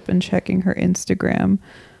relationship, and checking her Instagram?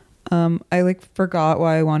 I forgot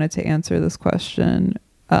why I wanted to answer this question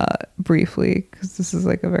briefly, because this is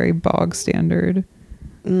like a very bog standard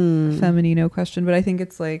feminino question, but I think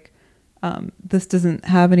it's like this doesn't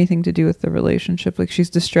have anything to do with the relationship. Like,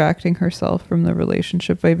 she's distracting herself from the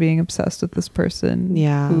relationship by being obsessed with this person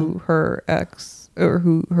who her ex or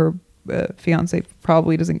who her fiance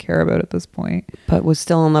probably doesn't care about at this point, but was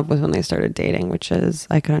still in love with when they started dating, which is,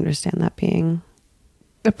 I could understand that being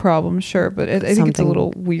a problem, sure, but I think it's a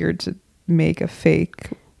little weird to make a fake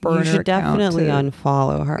burner account. You should definitely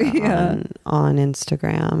unfollow her on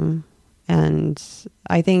Instagram. And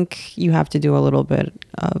I think you have to do a little bit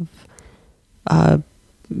of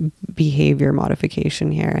behavior modification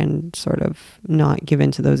here and sort of not give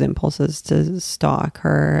in to those impulses to stalk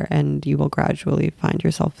her, and you will gradually find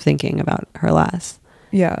yourself thinking about her less.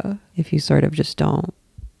 Yeah. If you sort of just don't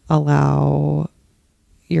allow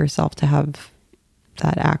yourself to have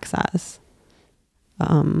that access.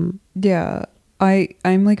 Yeah.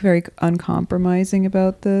 I'm like very uncompromising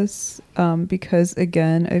about this because,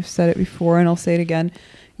 again, I've said it before and I'll say it again.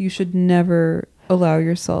 You should never allow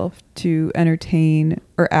yourself to entertain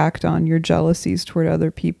or act on your jealousies toward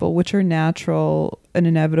other people, which are natural and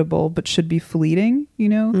inevitable, but should be fleeting, you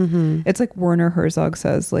know? Mm-hmm. It's like Werner Herzog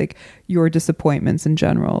says, like, your disappointments in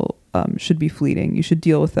general should be fleeting. You should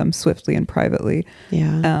deal with them swiftly and privately.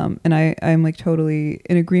 Yeah. And I'm like totally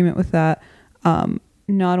in agreement with that.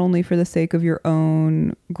 Not only for the sake of your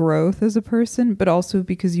own growth as a person, but also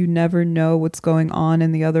because you never know what's going on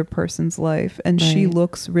in the other person's life. And she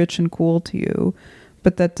looks rich and cool to you,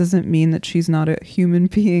 but that doesn't mean that she's not a human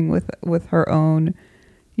being with her own,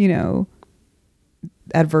 you know,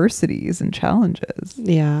 adversities and challenges.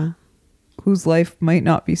 Yeah. Whose life might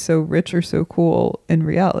not be so rich or so cool in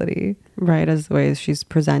reality. Right, as the ways she's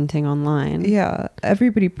presenting online. Yeah.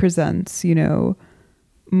 Everybody presents, you know,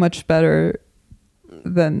 much better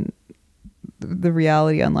than the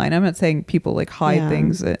reality online. I'm not saying people like hide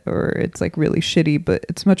things or it's like really shitty, but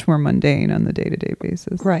it's much more mundane on the day-to-day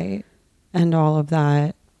basis. Right. And all of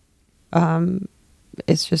that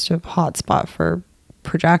it's just a hot spot for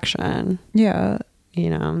projection. Yeah. You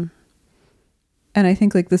know. And I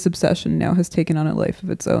think like this obsession now has taken on a life of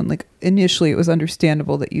its own. Like initially it was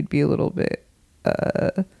understandable that you'd be a little bit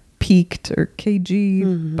piqued or cagey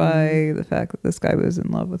by the fact that this guy was in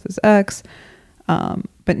love with his ex.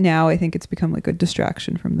 But now I think it's become like a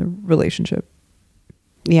distraction from the relationship.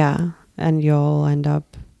 Yeah. And you'll end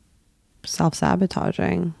up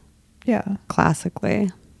self-sabotaging. Yeah.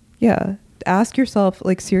 Classically. Yeah. Ask yourself,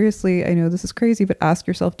 like, seriously, I know this is crazy, but ask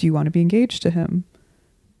yourself, do you want to be engaged to him?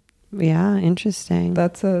 Yeah. Interesting.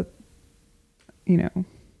 That's a, you know.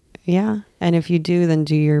 Yeah. And if you do, then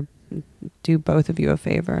do both of you a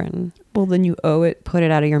favor and well, then you owe it. Put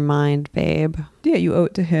it out of your mind, babe. Yeah, you owe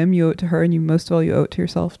it to him, you owe it to her, and you most of all, you owe it to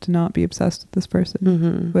yourself to not be obsessed with this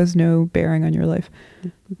person who has no bearing on your life.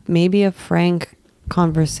 Maybe a frank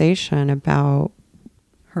conversation about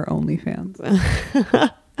her OnlyFans.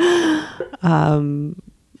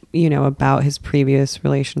 You know, about his previous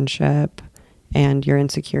relationship and your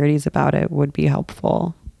insecurities about it would be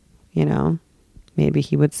helpful. You know, maybe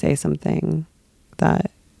he would say something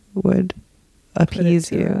that would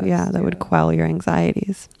appease you. That would quell your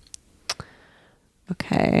anxieties.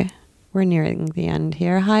 Okay. We're nearing the end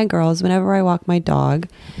here. Hi, girls. Whenever I walk my dog,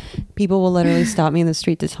 people will literally stop me in the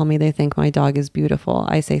street to tell me they think my dog is beautiful.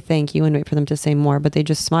 I say thank you and wait for them to say more, but they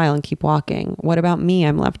just smile and keep walking. What about me?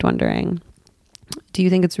 I'm left wondering. Do you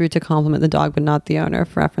think it's rude to compliment the dog but not the owner?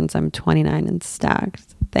 For reference, I'm 29 and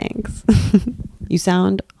stacked. Thanks. You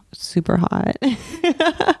sound super hot.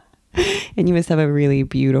 And you must have a really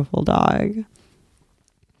beautiful dog.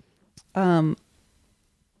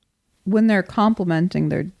 When they're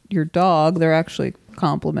complimenting your dog, they're actually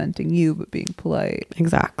complimenting you, but being polite.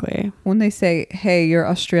 Exactly. When they say, hey, your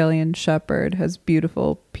Australian Shepherd has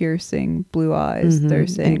beautiful, piercing blue eyes, they're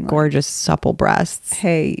saying, and gorgeous, supple breasts.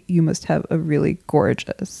 Hey, you must have a really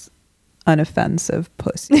gorgeous, unoffensive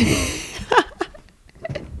pussy.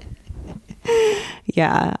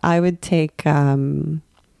 Yeah, I would take it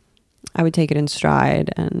in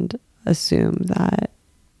stride and assume that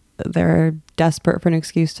they're desperate for an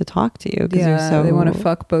excuse to talk to you because they want to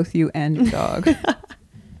fuck both you and your dog.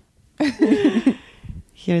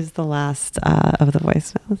 Here's the last of the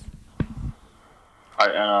voicemails.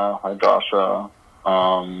 Hi Anna, hi Dasha.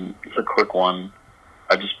 It's a quick one.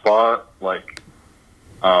 I just bought my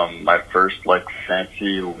first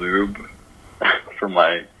fancy lube for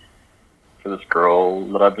this girl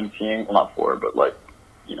that I've been seeing. Well, not for, but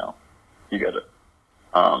you get it.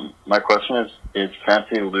 My question is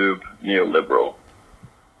fancy lube neoliberal?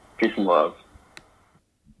 Peace and love.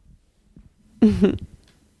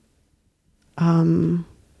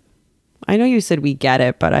 I know you said we get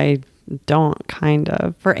it, but I don't kind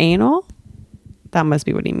of. For anal? That must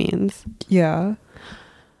be what he means. Yeah.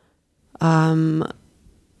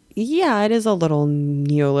 Yeah, it is a little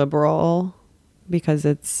neoliberal because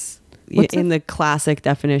it's in the classic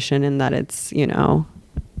definition in that it's,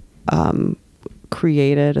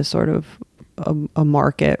 created a sort of a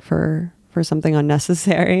market for something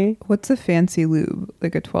unnecessary. What's a fancy lube?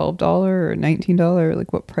 Like a $12 or $19?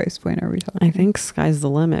 Like what price point are we talking? I think sky's the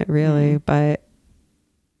limit, really. But,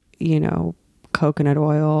 coconut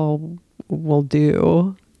oil will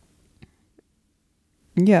do.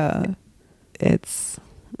 Yeah. It's...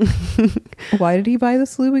 Why did he buy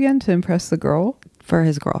this lube again? To impress the girl? For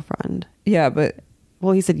his girlfriend. Yeah, but...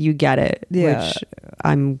 Well, he said you get it. Yeah. Which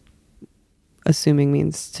I'm assuming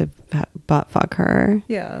means to butt fuck her.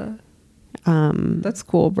 Yeah. That's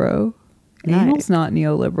cool, bro. Nice. Anal's not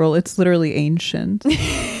neoliberal. It's literally ancient.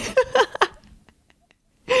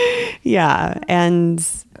 Yeah, and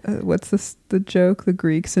what's the joke? The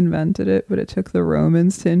Greeks invented it, but it took the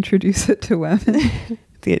Romans to introduce it to women.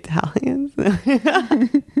 The Italians.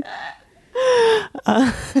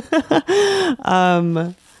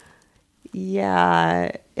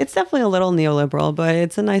 Yeah, it's definitely a little neoliberal, but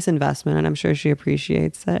it's a nice investment, and I'm sure she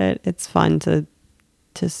appreciates it. It's fun to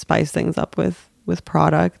spice things up with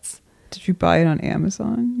products. Did you buy it on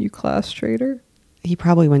Amazon, you class trader? He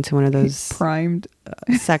probably went to one of those primed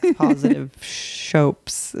sex positive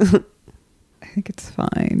shops. I think it's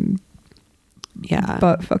fine. Yeah.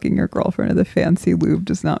 But fucking your girlfriend at the fancy lube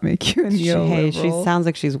does not make you a neoliberal. Hey, she sounds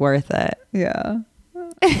like she's worth it. Yeah.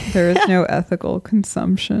 There is no ethical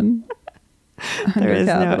consumption. There is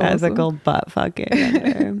no ethical butt fucking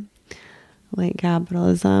under late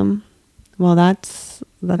capitalism. Well, that's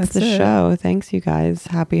the show. Thanks, you guys.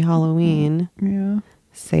 Happy Halloween. Yeah.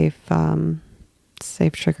 Safe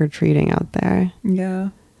trick-or-treating out there. Yeah.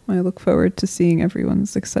 I look forward to seeing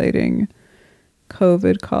everyone's exciting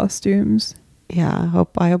COVID costumes. Yeah.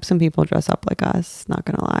 I hope some people dress up like us, not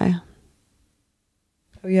gonna lie.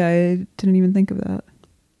 Oh yeah, I didn't even think of that.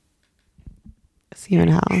 See you in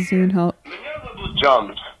hell. See you in hell.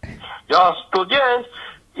 John, jag student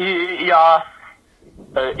I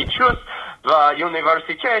чувств в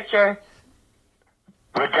университете.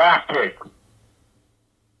 Redacted.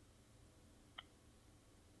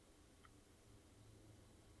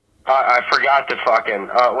 I forgot to fucking,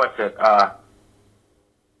 what's it,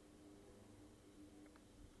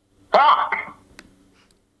 fuck!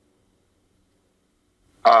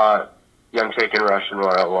 I'm taking Russian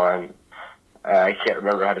Royal Wine. I can't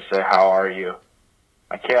remember how to say, how are you?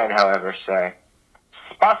 I can, however, say,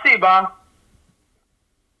 Spasiba!